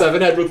Yeah.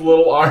 47 head with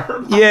little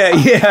arms. Yeah.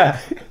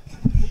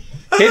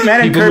 Hitman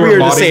and People who Kirby are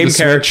the modding same Switch,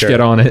 character.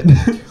 Get on it.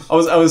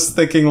 I was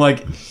thinking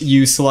like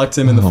you select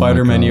him in the Oh my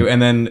fighter God. menu,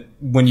 and then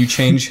when you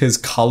change his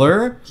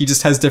color, he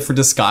just has different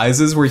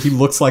disguises where he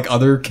looks like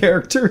other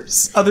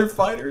characters, other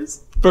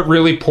fighters. But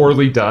really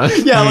poorly done.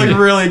 Yeah, like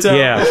really terrible.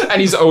 Yeah. And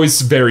he's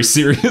always very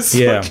serious.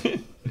 Yeah.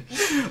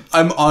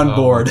 I'm on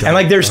board. And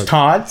like there's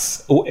taunts,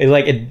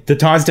 the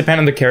taunts depend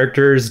on the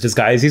character's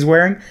disguise he's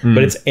wearing,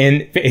 but it's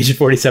in Agent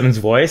 47's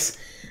voice.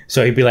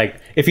 So he'd be like,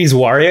 if he's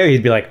Wario,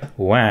 he'd be like,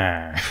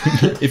 wow,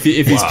 If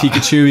he's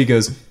Pikachu, he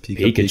goes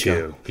Pika,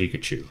 Pika.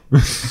 Pikachu,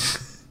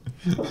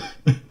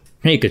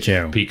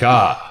 Pikachu. Pikachu.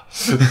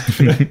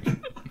 Pika.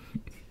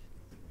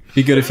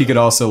 Be good if he could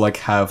also like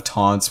have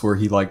taunts where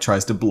he like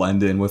tries to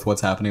blend in with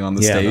what's happening on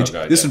the Yeah. stage. Oh,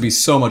 God, This yeah. would be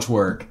so much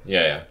work.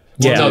 Yeah.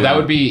 Yeah. Well, no, that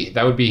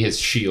would be his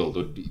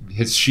shield.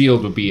 His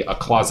shield would be a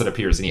closet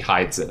appears and he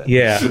hides in it.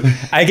 Yeah,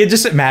 I could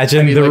just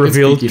imagine mean, the like, it's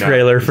reveal peaky now.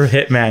 trailer for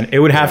Hitman. It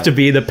would have to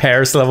be the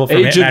Paris level from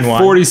Agent Hitman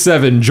 1.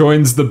 47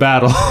 joins the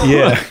battle.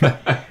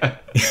 Yeah,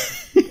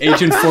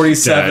 Agent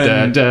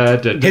 47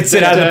 Hits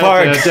it out of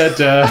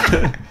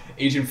the park.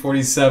 Agent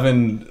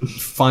 47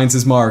 finds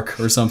his mark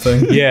or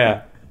something.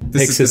 yeah.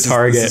 Picks his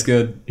target. This is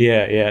good.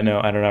 Yeah. No,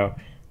 I don't know.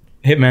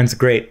 Hitman's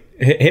great.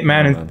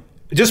 Hitman, and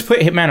just put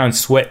Hitman on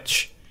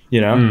Switch.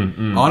 You know,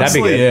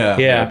 Honestly, good. yeah.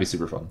 Yeah. That'd be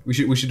super fun. We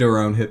should do our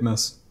own hit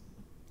miss.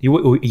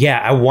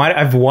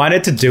 I've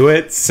wanted to do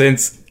it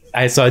since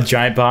I saw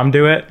Giant Bomb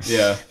do it.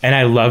 Yeah. And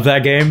I love that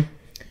game.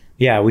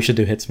 Yeah, we should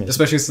do Hitsmith.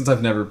 Especially since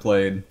I've never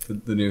played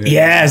the new hit.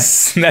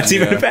 Yes, that's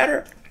even Yeah.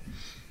 better.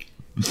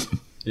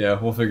 Yeah,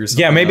 we'll figure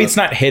something Yeah, maybe out. it's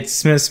not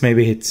Hitsmith.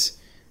 Maybe it's,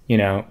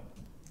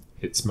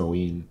 It's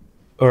Moeen.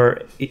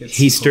 or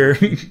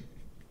Heaster.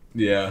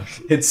 Yeah.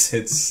 Hits.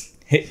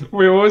 Wait,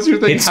 what was your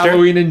thing? Hitster?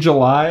 Halloween in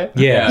July?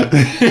 Yeah.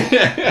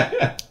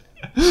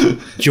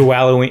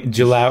 Halloween.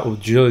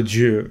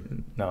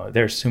 No,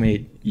 there's too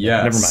many.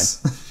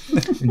 Yes.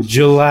 Never mind.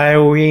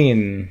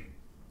 Halloween.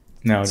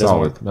 No, it doesn't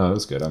work. Solid. No, that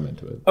was good. I'm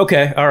into it.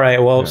 Okay, all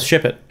right. Well,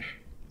 ship it.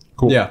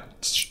 Cool. Yeah.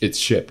 It's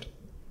shipped.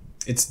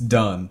 It's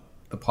done.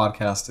 The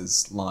podcast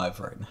is live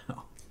right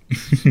now.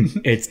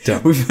 It's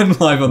done. We've been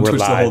live on We're Twitch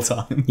live. the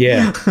whole time.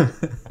 Yeah.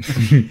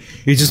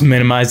 You just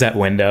minimize that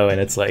window, and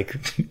it's like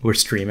we're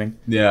streaming.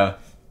 Yeah.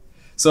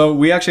 So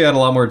we actually had a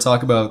lot more to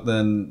talk about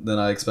than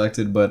I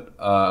expected, but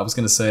I was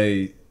gonna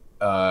say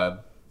the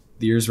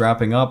year's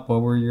wrapping up.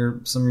 What were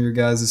some of your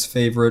guys'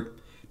 favorite,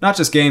 not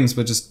just games,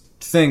 but just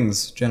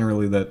things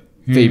generally that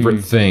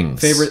Favorite things.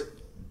 favorite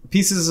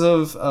pieces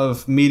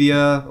of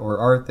media or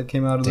art that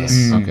came out of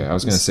this? Okay, I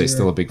was going to say This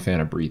still year. a big fan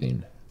of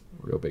breathing.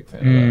 Real big fan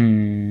of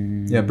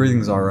that. Yeah,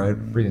 breathing's all right.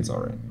 Breathing's all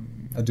right.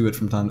 I do it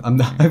from time.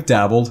 I've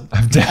dabbled.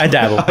 I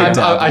dabble.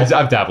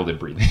 I've dabbled in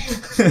breathing.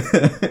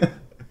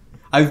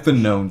 I've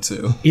been known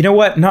to. You know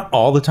what? Not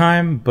all the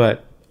time,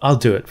 but I'll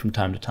do it from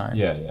time to time.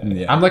 Yeah.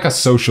 I'm like a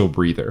social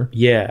breather.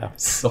 Yeah.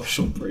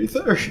 Social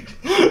breather.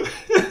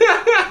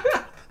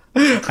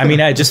 I mean,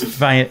 I just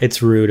find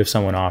it's rude if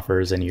someone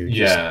offers and you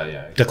just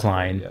Yeah.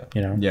 decline. Yeah.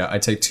 You know. Yeah, I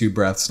take 2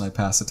 breaths and I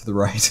pass it to the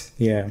right.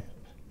 Yeah.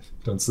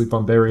 Don't sleep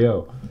on Barry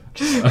O.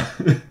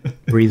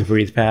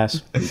 Breathe, pass.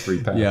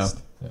 Breathe past.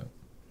 Yeah.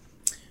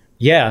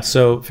 Yeah.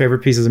 So, favorite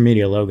pieces of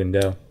media, Logan,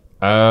 go.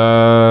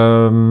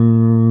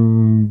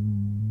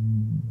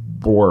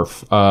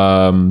 Borf.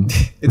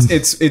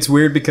 It's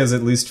weird because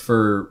at least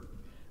for,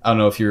 I don't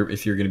know if you're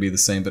going to be the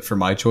same, but for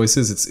my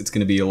choices, it's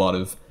going to be a lot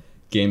of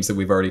games that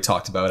we've already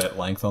talked about at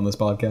length on this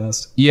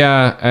podcast.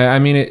 Yeah, I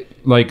mean,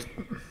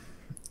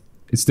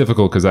 it's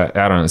difficult because I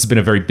don't know. It's been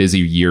a very busy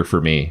year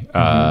for me,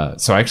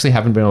 so I actually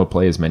haven't been able to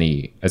play as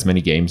many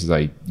games as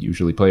I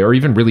usually play, or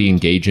even really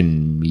engage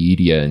in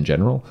media in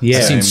general. Yeah.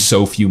 I've seen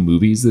Same. so few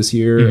movies this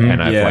year,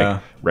 and I've Yeah.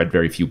 like read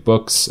very few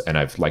books, and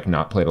I've like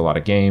not played a lot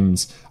of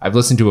games. I've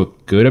listened to a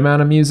good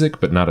amount of music,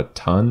 but not a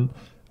ton.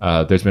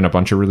 There's been a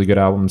bunch of really good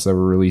albums that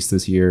were released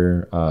this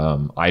year.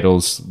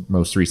 Idol's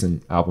most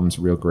recent album's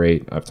real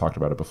great. I've talked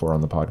about it before on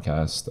the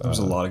podcast. There's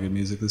a lot of good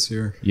music this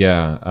year.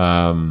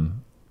 Yeah.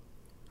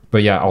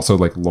 But yeah, also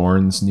like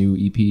Lorne's new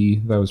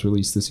EP that was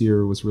released this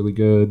year was really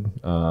good.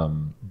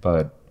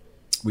 But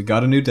We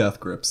got a new Death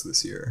Grips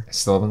this year. I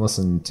still haven't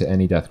listened to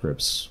any Death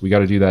Grips. We got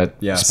to do that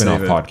Yeah, spin-off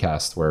save it.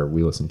 podcast where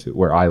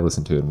I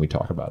listen to it and we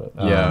talk about it.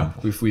 Yeah,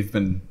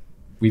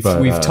 we've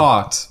but,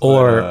 talked,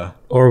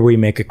 Or we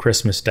make a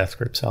Christmas Death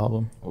Grips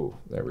album. Oh,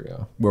 there we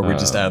go. where we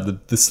just add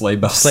the sleigh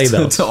bells, Sleigh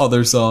bells. to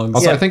other songs.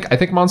 Also, Yeah. I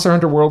think Monster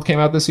Hunter World came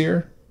out this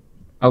year.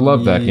 I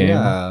love that game,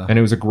 Yeah. and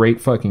it was a great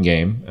fucking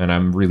game. And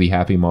I'm really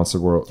happy Monster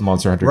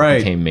Hunter Right.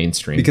 became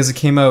mainstream. Because it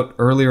came out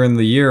earlier in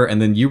the year,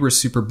 and then you were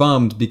super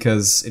bummed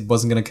because it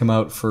wasn't going to come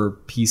out for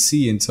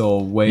PC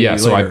until way yeah,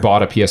 later. so I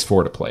bought a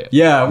PS4 to play it.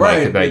 Yeah,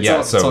 right. That, It's yeah,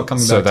 all- it's all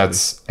coming so back to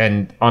that's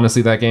and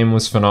honestly, that game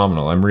was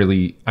phenomenal. I'm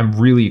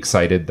really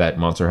excited that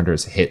Monster Hunter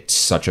has hit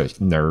such a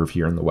nerve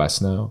here in the West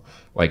now.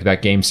 Like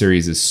that game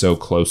series is so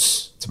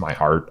close to my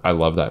heart. I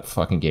love that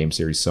fucking game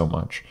series so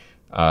much,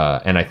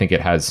 and I think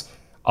it has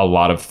a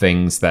lot of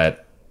things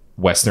that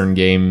Western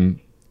game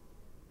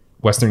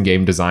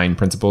design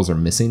principles are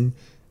missing.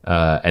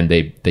 And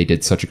they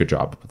did such a good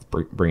job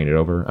with bringing it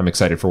over. I'm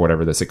excited for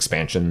whatever this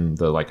expansion,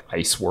 the like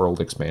Ice World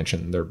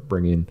expansion they're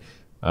bringing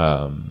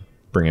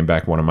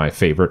back one of my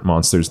favorite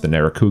monsters, the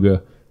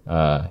Narakuga.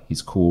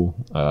 He's cool.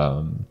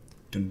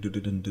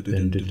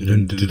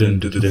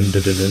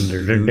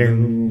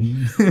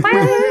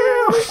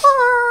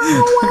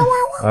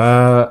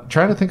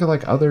 Trying to think of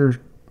like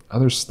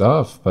other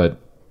stuff, but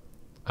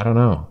I don't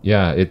know.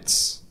 Yeah,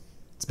 it's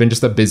been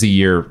just a busy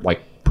year,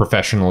 like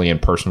professionally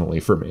and personally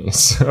for me.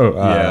 So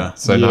Yeah.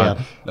 so Yeah. not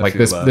I like feel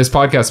this. that. This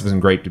podcast has been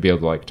great to be able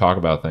to like talk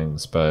about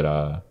things,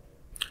 but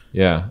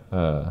yeah.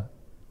 How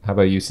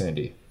about you,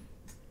 Sandy?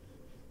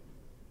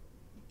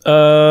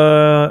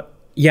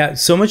 Yeah,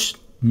 so much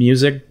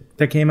music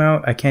that came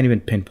out. I can't even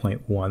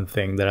pinpoint one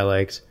thing that I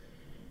liked.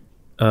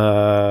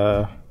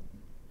 I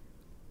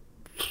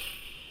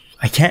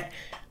can't.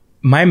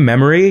 My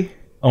memory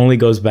only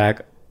goes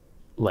back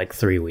like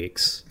 3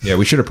 weeks. Yeah,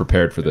 we should have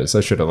prepared for this.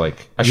 I should have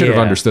Yeah.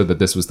 understood that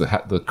this was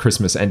the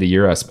Christmas end of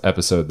year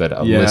episode that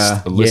a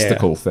Yeah.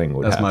 listicle thing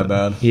would That's happen. my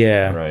bad.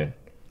 Yeah. Right.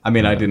 I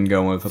mean, I didn't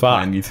go with a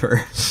plan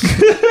either.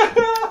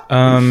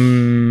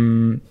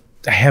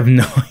 I have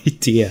no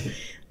idea.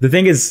 The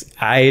thing is,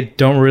 I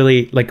don't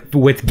really like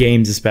with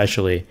games,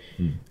 especially.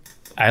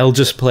 I'll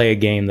just play a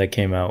game that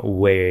came out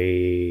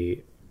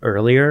way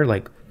earlier.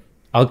 Like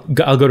I'll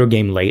go to a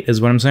game late, is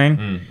what I'm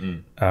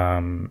saying.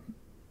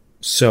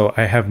 So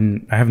I have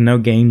no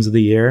games of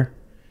the year.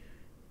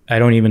 I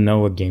don't even know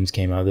what games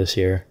came out this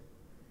year.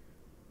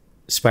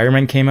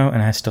 Spider-Man came out,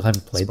 and I still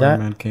haven't played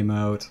Spider-Man came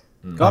out.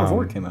 God of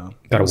War came out.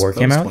 God of War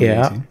came out,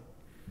 yeah.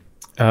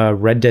 2018.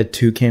 Red Dead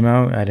 2 came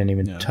out. I didn't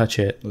even touch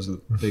it. Those are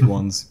the big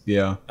ones.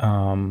 Yeah.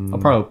 I'll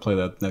probably play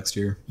that next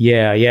year.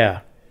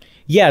 Yeah.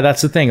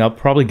 That's the thing. I'll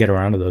probably get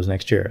around to those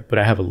next year, but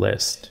I have a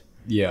list.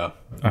 Yeah.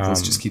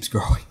 This just keeps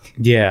growing.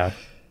 Yeah.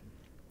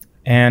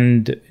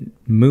 And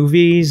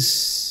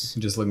movies.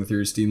 Just looking through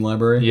your Steam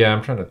library. Yeah,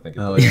 I'm trying to think.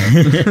 Oh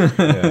yeah.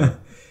 Yeah.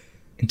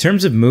 In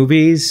terms of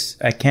movies,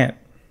 I can't.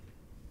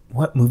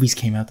 What movies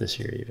came out this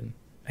year? Even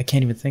I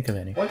can't even think of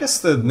any. Well, I guess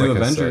the new Like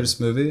I Avengers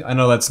movie. I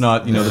know that's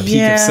not the peak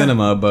Yeah, of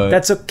cinema, but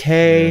That's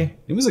okay.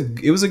 it was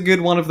a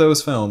good one of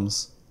those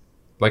films.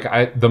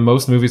 Like the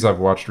most movies I've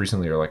watched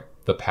recently are like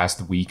the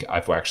past week.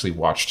 I've actually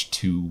watched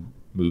 2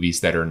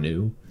 movies that are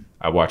new.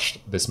 I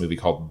watched this movie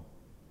called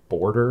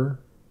Border,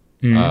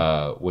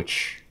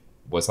 which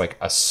was like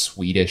a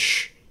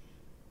Swedish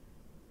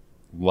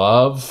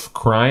love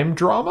crime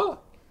drama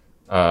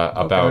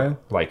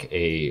about like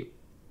a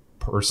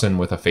person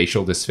with a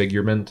facial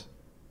disfigurement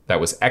that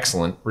was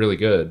excellent, really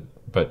good,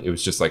 but it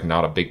was just like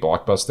not a big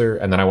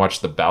blockbuster. And then I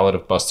watched The Ballad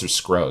of Buster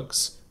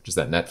Scruggs, which is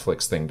that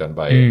Netflix thing done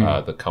by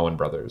the Coen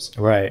brothers.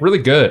 Right. Really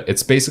good.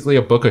 It's basically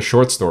a book of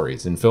short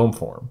stories in film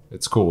form.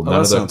 It's cool.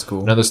 that sounds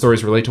cool. None of the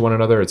stories relate to one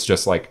another. It's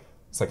just like,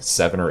 it's like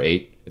 7 or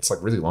 8. It's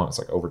like really long. It's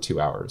like over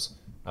 2 hours.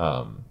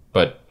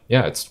 But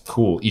yeah, it's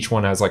cool. Each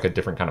one has like a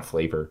different kind of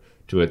flavor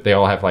to it. They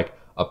all have like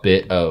a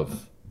bit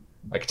of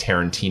like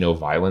Tarantino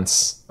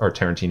violence or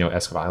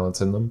Tarantino-esque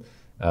violence in them,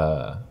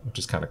 which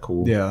is kind of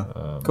cool. Yeah,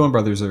 Coen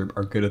Brothers are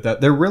good at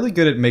that. They're really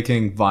good at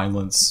making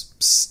violence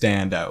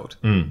stand out.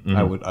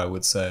 I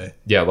would say.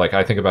 Yeah, like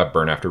I think about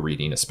Burn After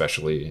Reading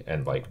especially,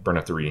 and like Burn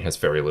After Reading has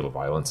very little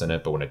violence in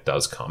it, but when it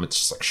does come, it's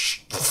just like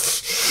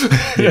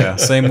shh. Yeah,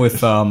 same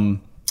with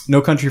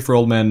No Country for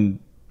Old Men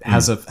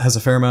has a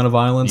fair amount of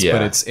violence, Yeah.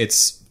 but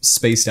it's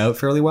spaced out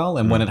fairly well,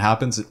 and when it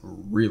happens, it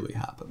really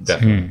happens.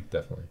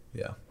 Definitely.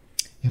 Yeah.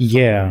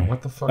 Yeah.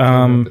 What the fuck came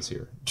out this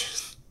year?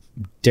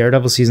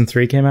 Daredevil season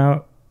 3 came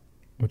out,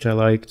 which I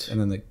liked, And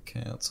then they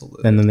canceled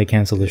it. and then they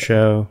canceled the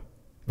show.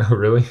 Oh,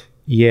 really?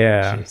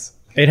 Yeah. Jeez.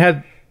 It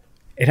had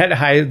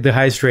the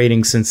highest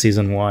rating since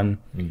season 1,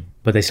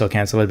 but they still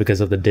canceled it because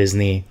of the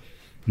Disney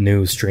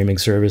new streaming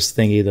service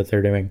thingy that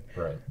they're doing.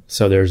 Right.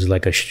 So there's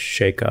like a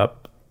shake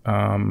up.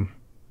 I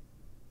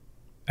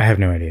have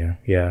no idea.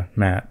 Yeah,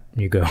 Matt,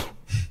 you go.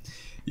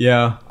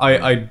 Yeah,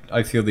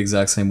 I feel the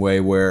exact same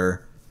way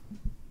where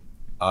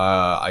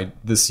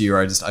this year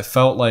I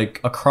felt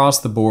like across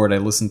the board I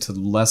listened to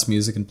less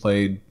music and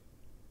played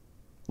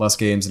less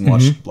games and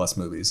watched less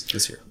movies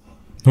this year.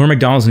 Norm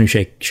Macdonald's new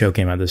show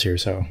came out this year,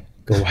 so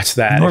go watch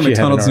that. Norm if you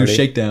haven't Macdonald's new already.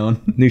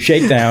 Shakedown. New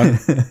Shakedown.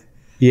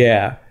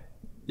 Yeah.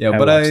 Yeah, I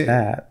but watched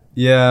that.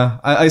 Yeah,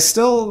 I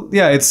still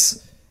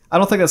it's I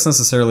don't think that's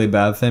necessarily a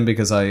bad thing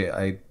because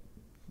I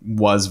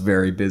was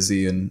very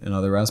busy in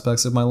other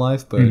aspects of my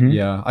life, but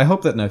yeah, I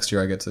hope that next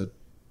year I get to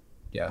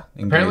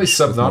Apparently engage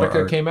with more Subnautica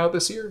art. came out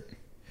this year.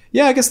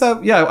 Yeah, I guess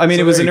that. Yeah, I mean,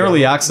 So it was there in you early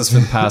go. access for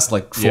the past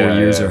like 4 Yeah,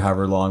 years yeah. or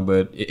however long,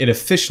 but it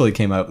officially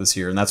came out this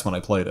year, and that's when I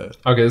played it.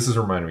 Okay, this is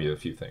reminding me of a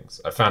few things.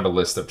 I found a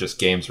list of just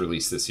games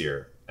released this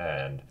year,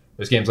 and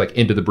there's games like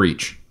Into the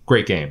Breach.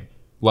 Great game.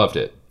 Loved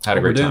it. Had a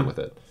great Oberdin. time with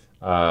it.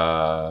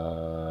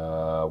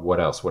 What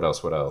else?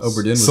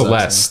 Oberdin was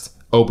Celeste.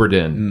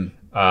 Oberdin.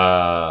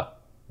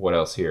 What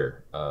else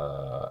here?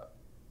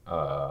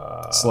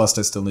 Celeste,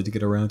 I still need to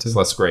get around to.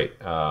 Celeste's great.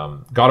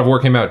 God of War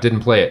came out.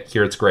 Didn't play it.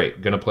 Here it's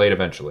great. Gonna play it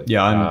eventually.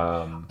 Yeah,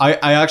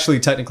 I actually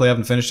technically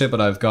haven't finished it,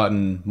 but I've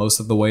gotten most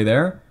of the way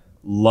there.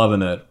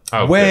 Loving it.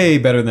 Oh, Way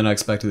better than I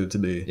expected it to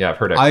be. Yeah, I've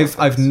heard excellent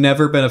I've things.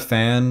 never been a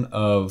fan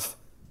of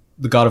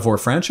the God of War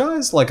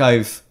franchise. Like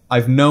I've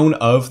known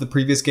of the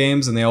previous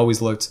games, and they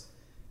always looked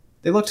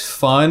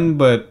fun,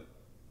 but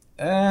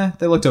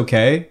they looked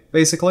okay.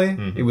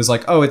 Basically, it was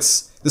like, oh,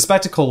 the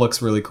spectacle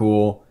looks really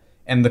cool,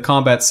 and the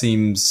combat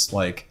seems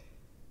like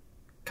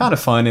kind of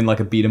fun in like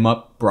a beat 'em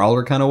up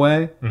brawler kind of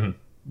way.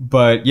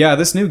 But yeah,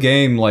 this new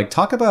game, like,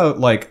 talk about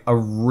like a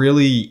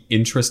really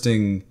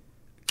interesting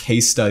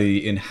case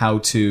study in how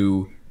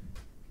to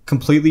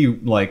completely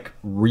like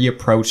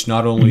reapproach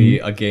not only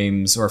a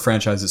game's or a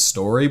franchise's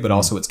story, but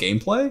also its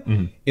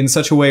gameplay in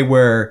such a way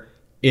where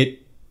it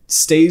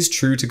stays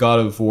true to God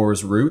of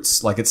War's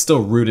roots. Like, it's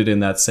still rooted in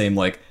that same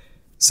like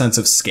sense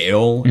of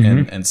scale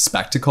and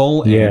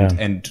spectacle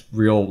and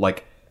real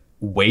like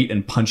weight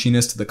and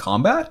punchiness to the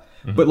combat,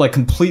 but like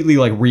completely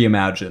like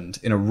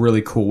reimagined in a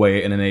really cool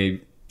way and in a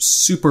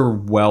super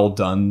well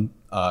done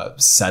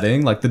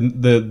setting. Like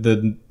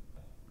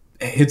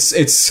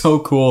it's so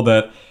cool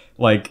that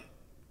like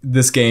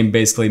this game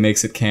basically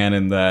makes it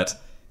canon that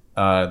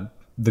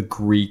the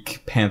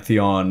Greek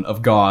pantheon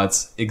of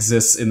gods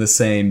exists in the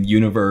same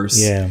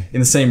universe, in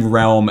the same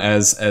realm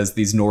as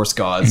these Norse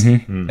gods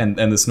and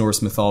this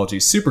Norse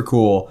mythology. Super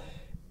cool.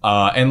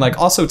 And like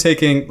also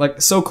taking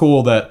like so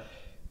cool that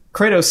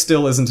Kratos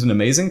still isn't an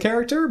amazing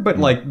character, but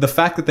like the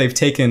fact that they've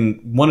taken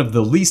one of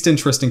the least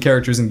interesting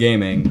characters in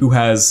gaming who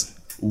has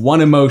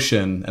one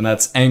emotion, and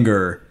that's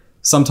anger.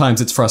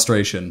 Sometimes it's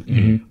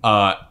frustration.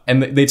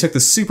 And they took the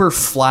super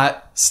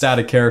flat,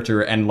 static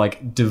character and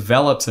like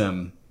developed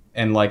him.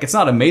 And like, it's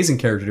not amazing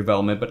character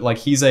development, but like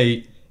he's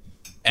a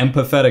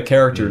empathetic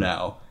character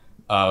now,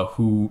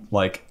 who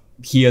like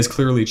he has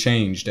clearly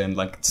changed, and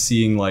like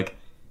seeing like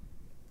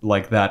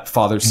that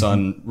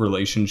father-son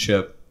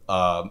relationship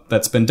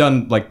that's been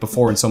done like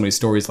before in so many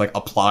stories, like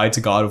applied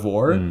to God of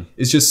War,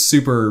 is just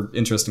super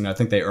interesting. I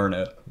think they earn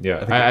it.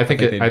 Yeah, I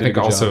think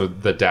also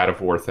the Dad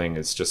of War thing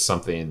is just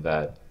something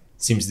that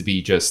seems to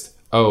be just,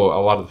 a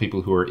lot of the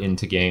people who are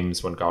into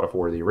games when God of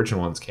War, the original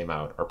ones, came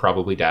out are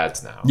probably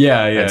dads now.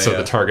 And so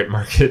the target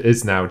market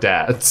is now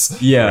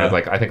dads.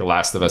 Like I think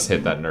Last of Us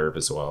hit that nerve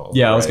as well.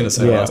 I was going to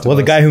say Last of Well,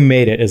 the Us. guy who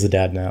made it is a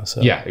dad now.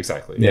 So Yeah,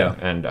 exactly. Yeah.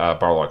 And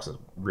Barlog's a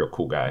real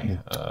cool guy.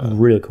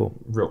 really cool.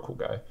 Real cool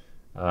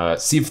guy.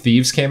 Sea of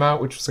Thieves came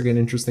out, which was like an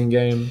interesting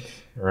game.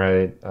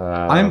 Right.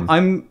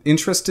 I'm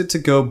interested to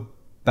go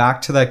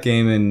back to that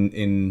game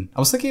in I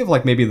was thinking of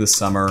like maybe this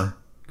summer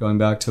going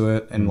back to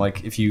it, and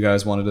like if you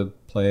guys wanted to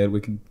play it,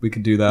 we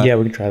could do that. Yeah,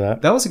 we could try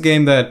that. That was a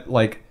game that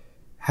like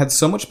had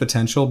so much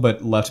potential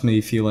but left me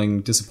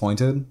feeling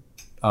disappointed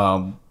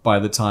by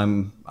the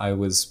time I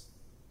was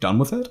done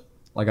with it.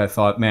 Like I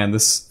thought, man,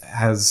 this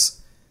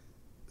has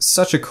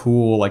such a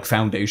cool like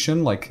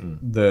foundation, like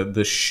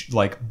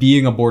like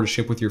being aboard a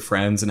ship with your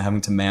friends and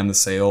having to man the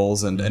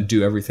sails and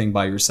do everything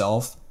by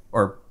yourself,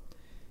 or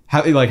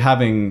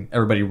having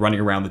everybody running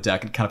around the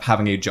deck and kind of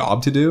having a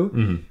job to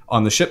do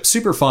on the ship.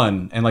 Super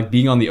fun. And like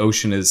being on the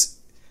ocean is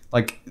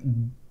like,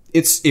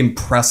 it's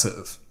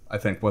impressive. I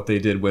think what they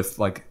did with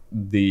like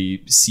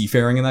the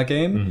seafaring in that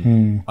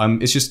game.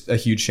 It's just a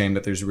huge shame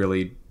that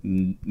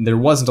there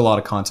wasn't a lot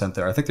of content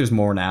there. I think there's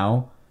more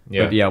now.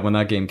 Yeah. But yeah, when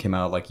that game came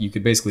out, like you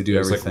could basically do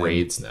There's everything. like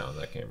raids now in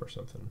that game or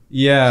something.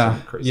 Yeah.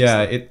 Some crazy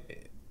Yeah.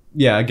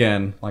 stuff.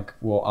 Again, like,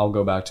 well, I'll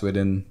go back to it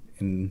in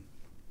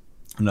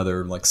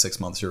another like 6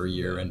 months or a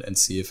year and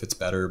see if it's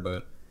better.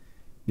 But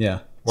yeah.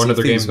 One Sea of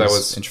other game Thieves that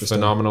was interesting.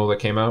 phenomenal that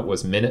came out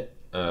was Minute.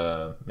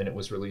 Minute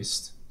was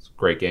released. It's a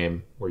great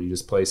game where you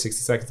just play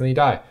 60 seconds and you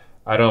die.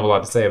 I don't have a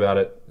lot to say about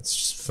it. It's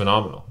just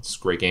phenomenal. It's a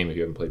great game. If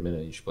you haven't played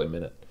Minute, you should play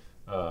Minute.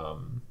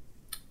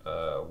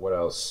 What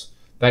else?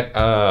 That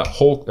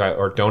whole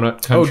or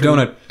Donut Country.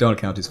 Donut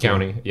County's cool.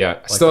 County. Yeah,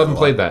 I still that a haven't lot.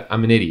 played that.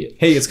 I'm an idiot.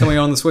 Hey, it's coming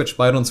out on the Switch.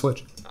 Buy it on the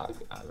Switch.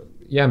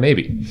 Yeah,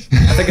 maybe.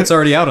 I think it's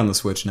already out on the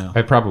Switch now.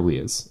 It probably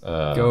is.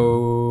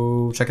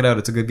 Go check it out.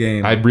 It's a good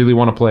game. I really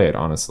want to play it,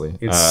 honestly.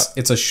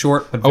 It's a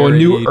short but a very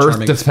new Earth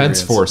charming Defense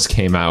experience. Force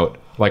came out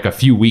like a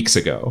few weeks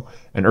ago,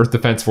 and Earth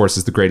Defense Force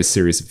is the greatest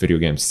series of video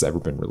games that's ever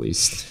been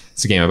released.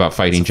 It's a game about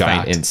fighting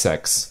giant fact.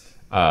 insects,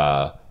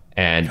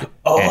 and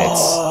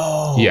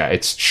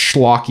it's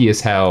schlocky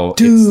as hell.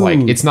 It's like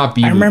it's not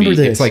B movie. remember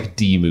this. It's like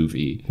D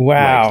movie.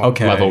 Wow. like,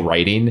 Okay. level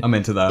writing. I'm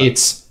into that.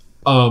 It's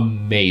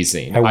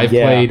amazing. Oh, I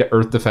yeah. played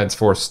Earth Defense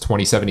Force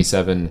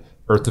 2077.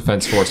 Earth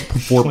Defense Force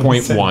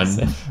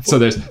 4.1. So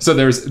there's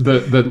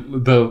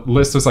the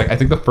list was like, I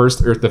think the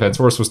first Earth Defense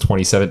Force was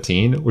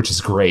 2017, which is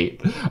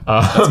great.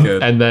 That's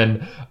good. And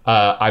then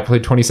I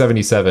played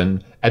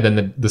 2077, and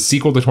then the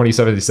sequel to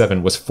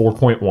 2077 was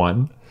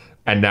 4.1,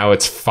 and now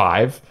it's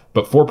 5.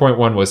 But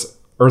 4.1 was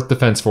Earth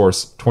Defense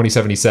Force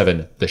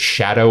 2077: The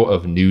Shadow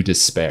of New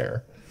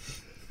Despair.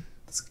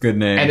 It's a good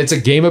name. And it's a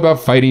game about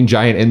fighting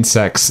giant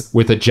insects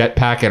with a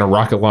jetpack and a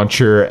rocket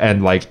launcher,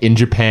 and like in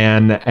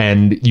Japan,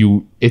 and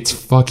it's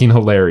fucking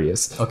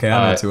hilarious. Okay,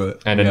 I'm into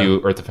it. And a Yeah.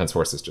 new Earth Defense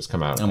Force has just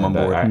come out. I'm on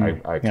and board.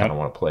 I kind of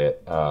want to play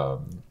it.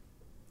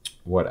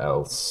 What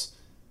else?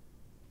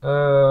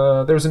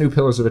 There was a new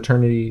Pillars of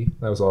Eternity.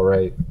 That was all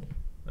right.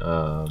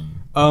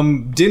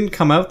 Didn't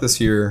come out this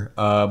year,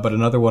 but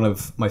another one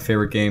of my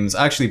favorite games.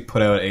 I actually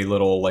put out a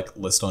little like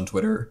list on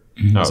Twitter.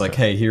 I was like,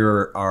 hey,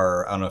 here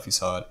are, I don't know if you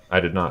saw it. I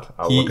did not.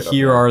 I'll look it up.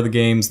 Here are the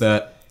games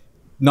that,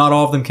 not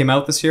all of them came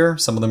out this year.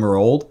 Some of them are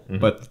old,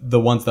 but the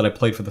ones that I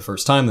played for the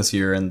first time this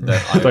year and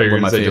that I thought you were were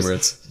my gonna say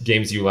favorites. just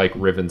games you like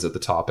Rivens at the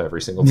top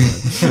every single time.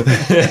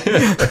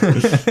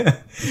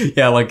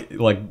 Yeah,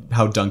 like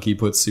how Donkey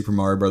puts Super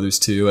Mario Brothers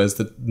 2 as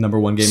the number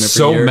one game every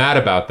So year. mad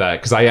about that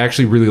because I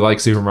actually really like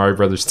Super Mario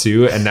Brothers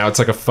 2, and now it's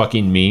like a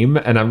fucking meme,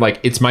 and I'm like,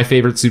 it's my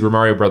favorite Super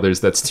Mario Brothers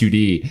that's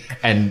 2D,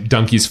 and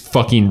Donkey's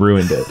fucking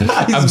ruined it.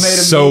 I'm made a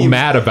so meme.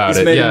 mad about He's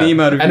it. made a Yeah. meme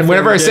out of your And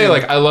whenever I favorite say game.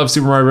 like I love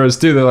Super Mario Bros.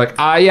 2, they're like,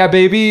 ah yeah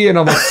baby, and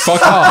I'm like,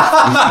 fuck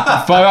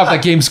off, fuck off.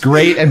 That game's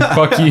great, and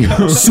fuck you.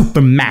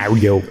 Super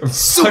Mario.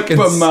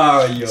 Super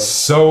Mario.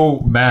 So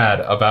mad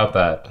about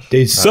that.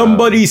 Did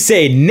somebody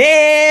say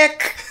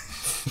Nick?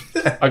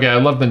 Okay, I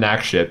love the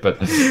knack shit, but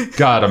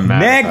God, I'm mad.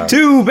 Nick about it.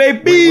 2,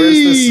 baby.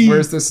 Wait,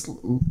 where's this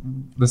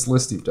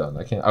list you've done?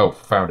 I can't. Oh,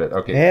 found it.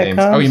 Okay, Here games.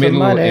 comes Oh, you made the a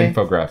little money.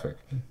 infographic.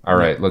 All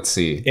right, let's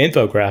see.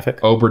 Infographic.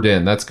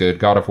 Oberdin, that's good.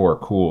 God of War,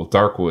 cool.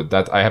 Darkwood,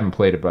 that I haven't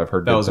played it, but I've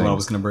heard. That good was what I things.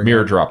 was gonna bring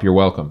Mirror up. Drop, you're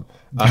welcome.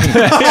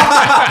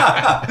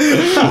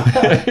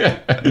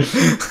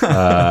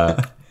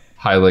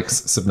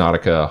 Hylics,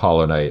 Subnautica,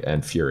 Hollow Knight,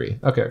 and Fury.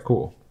 Okay,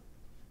 cool.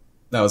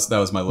 That was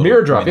my little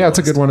Mirror Drop, mini yeah, it's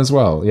a list. good one as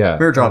well. Yeah,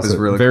 Mirror Drop That's is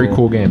a really very cool.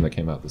 cool game that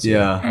came out this year.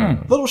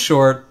 Yeah, a little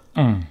short.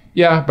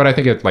 Yeah, but I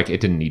think it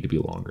didn't need to be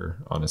longer.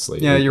 Honestly,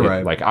 Yeah, you're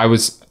right. Like I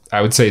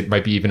would say it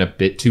might be even a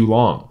bit too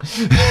long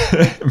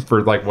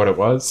for like what it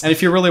was. And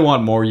if you really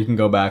want more, you can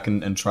go back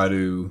and try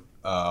to.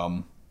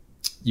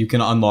 You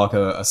can unlock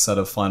a set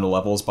of final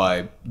levels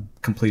by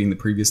completing the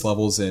previous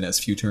levels in as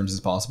few turns as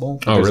possible.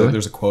 Oh, there's really?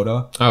 There's a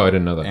quota, Oh, I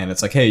didn't know that. and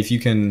it's like, hey, if you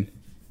can,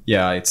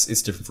 yeah, it's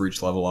different for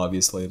each level,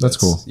 obviously. That's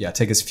cool. Yeah,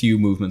 take as few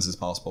movements as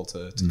possible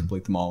to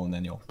complete them all, and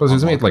then you'll. But it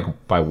was made unlock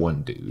like by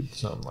one dude,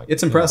 so I'm like,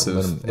 It's impressive.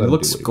 let him It do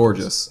looks what he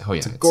gorgeous. does. Oh yeah,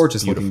 It's a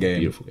gorgeous looking game.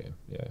 Beautiful game.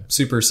 Yeah,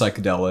 super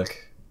psychedelic.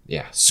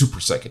 yeah, super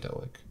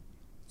psychedelic,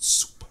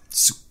 super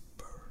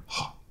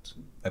hot.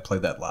 I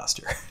played that last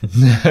year.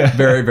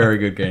 Very, very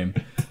good game.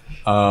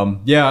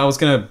 Yeah, I was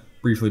gonna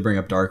briefly bring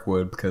up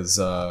Darkwood because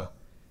that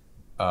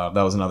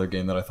was another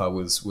game that I thought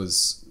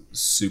was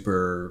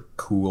super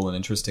cool and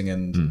interesting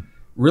and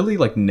really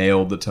like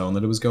nailed the tone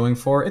that it was going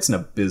for. It's an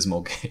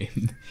abysmal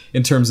game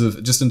in terms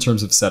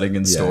of setting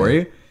and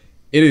story.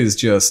 It is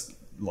just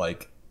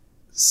like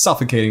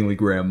suffocatingly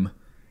grim.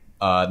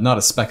 Not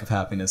a speck of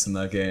happiness in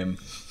that game.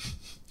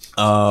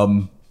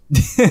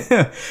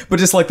 But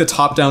just like the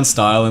top-down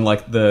style and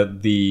like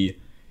the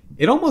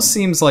it almost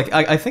seems like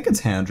I think it's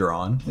hand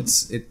drawn.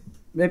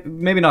 It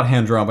maybe not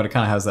hand drawn, but it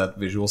kind of has that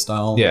visual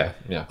style. Yeah.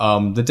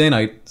 The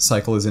day-night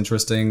cycle is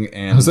interesting,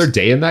 and Was there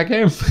day in that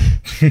game?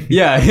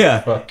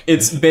 yeah.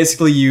 It's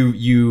basically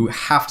you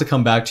have to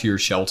come back to your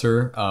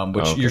shelter,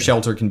 which Okay. your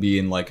shelter can be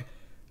in like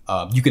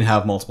you can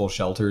have multiple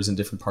shelters in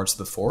different parts of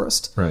the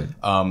forest. Right.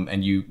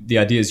 And the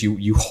idea is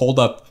you hold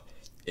up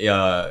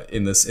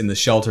in the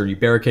shelter, you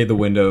barricade the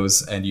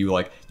windows, and you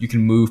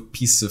can move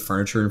pieces of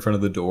furniture in front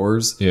of the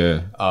doors.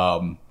 Yeah.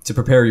 To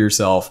prepare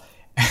yourself.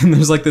 And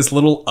there's like this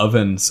little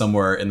oven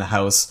somewhere in the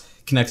house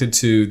connected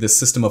to this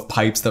system of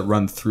pipes that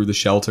run through the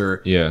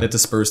shelter that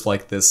disperse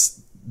like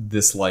this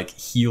like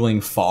healing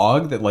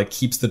fog that like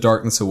keeps the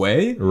darkness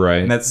away.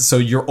 Right. And so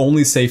you're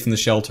only safe in the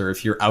shelter.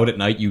 If you're out at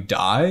night, you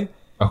die.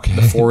 Okay.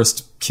 The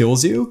forest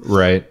kills you.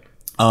 Right.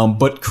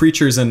 But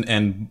creatures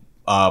and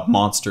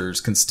monsters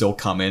can still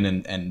come in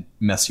and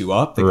mess you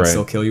up. They can Right.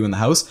 still kill you in the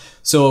house.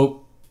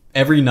 So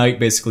every night,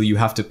 basically, you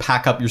have to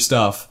pack up your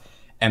stuff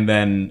and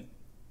then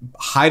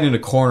hide in a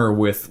corner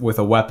with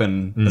a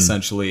weapon,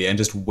 essentially, and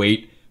just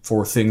wait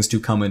for things to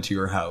come into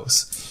your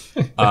house.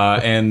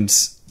 And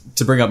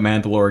to bring up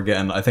Mandalore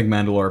again, I think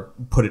Mandalore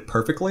put it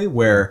perfectly,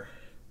 where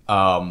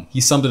he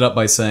summed it up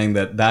by saying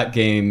that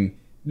game,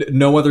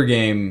 no other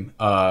game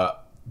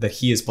that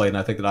he has played, and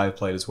I think that I've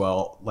played as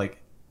well, like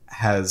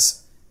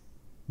has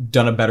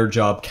done a better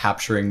job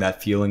capturing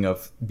that feeling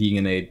of being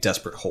in a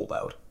desperate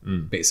holdout,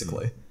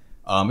 basically.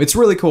 It's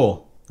really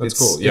cool. That's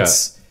cool, yeah.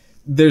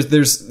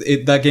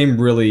 That game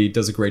really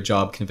does a great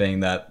job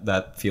conveying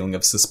that feeling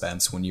of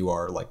suspense when you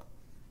are like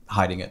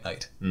hiding at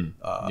night.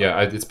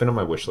 It's been on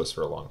my wish list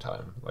for a long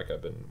time. Like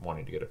I've been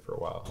wanting to get it for a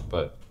while,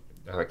 but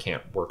I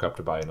can't work up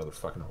to buy another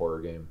fucking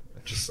horror game.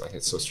 I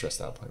get so stressed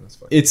out playing this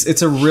fucking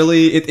It's a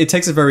really it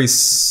takes a very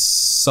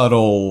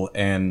subtle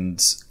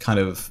and kind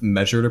of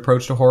measured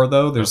approach to horror,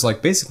 though. There's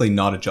like basically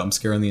not a jump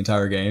scare in the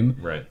entire game.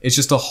 Right. It's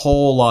just a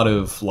whole lot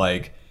of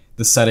like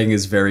the setting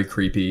is very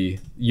creepy.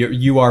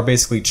 You are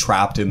basically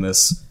trapped in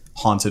this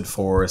haunted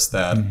forest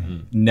that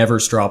never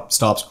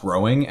stops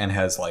growing and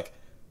has like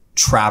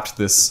trapped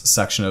this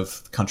section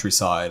of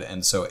countryside.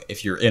 And so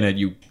if you're in it,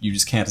 you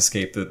just can't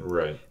escape.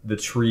 The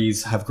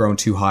trees have grown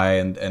too high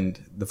and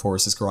the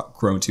forest has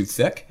grown too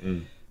thick.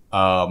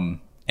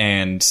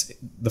 And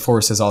the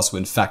forest has also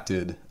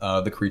infected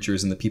the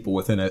creatures and the people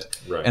within it.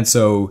 Right. And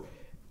so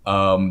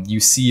you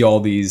see all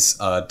these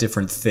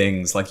different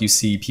things. Like you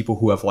see people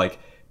who have like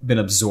been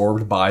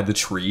absorbed by the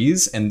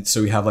trees, and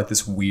so you have like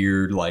this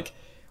weird like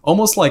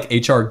almost like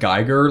H.R.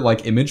 Geiger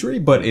like imagery,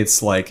 but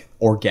it's like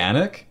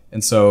organic.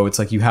 And so it's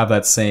like you have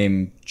that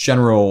same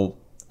general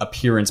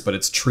appearance, but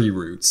it's tree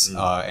roots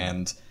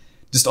and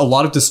just a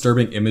lot of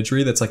disturbing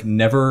imagery that's like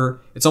never.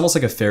 It's almost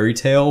like a fairy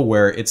tale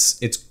where it's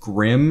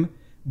grim,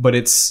 but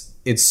it's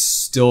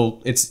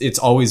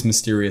always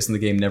mysterious, and the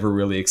game never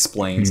really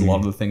explains a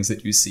lot of the things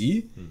that you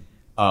see,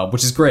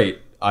 which is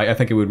great. I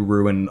think it would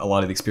ruin a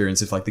lot of the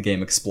experience if like the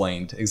game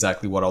explained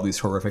exactly what all these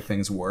horrific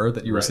things were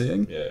that you were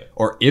seeing,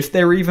 or if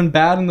they were even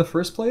bad in the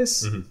first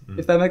place,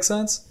 if that makes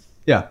sense.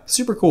 Yeah,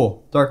 super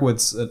cool.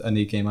 Darkwood's a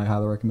neat game. I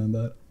highly recommend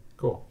that.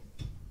 Cool.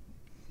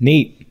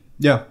 Neat.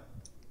 Yeah.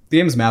 The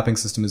game's mapping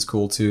system is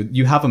cool too.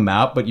 You have a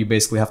map, but you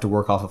basically have to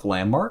work off of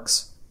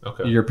landmarks.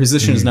 Okay. Your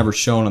position is never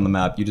shown on the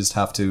map. You just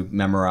have to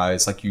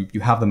memorize. Like you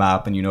have the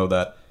map and you know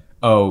that,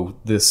 oh,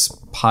 this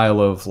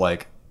pile of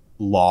like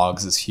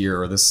logs is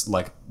here, or this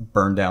like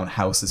burned down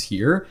house is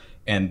here,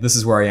 and this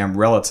is where I am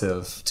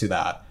relative to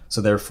that. So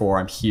therefore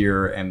I'm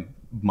here and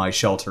my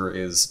shelter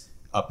is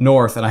up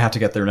north and I have to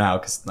get there now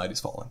because night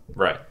is falling.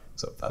 Right.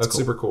 So That's cool.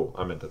 super cool.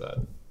 I'm into that.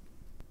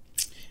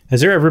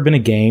 Has there ever been a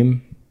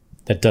game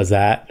that does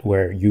that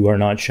where you are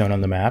not shown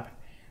on the map,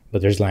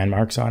 but there's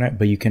landmarks on it,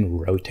 but you can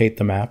rotate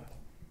the map?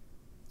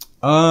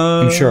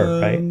 I'm sure,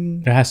 right?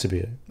 There has to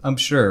be. I'm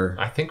sure.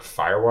 I think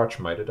Firewatch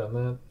might have done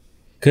that.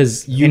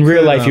 Because You in real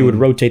could, life, you would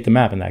rotate the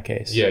map in that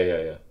case.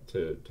 Yeah.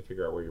 To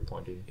figure out where you're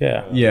pointing.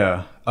 Yeah.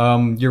 Yeah.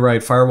 You're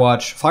right.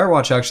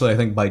 Firewatch, actually, I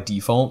think by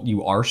default,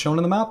 you are shown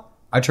in the map.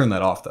 I turned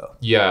that off, though.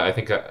 Yeah, I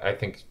think I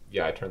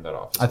turned that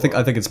off. I think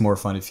it's more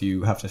fun if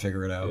you have to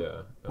figure it out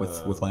Yeah.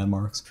 with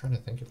landmarks. I'm trying to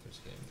think if there's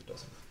a game that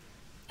doesn't.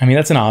 I mean,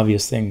 that's an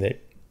obvious thing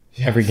that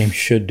every game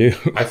should do.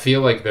 I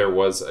feel like there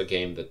was a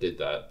game that did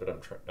that, but I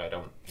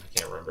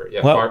can't remember it.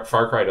 Yeah, Well-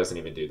 Far Cry doesn't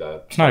even do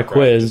that. It's not a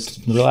quiz.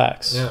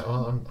 Relax. Yeah,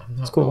 well, I'm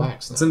not cool.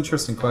 relaxed. It's an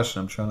interesting question.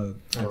 I'm trying to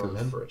I think of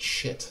remember it.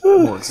 Shit.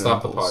 more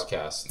Stop the examples.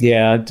 podcast.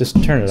 Yeah,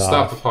 just turn it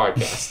Stop off. the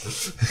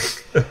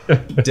podcast.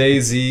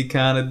 DayZ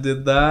kind of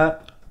did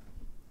that.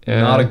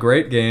 Yeah. Not a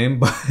great game,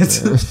 but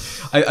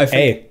I think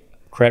Hey,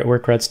 credit where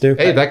credit's due.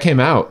 Hey, that came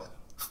out.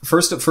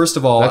 first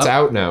of all, That's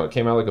out now. It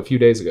came out like a few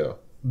days ago.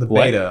 the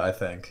What? beta. I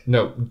think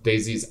No,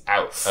 DayZ's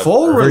out. Of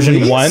Full early- Version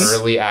release? 1?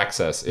 Early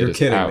access. It You're is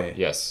kidding out. me.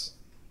 Yes.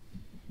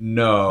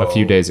 No, A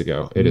few days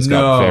ago. It has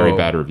No. got very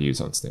bad reviews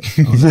on Steam.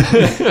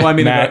 Well, I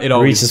mean, Matt it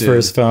always reaches did. for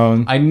his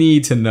phone. I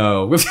need to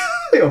know.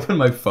 I open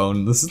my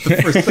phone. This is the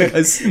first thing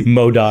I see.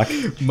 Modoc.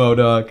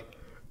 MODOK.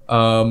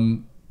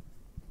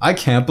 I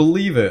can't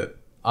believe it.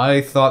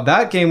 I thought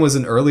that game was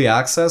in early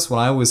access when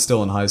I was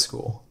still in high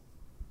school.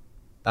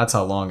 That's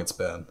how long it's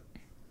been.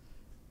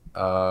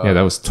 Yeah,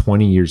 that was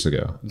 20 years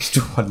ago. It's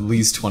at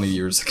least 20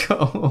 years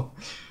ago.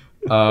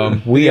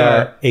 We yeah.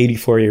 are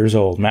 84 years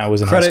old. Matt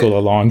was in high Credit- school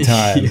a long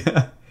time.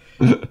 Yeah.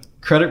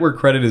 Credit where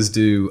credit is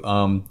due.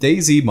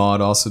 DayZ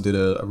Mod also did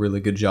a really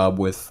good job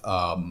with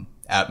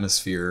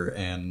atmosphere,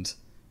 and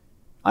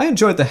I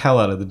enjoyed the hell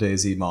out of the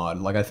DayZ mod.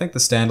 Like, I think the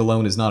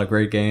standalone is not a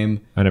great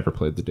game. I never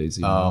played the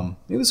DayZ.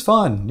 It was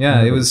fun.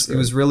 Yeah, it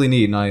was really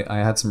neat, and I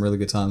had some really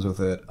good times with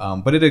it.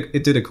 But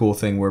it did a cool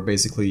thing where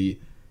basically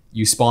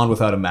you spawned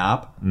without a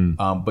map,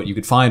 but you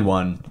could find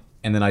one,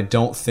 and then I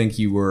don't think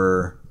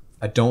your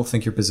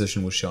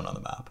position was shown on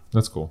the map.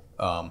 That's cool.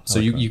 So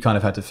you kind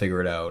of had to figure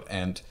it out,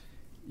 and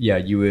yeah,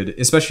 you would,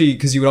 especially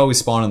because you would always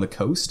spawn on the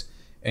coast,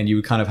 and you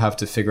would kind of have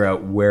to figure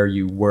out where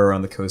you were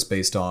on the coast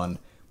based on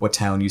what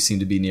town you seemed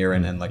to be near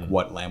and like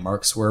what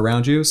landmarks were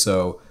around you.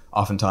 So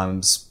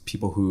oftentimes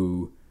people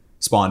who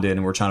spawned in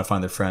and were trying to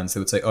find their friends, they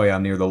would say, "Oh yeah,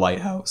 I'm near the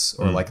lighthouse,"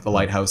 or like the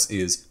lighthouse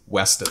is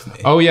west of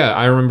me. Oh, yeah.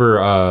 I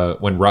remember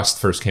when Rust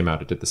first came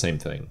out, it did the same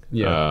thing.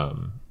 Yeah.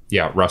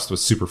 Yeah, Rust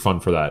was super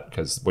fun for that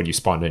because when you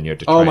spawned in, you had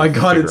to try Oh my and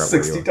god, figure it's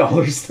out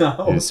where you were. $60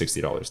 now. It is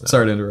 $60 now.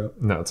 Sorry to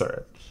interrupt. No, it's all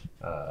right.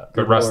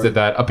 But Rust lord. did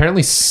that.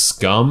 Apparently,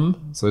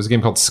 Scum. So there's a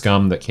game called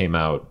Scum that came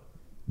out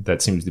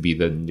that seems to be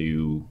the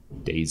new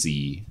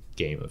DayZ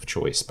game of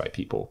choice by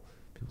people.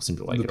 People seem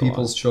to like The it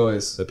people's a lot.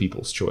 choice. The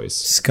People's Choice.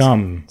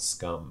 Scum.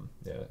 Scum.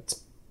 Yeah,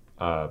 it's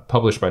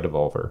published by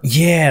Devolver.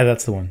 Yeah,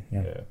 that's the one.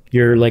 Yeah.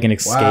 You're like an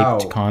escaped Wow.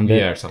 convict.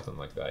 Yeah, or something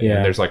like that. Yeah.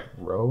 And there's like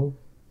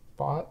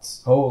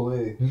robots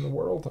Holy. in the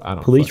world. I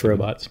don't Police fucking know.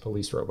 robots.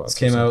 Police robots. This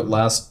came or out something.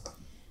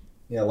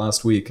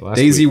 last week. Last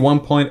DayZ week.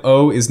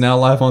 1.0 is now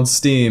live on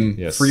Steam.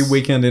 Yes. Free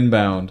weekend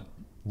inbound.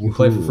 You can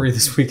play for Woohoo. free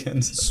this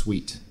weekend.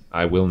 Sweet.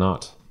 I will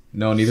not.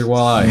 No, neither will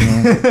I.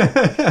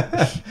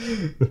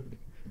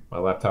 My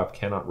laptop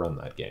cannot run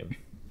that game.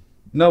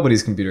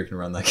 Nobody's computer can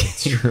run that game.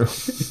 It's true.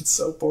 It's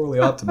so poorly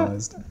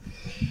optimized.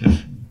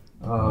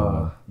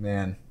 Oh,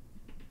 man.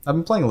 I've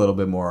been playing a little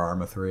bit more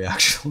Arma 3,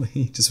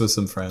 actually, just with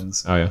some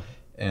friends. Oh yeah.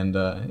 And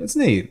it's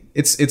neat.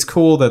 It's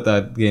cool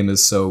that game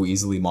is so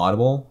easily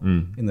moddable,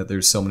 and that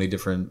there's so many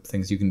different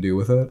things you can do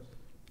with it.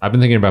 I've been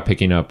thinking about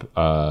picking up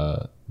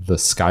the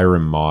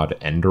Skyrim mod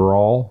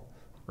Enderall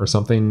or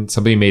something.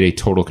 Somebody made a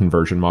total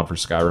conversion mod for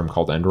Skyrim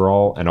called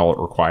Enderall, and all it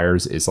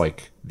requires is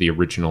like the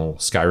original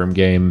Skyrim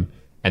game,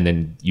 and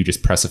then you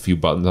just press a few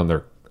buttons on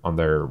their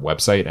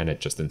website, and it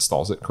just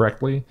installs it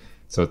correctly.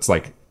 So it's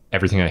like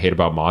everything I hate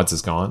about mods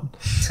is gone.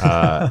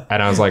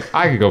 And I was like,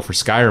 I could go for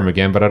Skyrim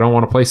again, but I don't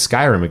want to play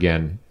Skyrim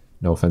again.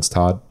 No offense,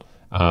 Todd.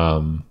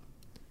 And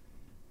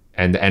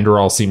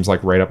Enderall seems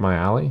like right up my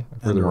alley.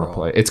 I really want to Enderall.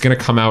 play. It's going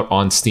to come out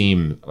on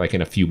Steam like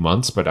in a few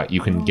months, but you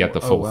can get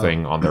the full wow.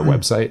 thing on their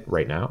website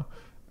right now.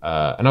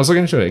 And I was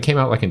looking into it. It came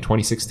out like in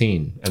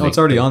 2016. And It's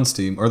already on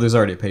Steam, or there's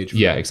already a page for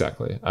Yeah, it.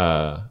 exactly.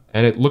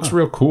 And it looks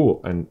real cool.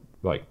 And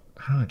like,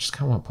 I don't know, I just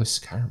kind of want to play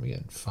Skyrim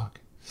again.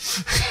 Fuck.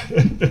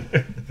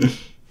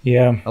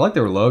 Yeah. I like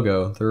their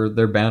logo.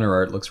 Their banner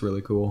art looks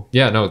really cool.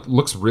 Yeah, no, it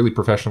looks really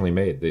professionally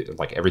made.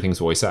 Like everything's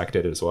voice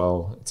acted as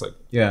well. It's like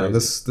Yeah, crazy.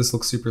 this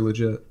looks super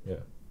legit. Yeah.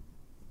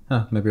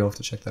 Huh, maybe I'll have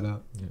to check that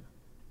out.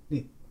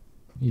 You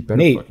better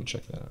Neat. fucking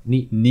check that out.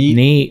 Neat.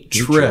 Neat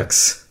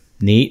tricks.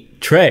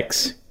 Neat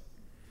tricks.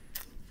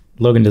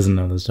 Logan doesn't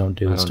know this. Don't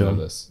do I this don't to know him.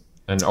 this.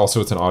 And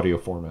also, it's an audio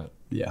format.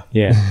 Yeah.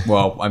 Yeah.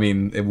 Well, I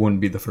mean, it wouldn't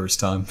be the first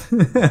time.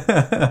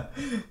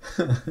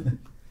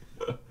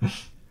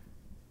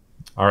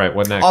 All right,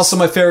 what next? Also,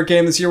 my favorite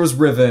game this year was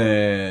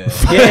Riven.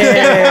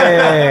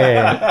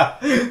 Yeah.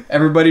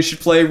 Everybody should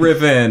play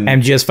Riven.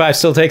 MGS5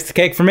 still takes the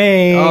cake for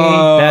me.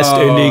 Oh. Best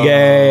indie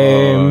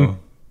game.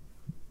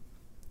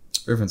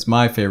 Riven's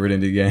my favorite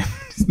indie game.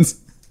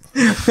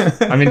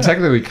 I mean,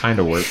 technically, kind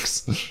of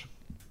works.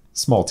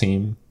 small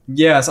team.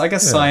 Yes, I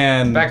guess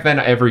Cyan. Back then,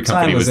 every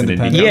company Cyan was an indie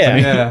independent.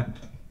 company. Yeah.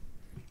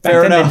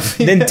 Fair Back then, enough.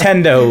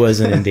 Nintendo was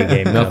an indie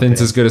game. Nothing's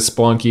company. as good as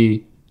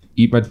Splunky.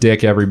 Eat my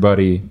dick,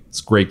 everybody. It's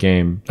a great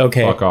game.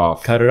 Okay. Fuck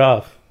off. Cut it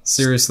off.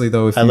 Seriously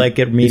though, if I you, like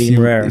it medium if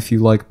you, rare. If you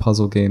like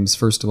puzzle games,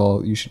 first of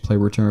all, you should play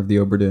Return of the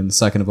Obra Dinn.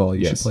 Second of all,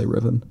 you Yes. should play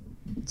Riven.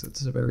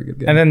 It's a very good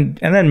game. And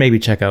then maybe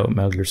check out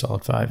Metal Gear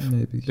Solid 5.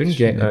 maybe, Didn't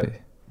get- maybe.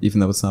 Even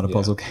though it's not a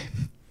puzzle game.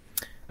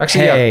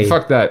 Actually, Hey. yeah,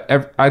 fuck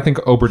that. I think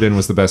Obra Dinn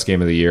was the best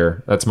game of the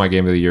year. That's my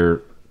game of the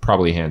year,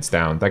 probably hands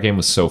down. That game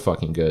was so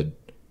fucking good.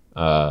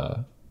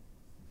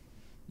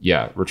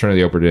 Yeah, Return of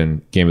the Obra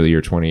Dinn, game of the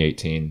year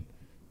 2018.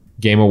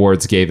 Game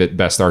Awards gave it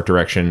best art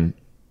direction.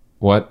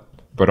 What?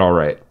 But all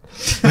right.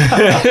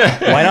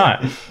 Why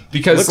not?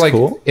 Because Looks like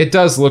cool. it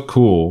does look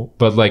cool,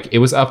 but like it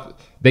was up.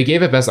 They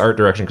gave it best art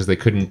direction because they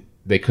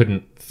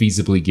couldn't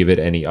feasibly give it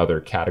any other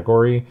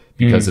category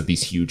because of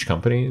these huge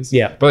companies.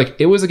 Yeah. But like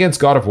it was against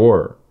God of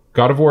War.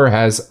 God of War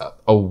has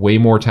a way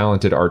more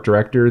talented art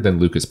director than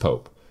Lucas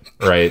Pope,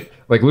 right?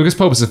 Like Lucas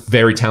Pope is a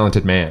very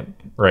talented man,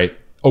 right?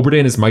 Obra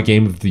Dinn is my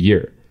game of the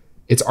year.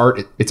 Its art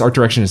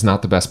direction is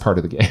not the best part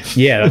of the game,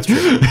 Yeah, that's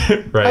true.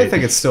 right? I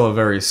think it's still a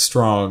very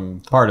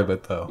strong part of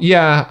it, though.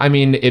 Yeah, I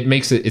mean, it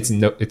makes it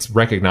it's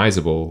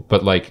recognizable,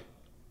 but like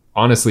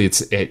honestly, it's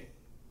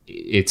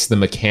the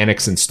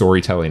mechanics and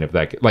storytelling of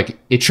that. Like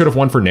it should have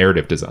won for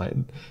narrative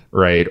design,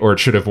 right? Or it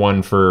should have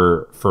won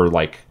for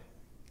like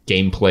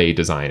gameplay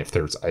design. If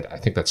there's, I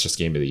think that's just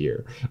game of the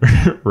year,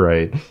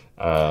 right?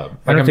 I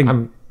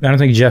don't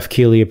think Jeff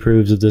Keighley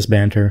approves of this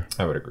banter.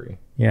 I would agree.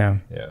 Yeah.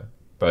 Yeah,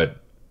 but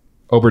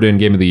Obra Dinn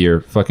game of the year,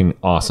 fucking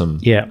awesome.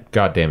 Yeah.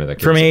 God damn it,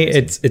 that For me,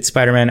 game's it's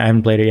Spider-Man. I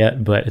haven't played it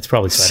yet, but it's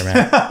probably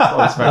Spider-Man.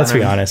 Let's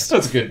be honest.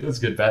 That's good. That's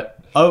a good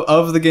bet.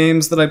 Of the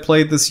games that I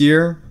played this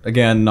year,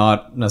 again,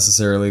 not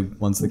necessarily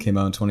ones that came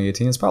out in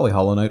 2018, it's probably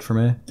Hollow Knight for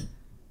me.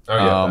 Oh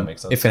yeah, that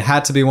makes sense. If it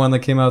had to be one that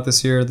came out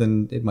this year,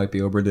 then it might be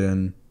Obra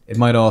Dinn. It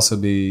might also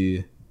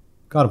be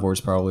God of War is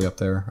probably up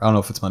there. I don't know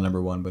if it's my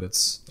number one, but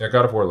it's Yeah,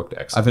 God of War looked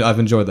excellent. I've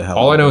enjoyed the hell.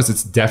 All out I of know it. is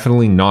it's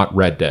definitely not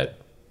Red Dead.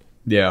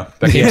 Yeah.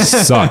 That game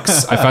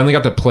sucks. I finally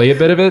got to play a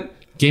bit of it.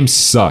 Game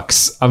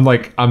sucks.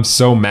 I'm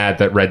so mad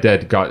that Red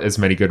Dead got as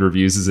many good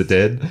reviews as it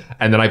did.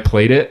 And then I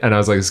played it and I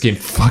was like, this game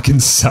fucking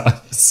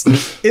sucks.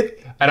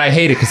 And I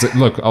hate it because,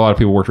 look, a lot of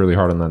people worked really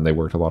hard on that and they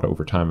worked a lot of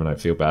overtime and I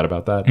feel bad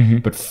about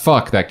that. But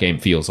fuck, that game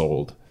feels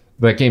old.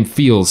 That game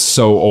feels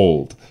so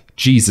old.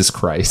 Jesus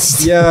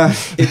Christ. Yeah,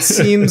 it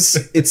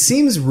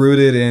seems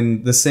rooted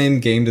in the same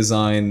game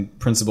design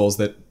principles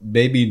that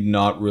maybe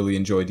not really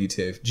enjoy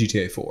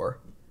GTA 4.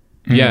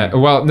 Yeah,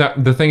 well, no,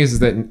 the thing is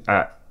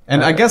that...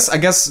 And I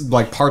guess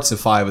like parts of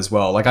 5 as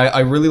well. Like I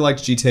really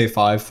liked GTA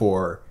 5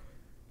 for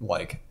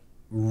like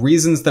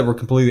reasons that were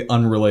completely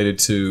unrelated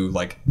to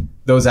like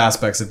those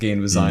aspects of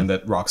game design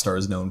that Rockstar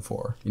is known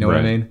for. You know what I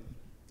Right. mean?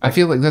 I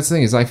feel like that's the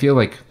thing is I feel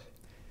like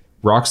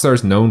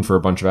Rockstar's known for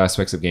a bunch of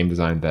aspects of game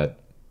design that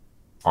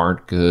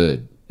aren't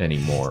good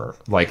anymore.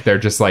 Like they're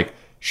just like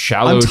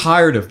shallow. I'm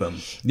tired of them.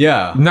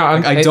 Yeah. No,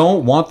 Like, I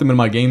don't want them in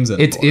my games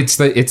anymore. It's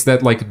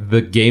that like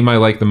the game I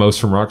like the most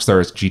from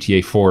Rockstar is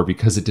GTA 4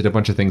 because it did a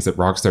bunch of things that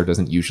Rockstar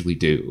doesn't usually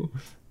do,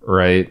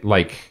 right?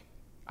 Like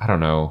I don't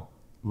know,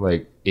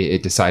 like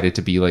it decided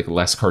to be like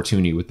less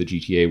cartoony with the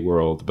GTA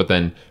world, but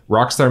then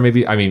Rockstar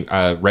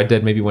Red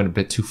Dead maybe went a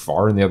bit too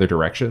far in the other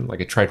direction. Like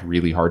it tried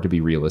really hard to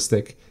be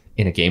realistic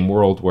in a game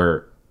world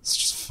where it's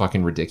just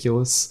fucking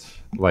ridiculous.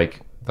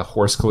 Like the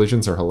horse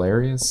collisions are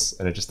hilarious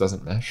and it just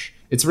doesn't mesh.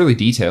 It's really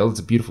detailed. It's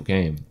a beautiful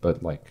game,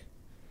 but like,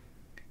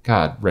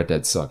 God, Red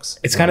Dead sucks.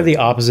 It's kind of the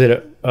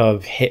opposite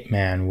of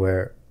Hitman,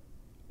 where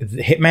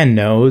Hitman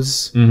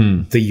knows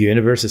the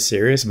universe is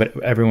serious,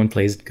 but everyone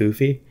plays it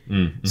goofy.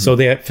 So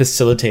they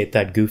facilitate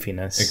that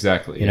goofiness.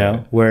 Exactly, You yeah.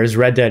 know? Whereas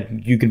Red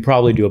Dead, you can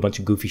probably do a bunch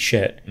of goofy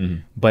shit,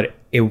 but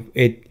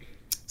it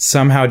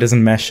somehow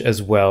doesn't mesh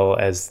as well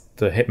as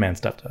the Hitman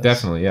stuff does.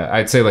 Definitely, yeah.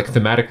 I'd say like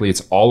thematically, it's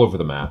all over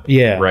the map.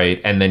 Yeah.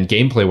 Right. And then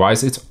gameplay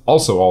wise, it's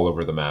also all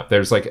over the map.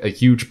 There's like a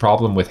huge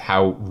problem with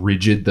how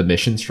rigid the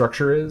mission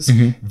structure is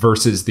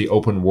versus the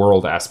open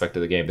world aspect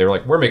of the game. They're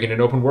like, we're making an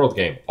open world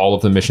game. All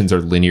of the missions are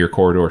linear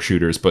corridor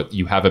shooters, but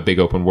you have a big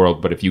open world.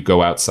 But if you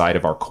go outside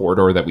of our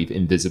corridor that we've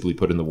invisibly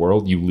put in the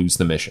world, you lose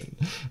the mission.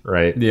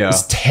 Right. Yeah.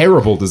 It's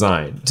terrible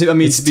design. to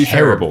be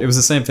terrible. fair, it was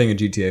the same thing in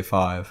GTA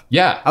 5.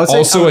 Yeah, I would say-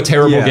 also a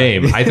terrible yeah.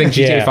 game. I think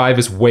GTA Yeah. 5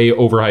 is way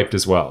overhyped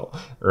as well,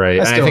 right?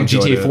 And I still think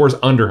enjoyed GTA it. 4 is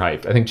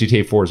underhyped. I think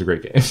GTA 4 is a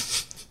great game.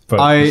 But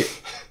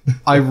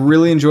I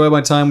really enjoy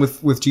my time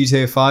with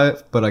GTA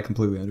 5, but I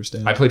completely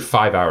understand. I played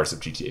 5 hours of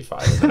GTA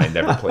 5 and then I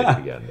never played it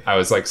again. I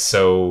was like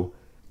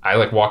I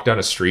like walked down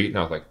a street and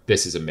I was like,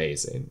 this is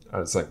amazing. I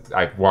was like,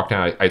 I walked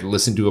down, I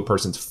listened to a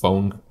person's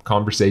phone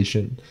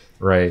conversation,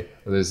 right?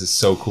 This is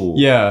so cool.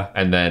 Yeah.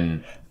 And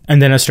then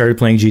And then I started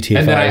playing GTA 5.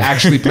 And then I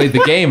actually played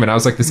the game, and I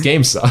was like, "This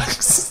game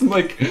sucks."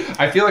 Like,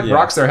 I feel like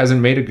Rockstar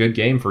hasn't made a good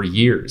game for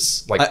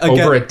years, like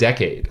over a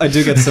decade. I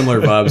do get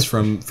similar vibes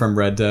from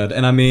Red Dead,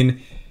 and I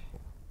mean,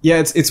 yeah,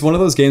 it's one of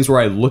those games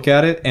where I look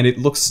at it and it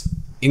looks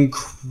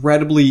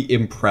incredibly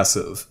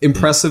impressive.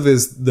 Impressive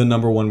is the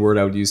number one word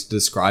I would use to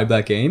describe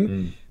that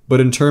game. But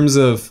in terms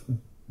of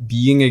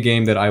being a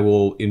game that I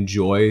will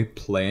enjoy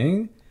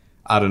playing,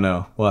 I don't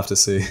know. We'll have to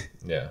see.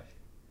 Yeah.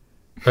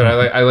 But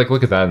I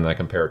look at that and I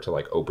compare it to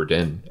like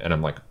Oberdin, and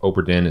I'm like,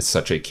 Oberdin is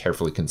such a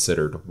carefully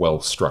considered,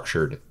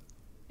 well-structured,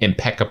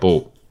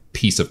 impeccable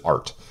piece of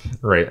art,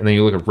 right? And then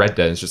you look at Red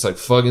Dead, it's just like,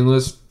 fucking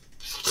this.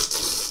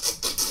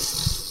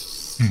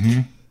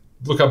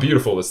 Look how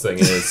beautiful this thing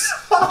is.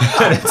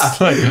 And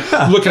it's like,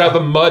 look at how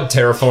the mud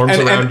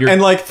terraforms around your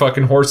like,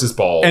 fucking horse's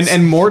balls.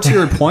 And more to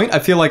your point, I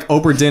feel like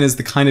Oberdin is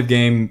the kind of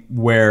game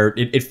where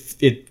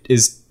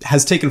it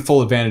has taken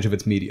full advantage of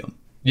its medium.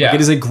 Yeah. Like,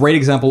 it is a great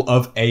example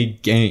of a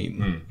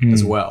game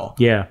as well.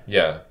 Yeah.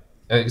 Yeah,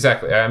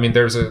 exactly. I mean,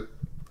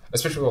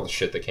 especially with all the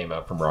shit that came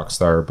out from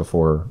Rockstar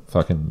before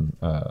fucking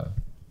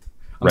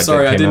I'm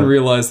sorry, I didn't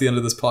realize the end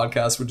of this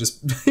podcast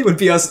would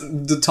be us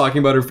talking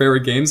about our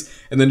favorite games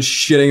and then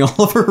shitting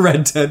all over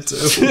Red Dead 2.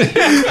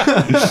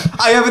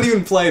 I haven't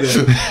even played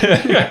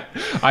it.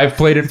 I've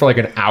played it for like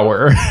an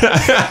hour.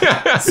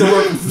 So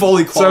we're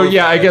fully qualified. So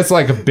yeah, I guess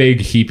like a big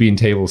heaping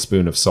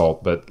tablespoon of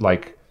salt, but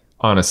like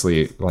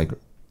honestly, like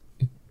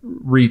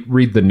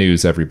read the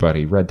news,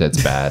 everybody. Red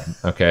Dead's bad.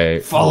 Okay,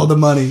 follow the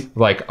money.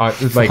 Like Follow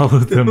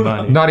the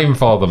money. Not even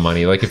follow the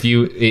money. Like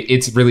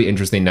it's really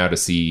interesting now to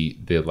see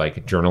the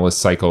like journalist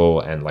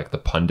cycle and like the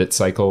pundit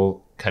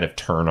cycle kind of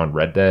turn on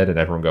Red Dead, and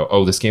everyone go,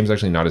 "Oh, this game's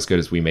actually not as good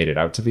as we made it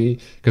out to be."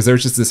 Because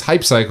there's just this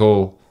hype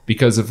cycle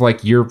because of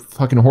like your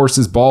fucking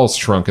horse's balls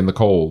shrunk in the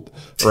cold,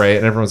 right?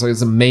 And everyone's like,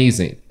 "It's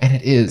amazing," and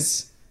it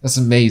is. That's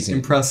amazing.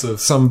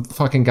 Impressive. Some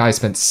fucking guy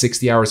spent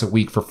 60 hours a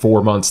week for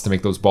 4 months to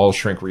make those balls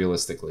shrink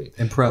realistically.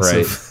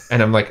 Impressive. Right?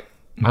 And I'm like,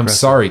 I'm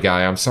sorry,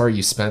 guy. I'm sorry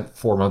you spent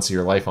 4 months of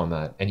your life on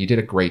that. And you did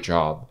a great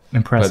job.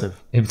 Impressive.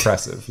 But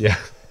impressive, yeah.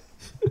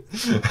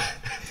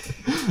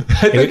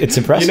 It's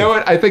impressive. You know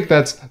what? I think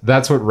that's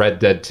what Red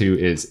Dead 2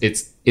 is.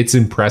 It's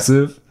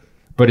impressive,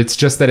 but it's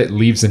just that it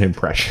leaves an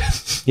impression.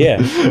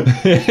 Yeah.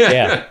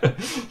 Yeah.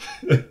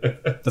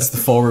 That's the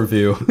full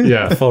review.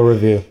 Yeah. Full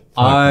review.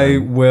 I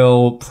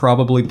will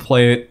probably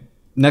play it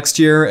next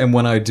year, and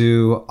when I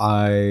do,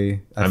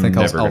 I I'm think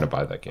never I'll going to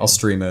buy that game. I'll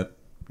stream it,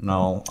 and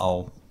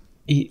I'll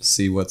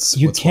see what's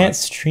You what's can't what.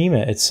 stream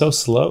it. It's so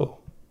slow.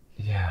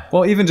 Yeah.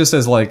 Well, even just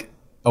as like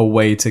a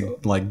way to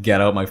like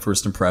get out my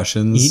first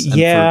impressions. And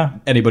yeah.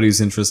 for anybody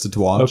who's interested to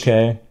watch.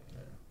 Okay.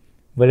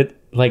 But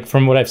it, like,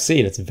 from what I've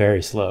seen, it's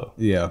very slow.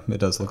 Yeah, it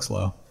does look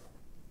slow.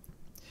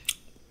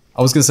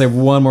 I was going to say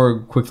one more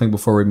quick thing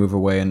before we move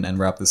away and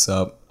wrap this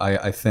up.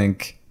 I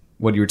think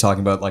what you were talking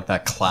about, like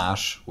that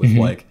clash with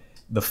like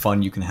the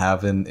fun you can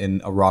have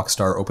in a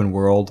Rockstar open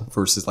world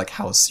versus like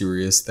how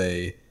serious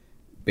they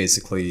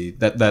basically,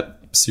 that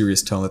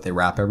serious tone that they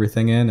wrap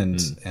everything in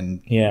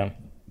and Yeah.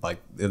 like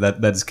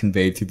that is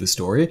conveyed through the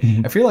story.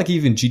 I feel like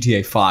even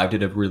GTA 5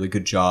 did a really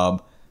good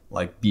job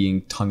like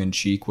being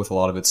tongue-in-cheek with a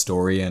lot of its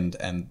story and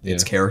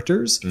its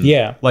characters.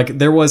 Yeah. Like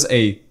there was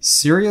a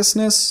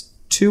seriousness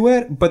to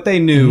it, but they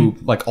knew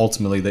like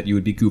ultimately that you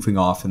would be goofing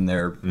off in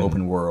their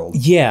open world.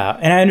 Yeah,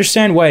 and I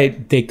understand why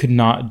they could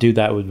not do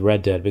that with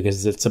Red Dead,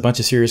 because it's a bunch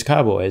of serious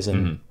cowboys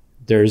and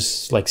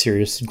there's like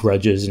serious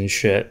grudges and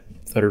shit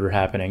that are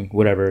happening,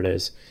 whatever it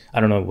is. I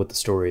don't know what the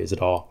story is at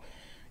all.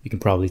 You can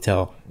probably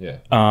tell. Yeah.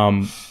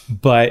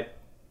 But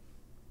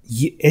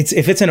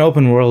if it's an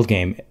open world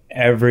game,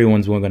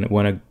 everyone's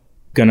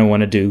gonna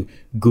want to do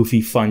goofy,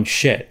 fun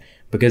shit,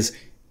 because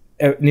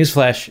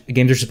newsflash,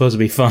 games are supposed to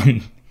be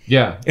fun.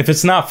 Yeah. If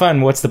it's not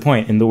fun, what's the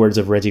point? In the words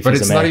of Reggie But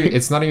Fils-Aimé.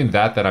 it's not even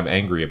that I'm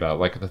angry about.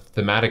 Like the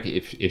thematic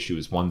issue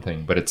is one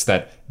thing, but it's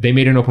that they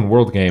made an open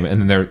world game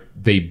and then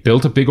they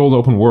built a big old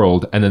open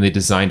world and then they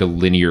designed a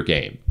linear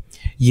game.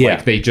 Yeah.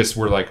 Like they just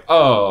were like,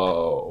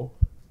 oh,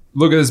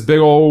 look at this big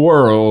old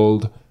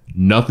world,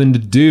 nothing to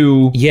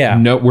do. Yeah.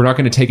 No, we're not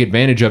going to take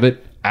advantage of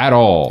it at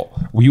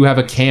all. You have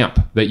a camp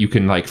that you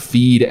can like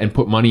feed and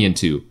put money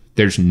into.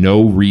 There's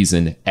no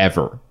reason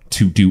ever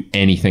to do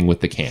anything with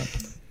the camp.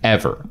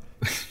 Ever.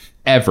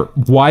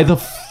 Why the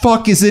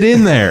fuck is it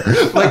in there?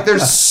 Like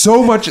there's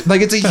so much,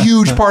 like it's a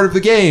huge part of the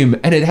game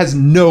and it has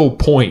no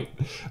point,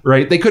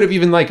 right? They could have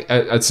even like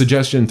a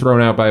suggestion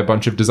thrown out by a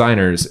bunch of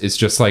designers is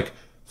just like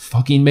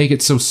fucking make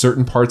it so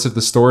certain parts of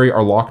the story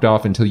are locked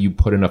off until you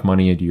put enough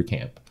money into your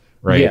camp.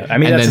 Right. Yeah, I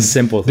mean, and that's then a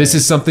simple thing. This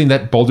is something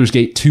that Baldur's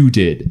Gate 2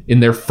 did in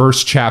their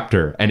first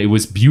chapter, and it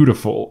was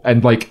beautiful.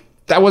 And like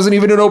that wasn't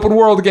even an open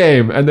world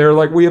game. And they're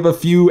like, we have a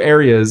few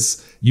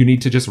areas. You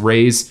need to just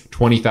raise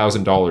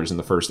 $20,000 in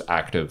the first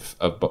act of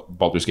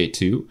Baldur's Gate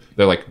 2.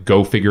 They're like,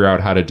 go figure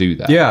out how to do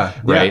that. Yeah,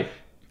 Right. Yeah.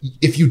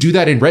 If you do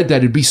that in Red Dead,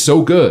 it'd be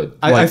so good.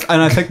 I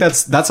think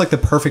that's like the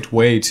perfect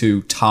way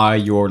to tie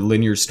your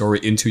linear story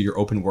into your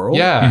open world.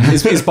 Yeah.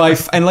 is by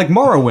and like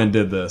Morrowind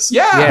did this.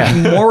 Yeah.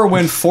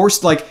 Morrowind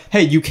forced like,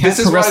 hey, you can't This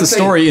is progress what the I'm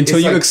saying. story until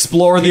It's you like-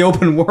 explore the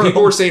open world.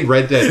 People were saying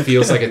Red Dead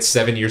feels like it's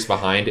 7 years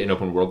behind in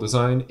open world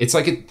design. It's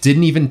like it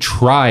didn't even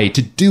try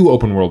to do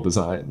open world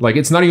design. Like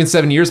it's not even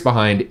 7 years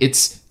behind.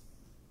 It's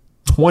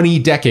 20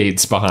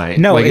 decades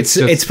behind. No, Like, it's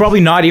just- probably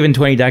not even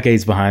 20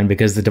 decades behind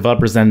because the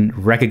developers then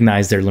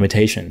recognize their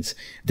limitations.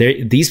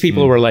 These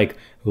people were like,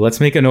 let's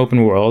make an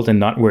open world and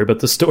not worry about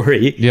the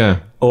story. Yeah.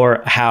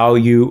 Or how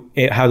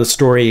the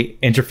story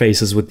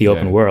interfaces with the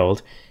open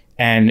world.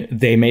 And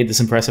they made this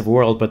impressive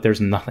world, but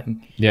there's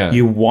nothing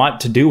you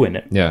want to do in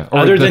it. Yeah. Or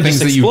Other the than things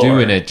just that you do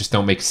explore. in it just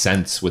don't make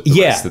sense with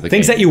the rest of the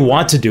things game. that you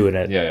want to do in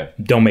it Yeah.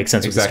 don't make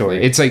sense with the Exactly.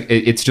 story. It's like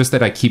it's just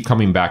that I keep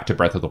coming back to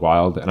Breath of the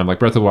Wild, and I'm like,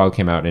 Breath of the Wild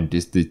came out and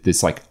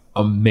this like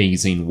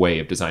amazing way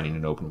of designing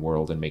an open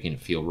world and making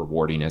it feel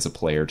rewarding as a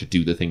player to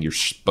do the thing you're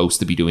supposed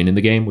to be doing in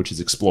the game, which is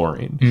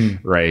exploring,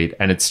 right?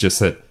 And it's just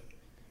that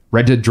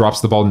Red Dead drops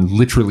the ball in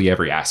literally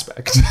every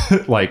aspect,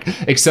 like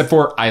except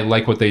for I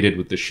like what they did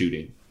with the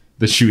shooting.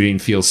 The shooting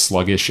feels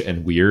sluggish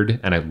and weird,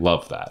 and I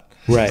love that.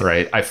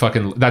 Right.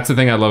 That's the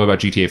thing I love about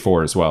GTA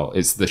 4 as well,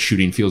 is the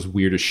shooting feels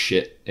weird as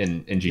shit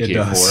in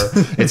GTA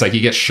 4. It's like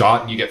you get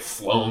shot and you get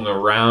flown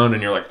around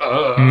and you're like,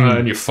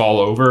 and you fall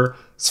over.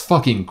 It's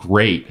fucking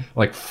great.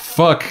 Like,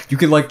 fuck. You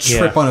could like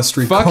trip on a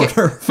street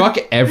corner. Fuck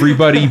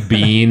everybody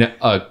being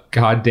a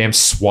goddamn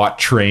SWAT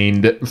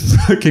trained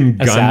fucking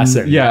gun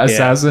Assassin.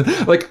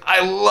 Assassin. Like,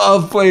 I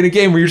love playing a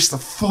game where you're just a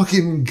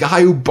fucking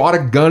guy who bought a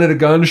gun at a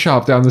gun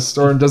shop down the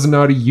store and doesn't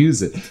know how to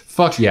use it.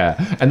 Fuck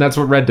yeah. And that's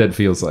what Red Dead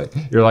feels like.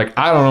 You're like,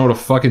 I don't know what a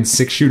fucking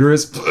 6-shooter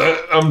is.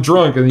 I'm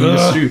drunk, and then you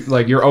just shoot.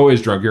 Like, you're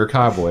always drunk. You're a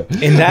cowboy.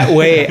 In that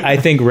way, I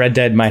think Red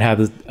Dead might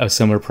have a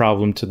similar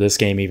problem to this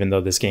game, even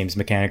though this game's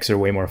mechanics are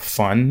way more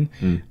fun,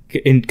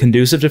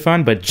 conducive to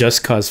fun. But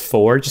Just Cause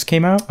 4 just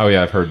came out. Oh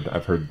yeah, I've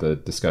heard the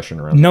discussion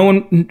around. No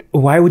one.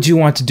 Why would you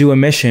want to do a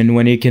mission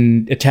when you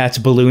can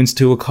attach balloons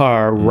to a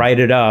car, write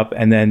it up,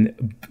 and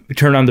then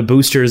turn on the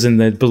boosters and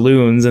the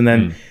balloons, and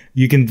then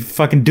you can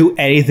fucking do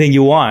anything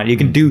you want. You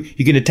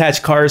can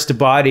attach cars to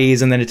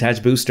bodies and then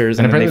attach boosters,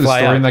 and then apparently they the fly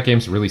story in out. that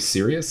game's really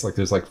serious. Like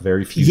there's like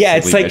very few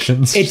It's silly like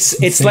missions.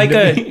 it's like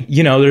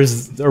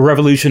there's a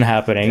revolution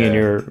happening, and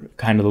you're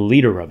kind of the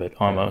leader of it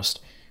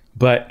almost.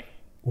 But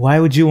why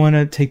would you want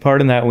to take part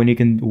in that when you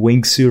can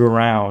wingsuit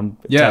around,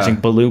 attaching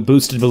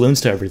boosted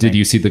balloons to everything? Did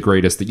you see the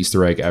greatest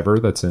Easter egg ever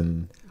that's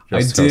in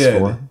Just I Cause did.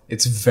 4?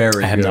 It's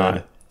very have good.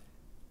 not.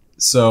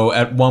 So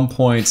at one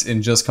point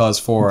in Just Cause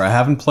 4, I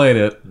haven't played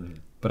it,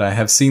 but I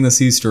have seen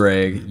this Easter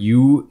egg.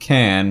 You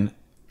can.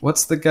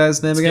 What's the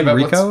guy's name again? give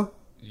up-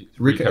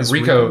 Rico?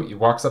 Rico, he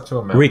walks up to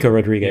a mountain. Rico You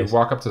Rodriguez.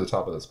 walk up to the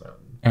top of this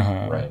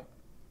mountain. Right.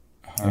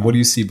 And what do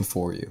you see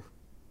before you?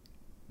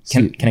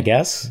 Can I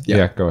guess?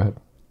 Yeah. Go ahead.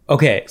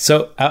 Okay,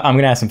 so I'm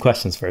going to ask some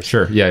questions first.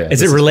 Sure. Yeah.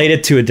 Is it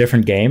related to a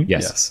different game?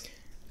 Yes.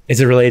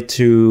 Is it related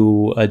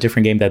to a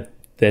different game that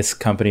this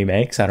company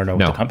makes? I don't know what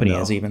No. the company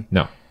is even.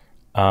 No.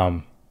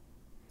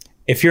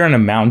 If you're on a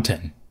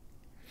mountain,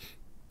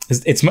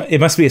 it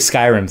must be a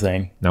Skyrim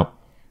thing. No.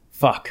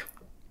 Fuck.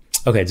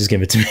 Okay, just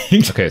give it to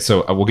me. Okay,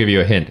 so I will give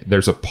you a hint.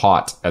 There's a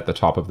pot at the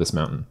top of this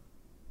mountain.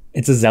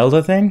 It's a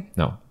Zelda thing?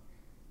 No.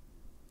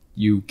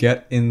 You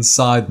get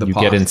inside the You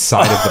pot. get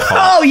inside of the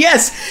pot. Oh,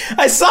 yes!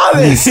 I saw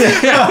this!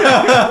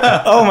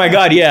 Oh my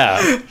god,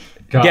 yeah.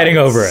 Getting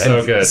over it.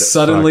 So good.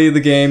 Suddenly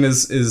the game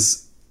is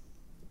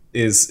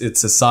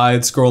it's a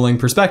side-scrolling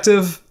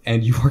perspective,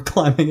 and you are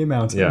climbing a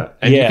mountain. Yeah.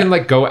 And you Yeah. can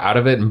like go out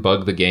of it and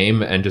bug the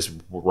game and just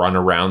run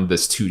around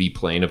this 2D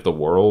plane of the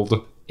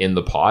world in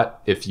the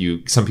pot.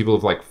 Some people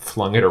have like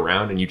flung it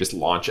around and you just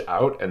launch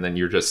out and then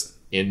you're just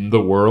in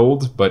the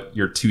world, but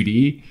you're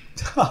 2D.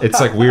 It's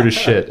like weird as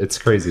shit. It's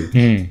crazy.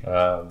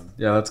 Yeah,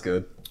 that's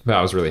good. But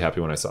I was really happy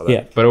when I saw that.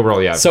 Yeah. But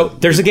overall, yeah. So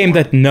there's a game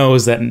that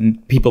knows that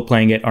people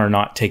playing it are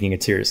not taking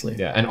it seriously.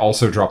 Yeah, and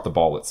also drop the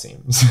ball, it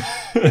seems.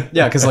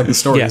 Yeah, because like the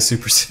story Yeah. is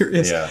super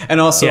serious. Yeah. And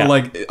also Yeah.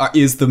 like,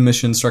 is the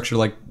mission structure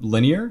like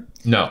linear?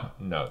 No.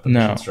 The No.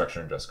 mission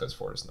structure in Just Cause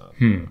 4 is not.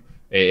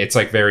 It's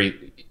like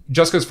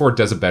Just Cause 4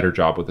 does a better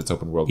job with its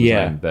open world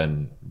design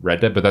than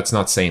Red Dead, but that's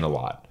not saying a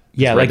lot. 'Cause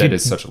Yeah, Red like Dead you-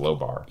 is such a low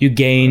bar. You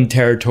gain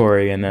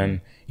territory and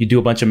then you do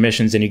a bunch of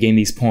missions and you gain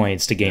these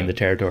points to gain the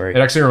territory. It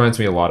actually reminds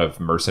me a lot of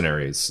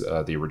Mercenaries,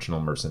 the original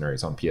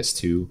Mercenaries on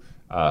PS2.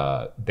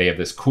 They have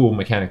this cool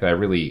mechanic that I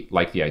really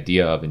like the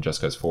idea of in Just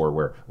Cause 4,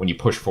 where when you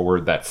push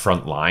forward that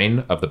front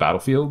line of the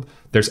battlefield,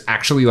 there's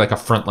actually like a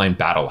frontline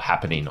battle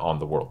happening on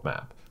the world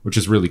map, which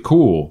is really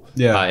cool.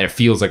 Yeah. And it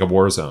feels like a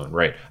war zone,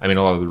 right? I mean,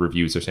 a lot of the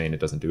reviews are saying it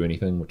doesn't do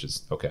anything, which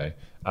is okay.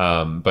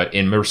 But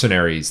in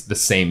Mercenaries, the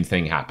same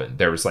thing happened.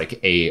 There was like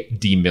a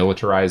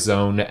demilitarized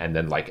zone and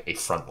then like a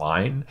front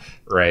line,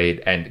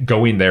 right? And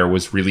going there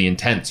was really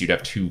intense. You'd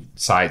have two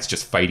sides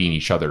just fighting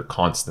each other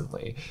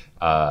constantly.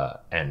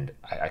 And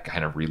I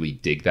kind of really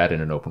dig that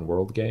in an open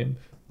world game.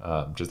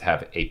 Just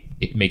have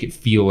make it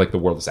feel like the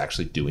world is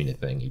actually doing a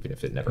thing, even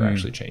if it never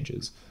actually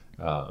changes.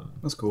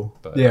 That's cool.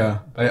 But, yeah,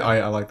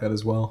 I like that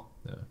as well.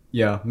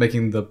 Yeah,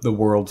 making the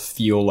world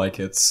feel like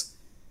it's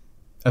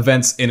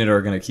events in it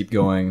are going to keep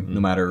going no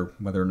matter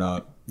whether or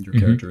not your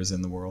character is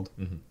in the world.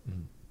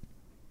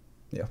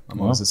 Yeah,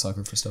 I'm always a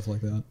sucker for stuff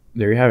like that.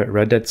 There you have it.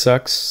 Red Dead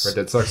sucks. Red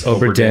Dead sucks.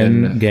 Obra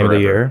Dinn, Game of the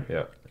forever.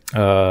 Year.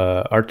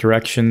 Yeah. Art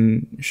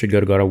direction should go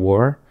to God of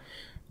War.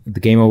 The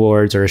Game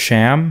Awards are a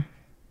sham.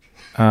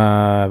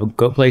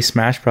 Go play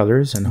Smash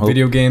Brothers and hope.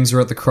 Video games are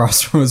at the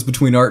crossroads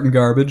between art and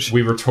garbage.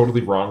 We were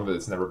totally wrong that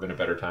it's never been a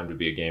better time to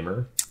be a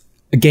gamer.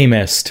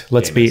 Gamist.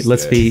 Let's be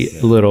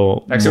a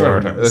little. Actually,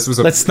 more-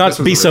 let's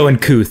not be so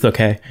uncouth,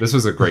 okay? This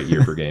was a great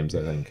year for games,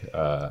 I think.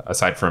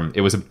 Aside from,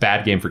 it was a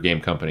bad game for game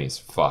companies.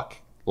 Fuck.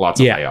 Lots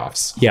of Yeah.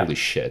 layoffs. Yeah. Holy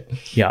shit.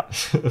 Yeah.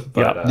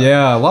 But,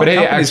 Yeah, a lot but of hey,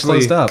 companies actually,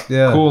 closed up.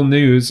 Yeah. cool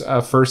news.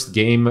 First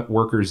Game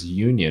Workers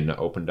Union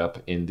opened up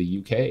in the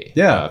UK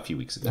Yeah. a few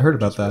weeks ago. I heard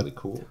which about is that. Really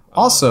cool.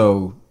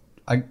 Also,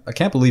 I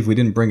can't believe we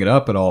didn't bring it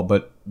up at all,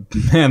 but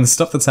man, the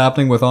stuff that's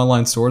happening with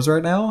online stores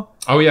right now,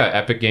 Oh yeah,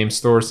 Epic Game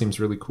Store seems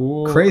really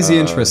cool. crazy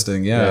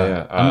interesting. Yeah,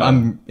 yeah.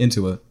 I'm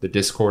into it. The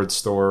Discord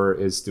store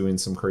is doing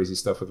some crazy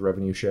stuff with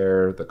revenue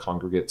share. The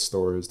Congregate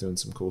store is doing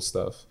some cool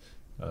stuff.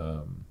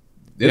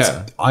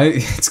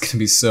 It's gonna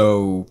be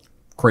so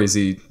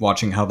crazy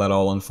watching how that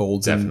all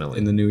unfolds Definitely.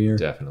 in the new year.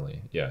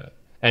 Definitely, yeah.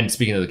 And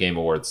speaking of the Game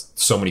Awards,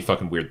 so many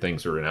fucking weird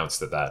things were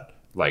announced at that.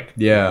 Like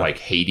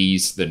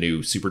Hades, the new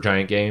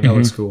Supergiant game. That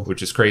looks cool.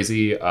 Which is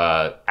crazy.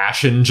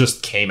 Ashen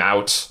just came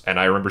out, and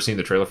I remember seeing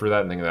the trailer for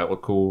that and thinking that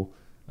looked cool.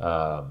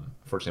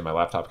 Fortunately, my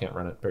laptop can't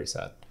run it. Very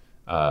sad.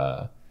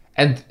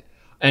 And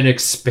an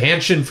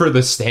expansion for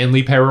the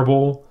Stanley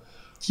Parable,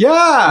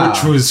 Yeah.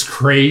 which was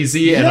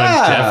crazy, and I'm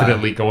Yeah.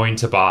 definitely going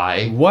to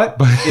buy.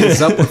 What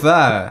is up with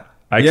that?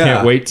 I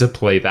can't wait to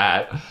play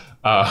that.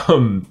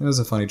 It was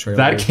a funny trailer.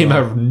 That as came well.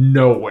 out of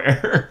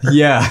nowhere.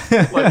 Yeah.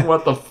 Like,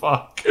 what the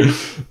fuck?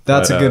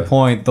 That's But, a good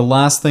point. The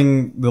last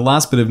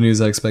bit of news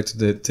I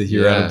expected to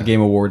hear out Yeah. of the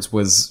Game Awards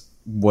was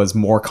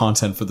more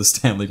content for the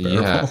Stanley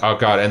Parable. Yeah. Oh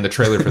god, and the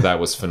trailer for that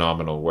was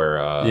phenomenal. Where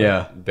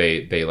Yeah.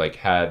 they like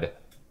had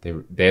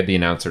they had the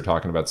announcer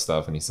talking about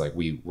stuff, and he's like,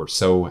 "We were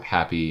so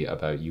happy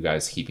about you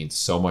guys heaping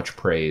so much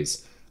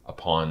praise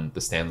upon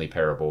the Stanley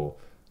Parable.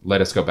 Let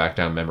us go back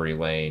down memory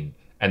lane."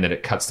 And then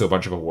it cuts to a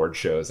bunch of award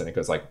shows, and it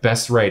goes like,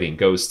 "Best writing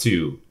goes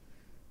to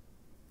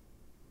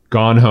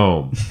Gone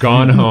Home,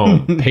 Gone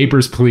Home,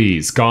 Papers,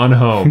 Please, Gone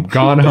Home,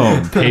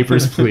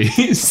 Papers,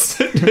 Please."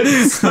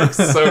 It's like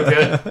so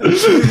good.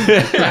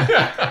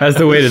 That's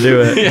the way to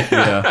do it.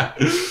 Yeah.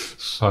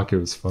 Fuck, it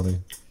was funny.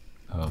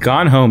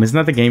 Gone Home. Isn't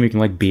that the game you can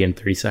like beat in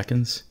 3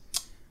 seconds?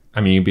 I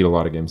mean, you beat a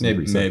lot of games in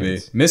Maybe. 3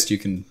 seconds. Mist, you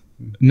can.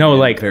 No, Yeah,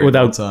 like very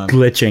without little time.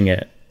 glitching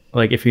it.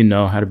 Like if you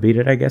know how to beat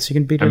it, I guess you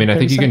can beat it. I mean, in I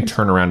think 30 you can seconds?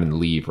 turn around and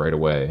leave right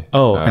away.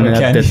 Oh, and then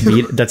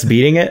Okay. that's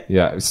beating it.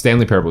 Yeah,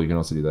 Stanley Parable, you can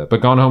also do that.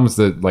 But Gone Home is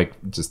the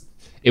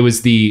it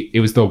was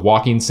the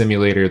walking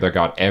simulator that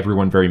got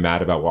everyone very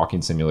mad about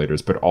walking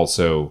simulators, but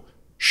also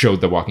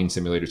showed that walking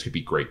simulators could be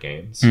great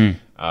games,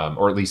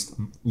 or at least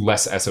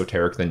less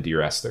esoteric than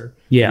Dear Esther.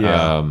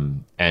 Yeah.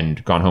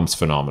 And Gone Home's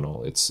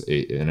phenomenal. It's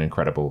an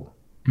incredible,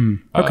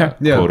 Okay.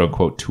 Yeah. quote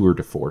unquote tour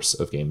de force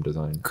of game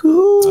design.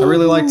 Cool. I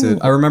really liked it.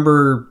 I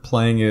remember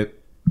playing it.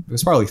 It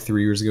was probably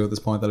 3 years ago at this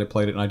point that I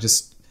played it, and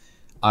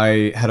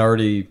I had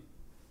already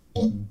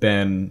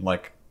been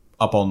like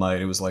up all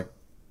night. It was like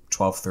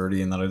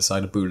 12:30, and then I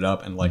decided to boot it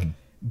up and like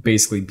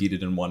basically beat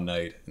it in one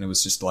night. And it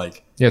was just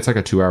like, Yeah, it's like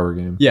a 2-hour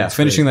game. yeah,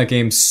 finishing that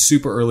game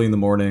super early in the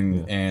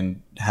morning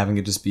and having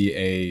it just be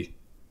a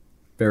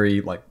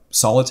very like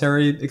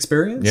solitary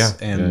experience. Yeah,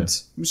 and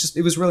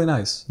it was really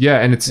nice. Yeah,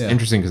 and it's Yeah.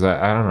 interesting because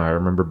I don't know. I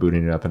remember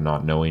booting it up and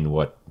not knowing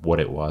what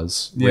it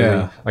was. Really.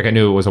 Yeah. Like I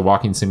knew it was a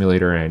walking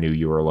simulator, and I knew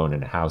you were alone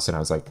in a house, and I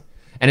was like,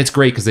 and it's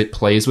great because it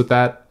plays with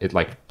that. It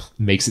like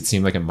makes it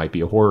seem like it might be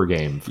a horror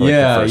game for like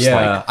Yeah, the first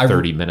yeah. like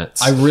 30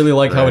 minutes. I really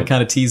like how Right. it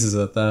kind of teases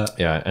at that.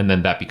 Yeah, and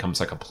then that becomes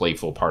like a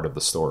playful part of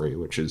the story,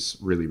 which is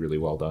really really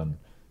well done.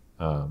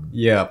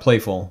 Yeah,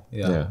 playful.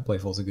 Yeah. Yeah,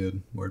 playful's a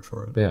good word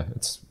for it. But yeah,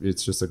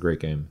 it's just a great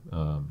game.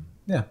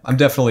 Yeah, I'm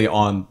definitely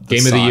on the Game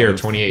of the side year, of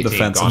 2018, the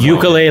fence. Gone Home.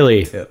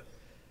 Ukulele. Yeah.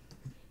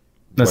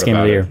 That's What game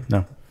of about the it? year.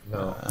 No.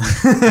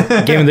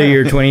 Game of the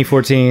year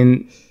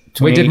 2014.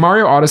 Wait, did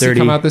Mario Odyssey 30.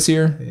 come out this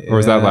year, or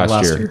was that Yeah, last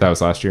last year? year. That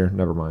was last year.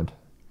 Never mind.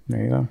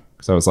 There you go.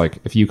 Because I was like,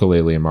 if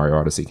Ukulele and Mario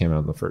Odyssey came out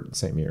in the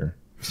same year,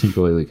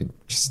 Ukulele could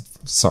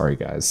just. Sorry,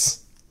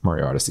 guys.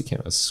 Mario Odyssey came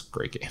out. It's a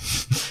great game.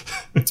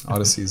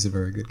 Odyssey is a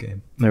very good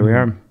game. There we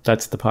are.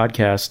 That's the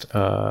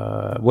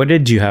podcast. What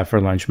did you have for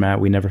lunch, Matt?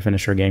 We never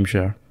finished our game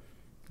show.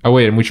 Oh,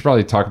 wait, and we should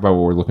probably talk about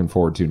what we're looking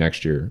forward to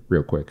next year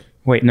real quick.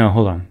 Wait, no,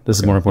 hold on. This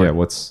is more Yeah, important.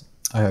 what's.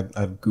 I had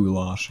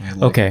goulash. I had,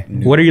 like, Okay.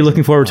 new- What are you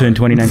looking forward to in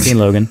 2019,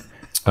 Logan?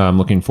 I'm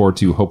looking forward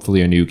to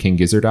hopefully a new King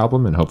Gizzard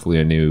album and hopefully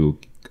a new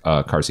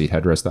Car Seat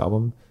Headrest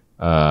album.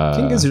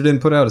 King Gizzard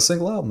didn't put out a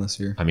single album this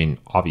year. I mean,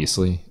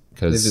 obviously,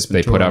 They've because just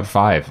they been put touring. out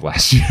 5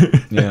 last year.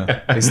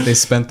 Yeah, they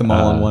spent them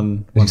all in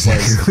one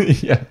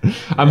place. Yeah.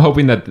 I'm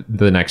hoping that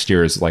the next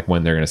year is like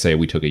when they're going to say,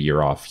 we took a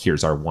year off.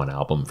 Here's our one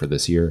album for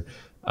this year.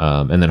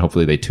 And then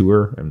hopefully they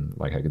tour and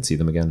like I can see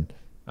them again.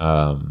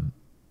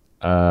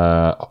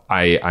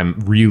 I'm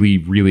really,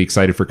 really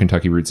excited for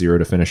Kentucky Route Zero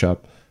to finish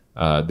up.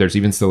 There's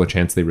even still a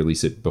chance they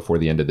release it before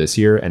the end of this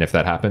year. And if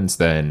that happens,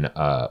 then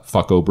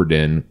fuck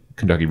Oberdin.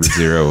 Kentucky Route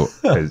Zero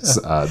is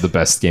the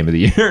best game of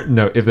the year.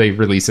 No, if they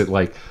release it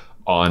like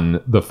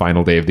on the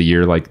final day of the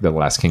year, like the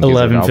last King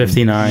Gizzard album.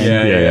 11:59.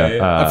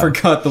 Yeah. I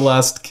forgot the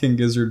last King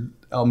Gizzard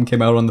album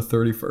came out on the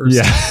 31st.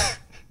 Yeah.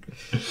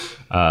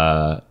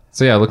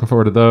 So yeah, looking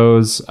forward to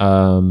those.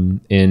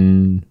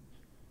 In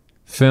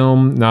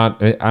film,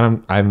 I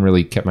haven't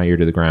really kept my ear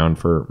to the ground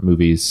for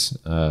movies.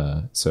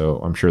 So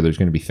I'm sure there's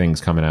going to be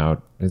things coming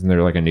out. Isn't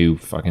there like a new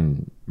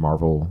fucking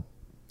Marvel?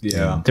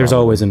 Yeah. There's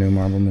always a new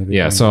Marvel movie.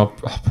 Yeah, coming. so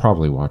I'll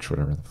probably watch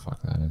whatever the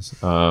fuck that is.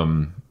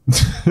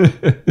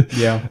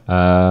 Yeah.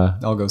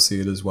 I'll go see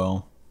it as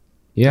well.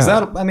 Yeah, 'Cause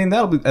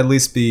that'll be, at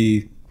least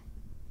be,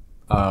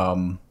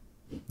 they'll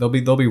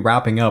be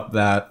wrapping up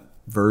that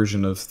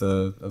version of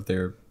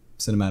their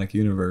cinematic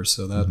universe.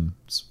 So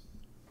that's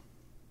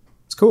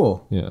it's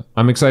cool. yeah.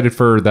 I'm excited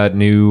for that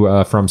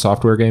new From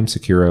Software game,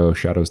 Sekiro: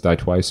 Shadows Die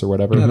Twice or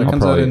whatever. Yeah, that I'll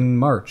comes probably, out in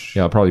March.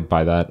 Yeah, I'll probably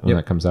buy that when Yep.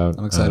 that comes out.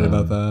 I'm excited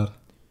about that.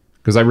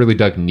 Because I really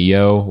dug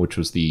Neo, which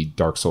was the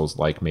Dark Souls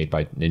like made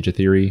by Ninja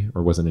Theory,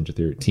 or was it Ninja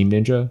Theory? Team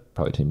Ninja?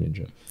 Probably Team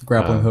Ninja.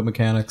 Grappling hook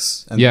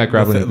mechanics. And yeah,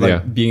 grappling, like yeah.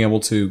 being able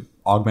to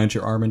augment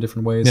your arm in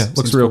different ways. Yeah,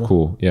 looks seems real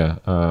cool. Yeah,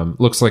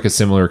 looks like a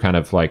similar kind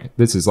of like,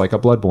 this is like a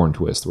Bloodborne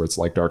twist where it's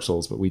like Dark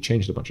Souls, but we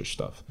changed a bunch of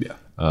stuff. Yeah.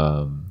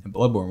 And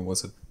Bloodborne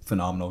was a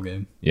phenomenal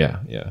game. Yeah.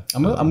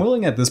 I'm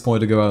willing at this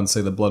point to go out and say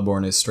that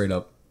Bloodborne is straight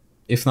up,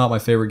 if not my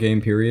favorite game,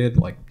 period,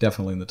 like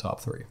definitely in the top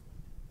 3.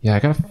 Yeah, I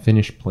gotta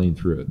finish playing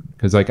through it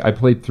because like I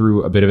played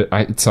through a bit of it.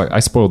 I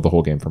spoiled the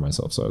whole game for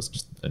myself, so I was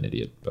just an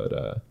idiot.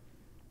 But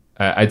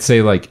I'd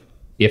say like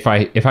if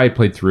I had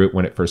played through it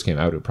when it first came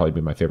out, it would probably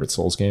be my favorite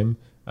Souls game.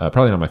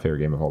 Probably not my favorite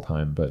game of all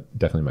time, but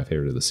definitely my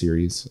favorite of the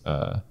series.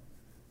 But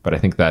I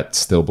think that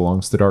still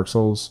belongs to Dark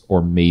Souls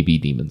or maybe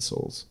Demon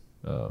Souls.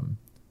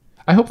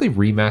 I hope they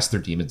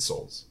remaster Demon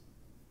Souls.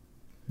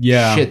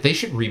 Yeah. Shit, they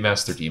should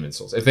remaster Demon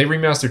Souls. If they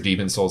remaster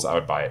Demon Souls, I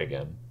would buy it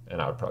again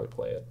and I would probably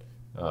play it.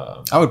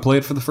 I would play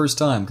it for the first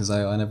time because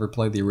I never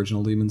played the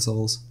original Demon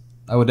Souls.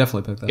 I would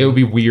definitely pick that It up. would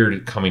be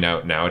weird coming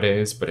out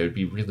nowadays, but it would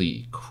be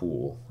really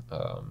cool.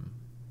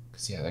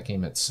 Because that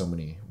game had so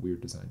many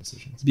weird design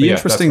decisions. Be But yeah,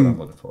 interesting- That's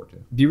what I'm looking forward to.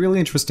 Be really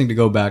interesting to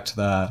go back to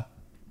that,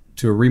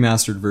 to a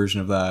remastered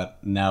version of that,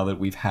 now that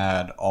we've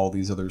had all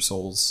these other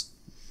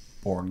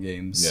Souls-born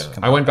games. Yeah,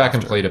 come I went out back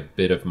and after. played a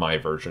bit of my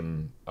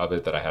version of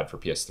it that I had for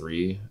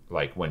PS3,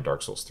 like when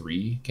Dark Souls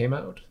 3 came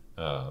out.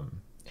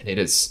 And it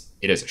is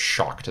a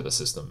shock to the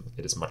system.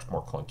 It is much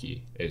more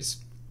clunky. It is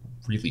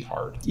really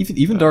hard.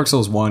 Even Dark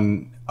Souls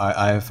 1,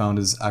 I have found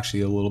is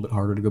actually a little bit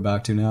harder to go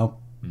back to now,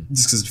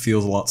 just because it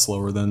feels a lot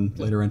slower than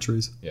later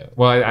entries. Yeah.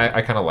 Well,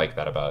 I kind of like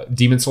that about it.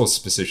 Demon Souls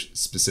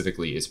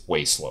specifically is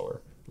way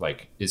slower.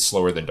 Like, it's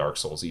slower than Dark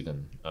Souls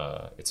even.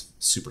 It's a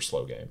super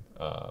slow game.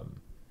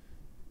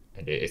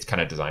 And it's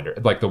kind of designed...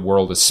 Like, the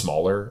world is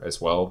smaller as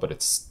well, but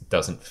it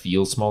doesn't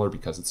feel smaller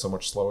because it's so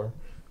much slower.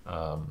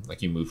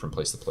 Like, you move from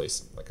place to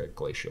place like a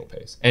glacial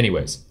pace.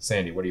 Anyways,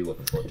 Sandy, what are you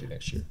looking forward to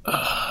next year?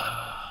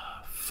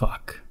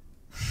 Fuck.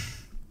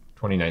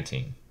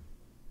 2019.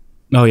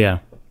 Oh yeah,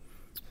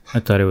 I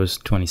thought it was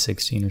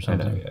 2016 or I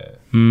something. know, yeah.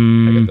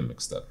 I get them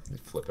mixed up. They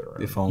flip it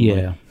around. If only.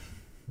 Yeah.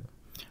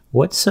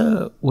 What's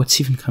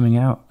even coming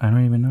out? I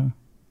don't even know.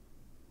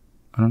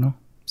 I don't know.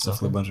 It's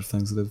definitely a bunch of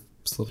things that have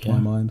slipped my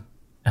mind.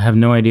 I have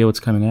no idea what's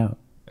coming out.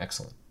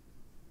 Excellent.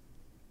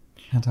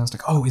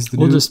 Fantastic. Oh, is the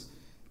We'll new...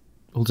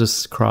 We'll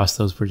just cross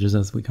those bridges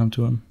as we come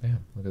to them. Yeah,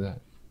 look at that.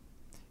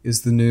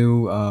 Is the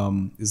new...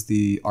 is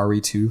the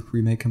RE2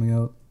 remake coming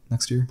out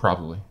next year?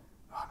 Probably.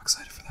 Oh, I'm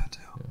excited for that, too.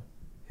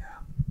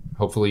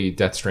 Hopefully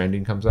Death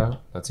Stranding comes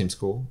out. That seems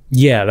cool.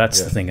 Yeah,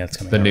 that's the thing that's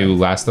coming The out. new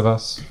Last of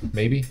Us,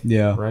 maybe?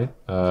 Yeah. Right?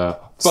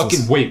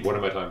 Fucking wait, what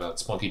am I talking about?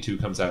 Splunky 2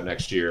 comes out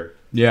next year.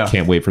 Yeah.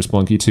 Can't wait for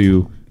Splunky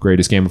 2.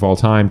 Greatest game of all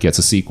time. Gets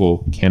a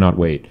sequel. Cannot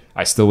wait.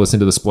 I still listen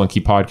to the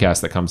Splunky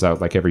podcast that comes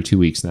out like every 2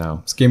 weeks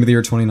now. It's Game of the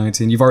Year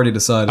 2019. You've already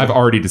decided. I've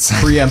already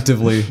decided.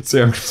 preemptively. So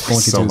I'm gonna play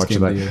Splunky so 2 is much of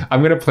Game of the that. Year.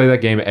 I'm gonna play that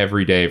game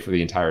every day for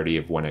the entirety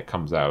of when it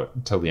comes out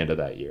until the end of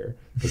that year.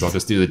 Because I'll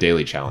just do the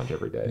daily challenge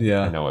every day.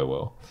 Yeah. I know I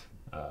will.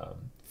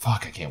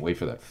 Fuck, I can't wait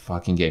for that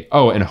fucking game.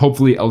 Oh, and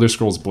hopefully Elder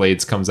Scrolls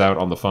Blades comes out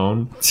on the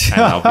phone,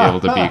 and I'll be able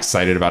to be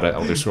excited about an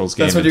Elder Scrolls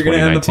game. That's what in you're going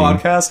to end the 2019.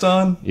 podcast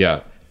on?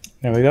 Yeah,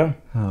 There we go.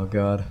 Oh,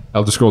 God.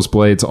 Elder Scrolls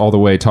Blades all the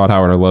way. Todd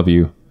Howard, I love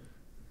you.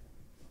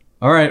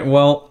 All right.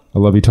 Well, I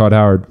love you, Todd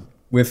Howard.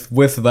 with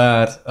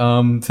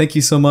that, thank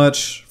you so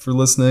much for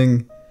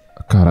listening.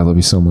 God, I love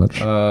you so much.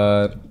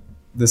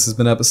 This has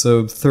been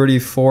episode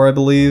 34, I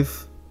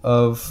believe,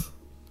 of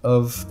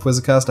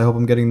Quizzacast. I hope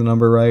I'm getting the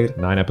number right.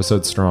 9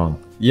 episodes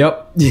strong.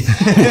 Yep.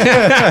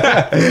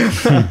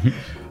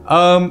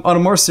 On a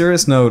more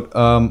serious note,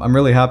 I'm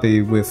really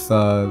happy with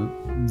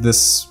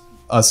us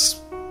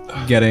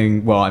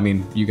getting, well, I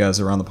mean, you guys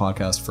are on the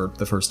podcast for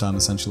the first time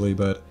essentially,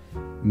 but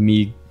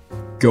me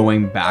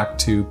going back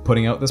to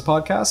putting out this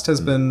podcast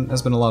has been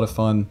a lot of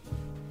fun,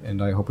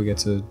 and I hope we get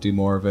to do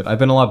more of it. I've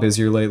been a lot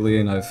busier lately,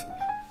 and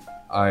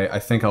I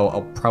think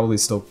I'll probably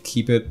still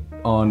keep it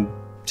on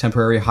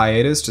temporary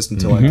hiatus just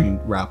until I can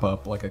wrap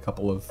up like a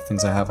couple of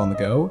things I have on the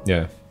go.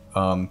 Yeah.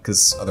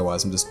 Because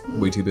otherwise I'm just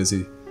way too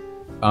busy.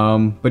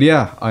 But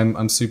yeah,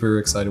 I'm super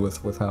excited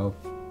with how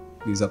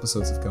these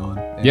episodes have gone.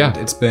 And Yeah.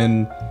 it's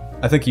been,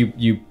 I think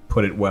you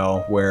put it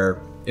well,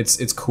 where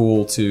it's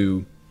cool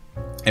to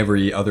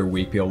every other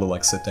week be able to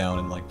like sit down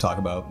and like talk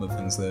about the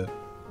things that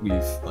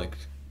we've like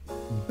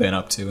been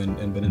up to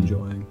and been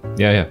enjoying.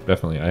 Yeah,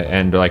 definitely.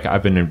 And like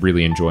I've been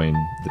really enjoying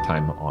the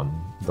time on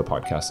the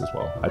podcast as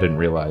well. I didn't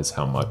realize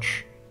how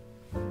much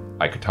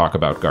I could talk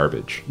about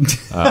garbage.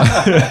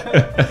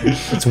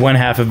 It's one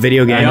half of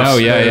video games. I know,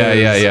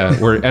 yeah.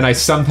 And I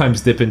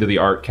sometimes dip into the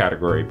art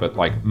category, but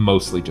like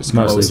mostly just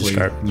Mostly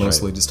garbage.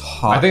 Mostly just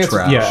hot I think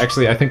trash.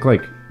 actually, I think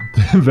like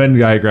the Venn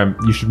diagram,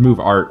 you should move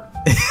art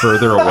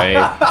further away,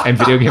 and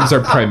video games are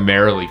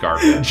primarily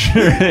garbage.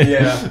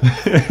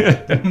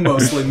 Yeah.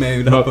 Mostly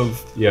made up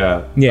of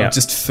Yeah.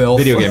 just filth.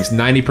 Video games,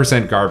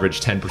 90%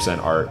 garbage, 10%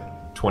 art,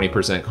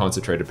 20%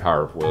 concentrated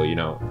power of will,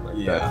 like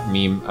Yeah. that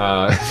meme.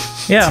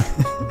 Yeah.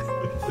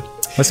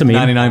 What's a meme?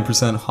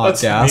 99% hot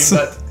gas.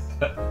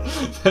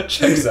 That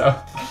checks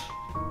out.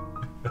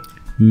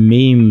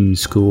 Meme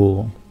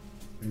school.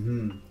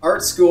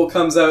 Art School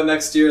comes out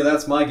next year.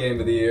 That's my game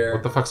of the year.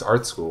 What the fuck's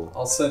art school?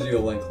 I'll send you a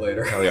link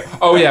later.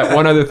 Oh yeah,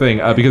 one other thing,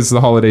 because it's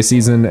the holiday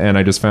season, and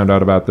I just found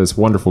out about this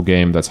wonderful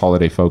game that's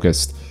holiday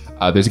focused.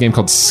 There's a game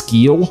called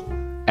Skeal,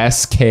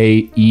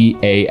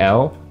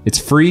 Skeal. It's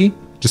free.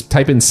 Just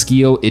type in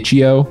Skeal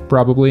itch.io,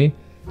 probably.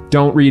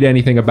 Don't read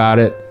anything about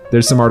it.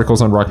 There's some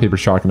articles on Rock Paper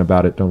Shotgun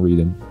about it. Don't read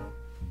them.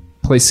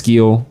 Play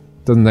Skeal.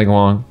 Doesn't take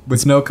long.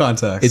 With no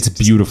context. It's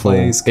beautiful.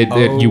 play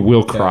You will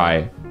okay.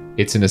 cry.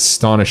 It's an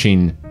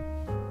astonishing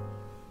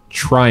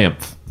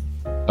triumph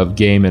of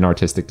game and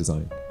artistic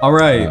design. All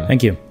right.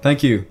 Thank you.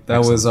 Thank you. That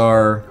was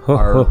our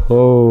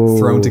Ho.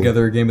 thrown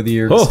together game of the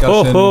year Ho,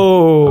 discussion.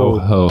 ho,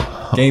 ho.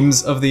 Oh,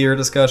 Games of the year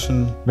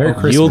discussion. Merry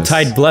Christmas.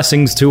 Yuletide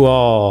blessings to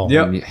all.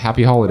 Yep.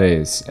 Happy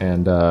holidays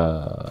and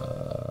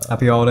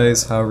Happy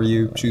holidays, however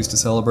you choose to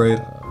celebrate.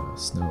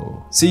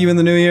 snow. See you in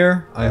the new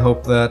year. I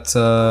hope that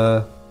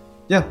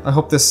I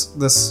hope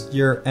this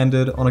year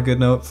ended on a good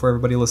note for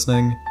everybody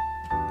listening.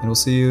 And we'll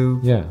see you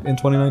in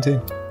 2019.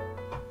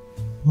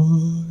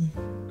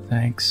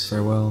 Thanks.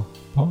 Farewell.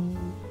 Bye.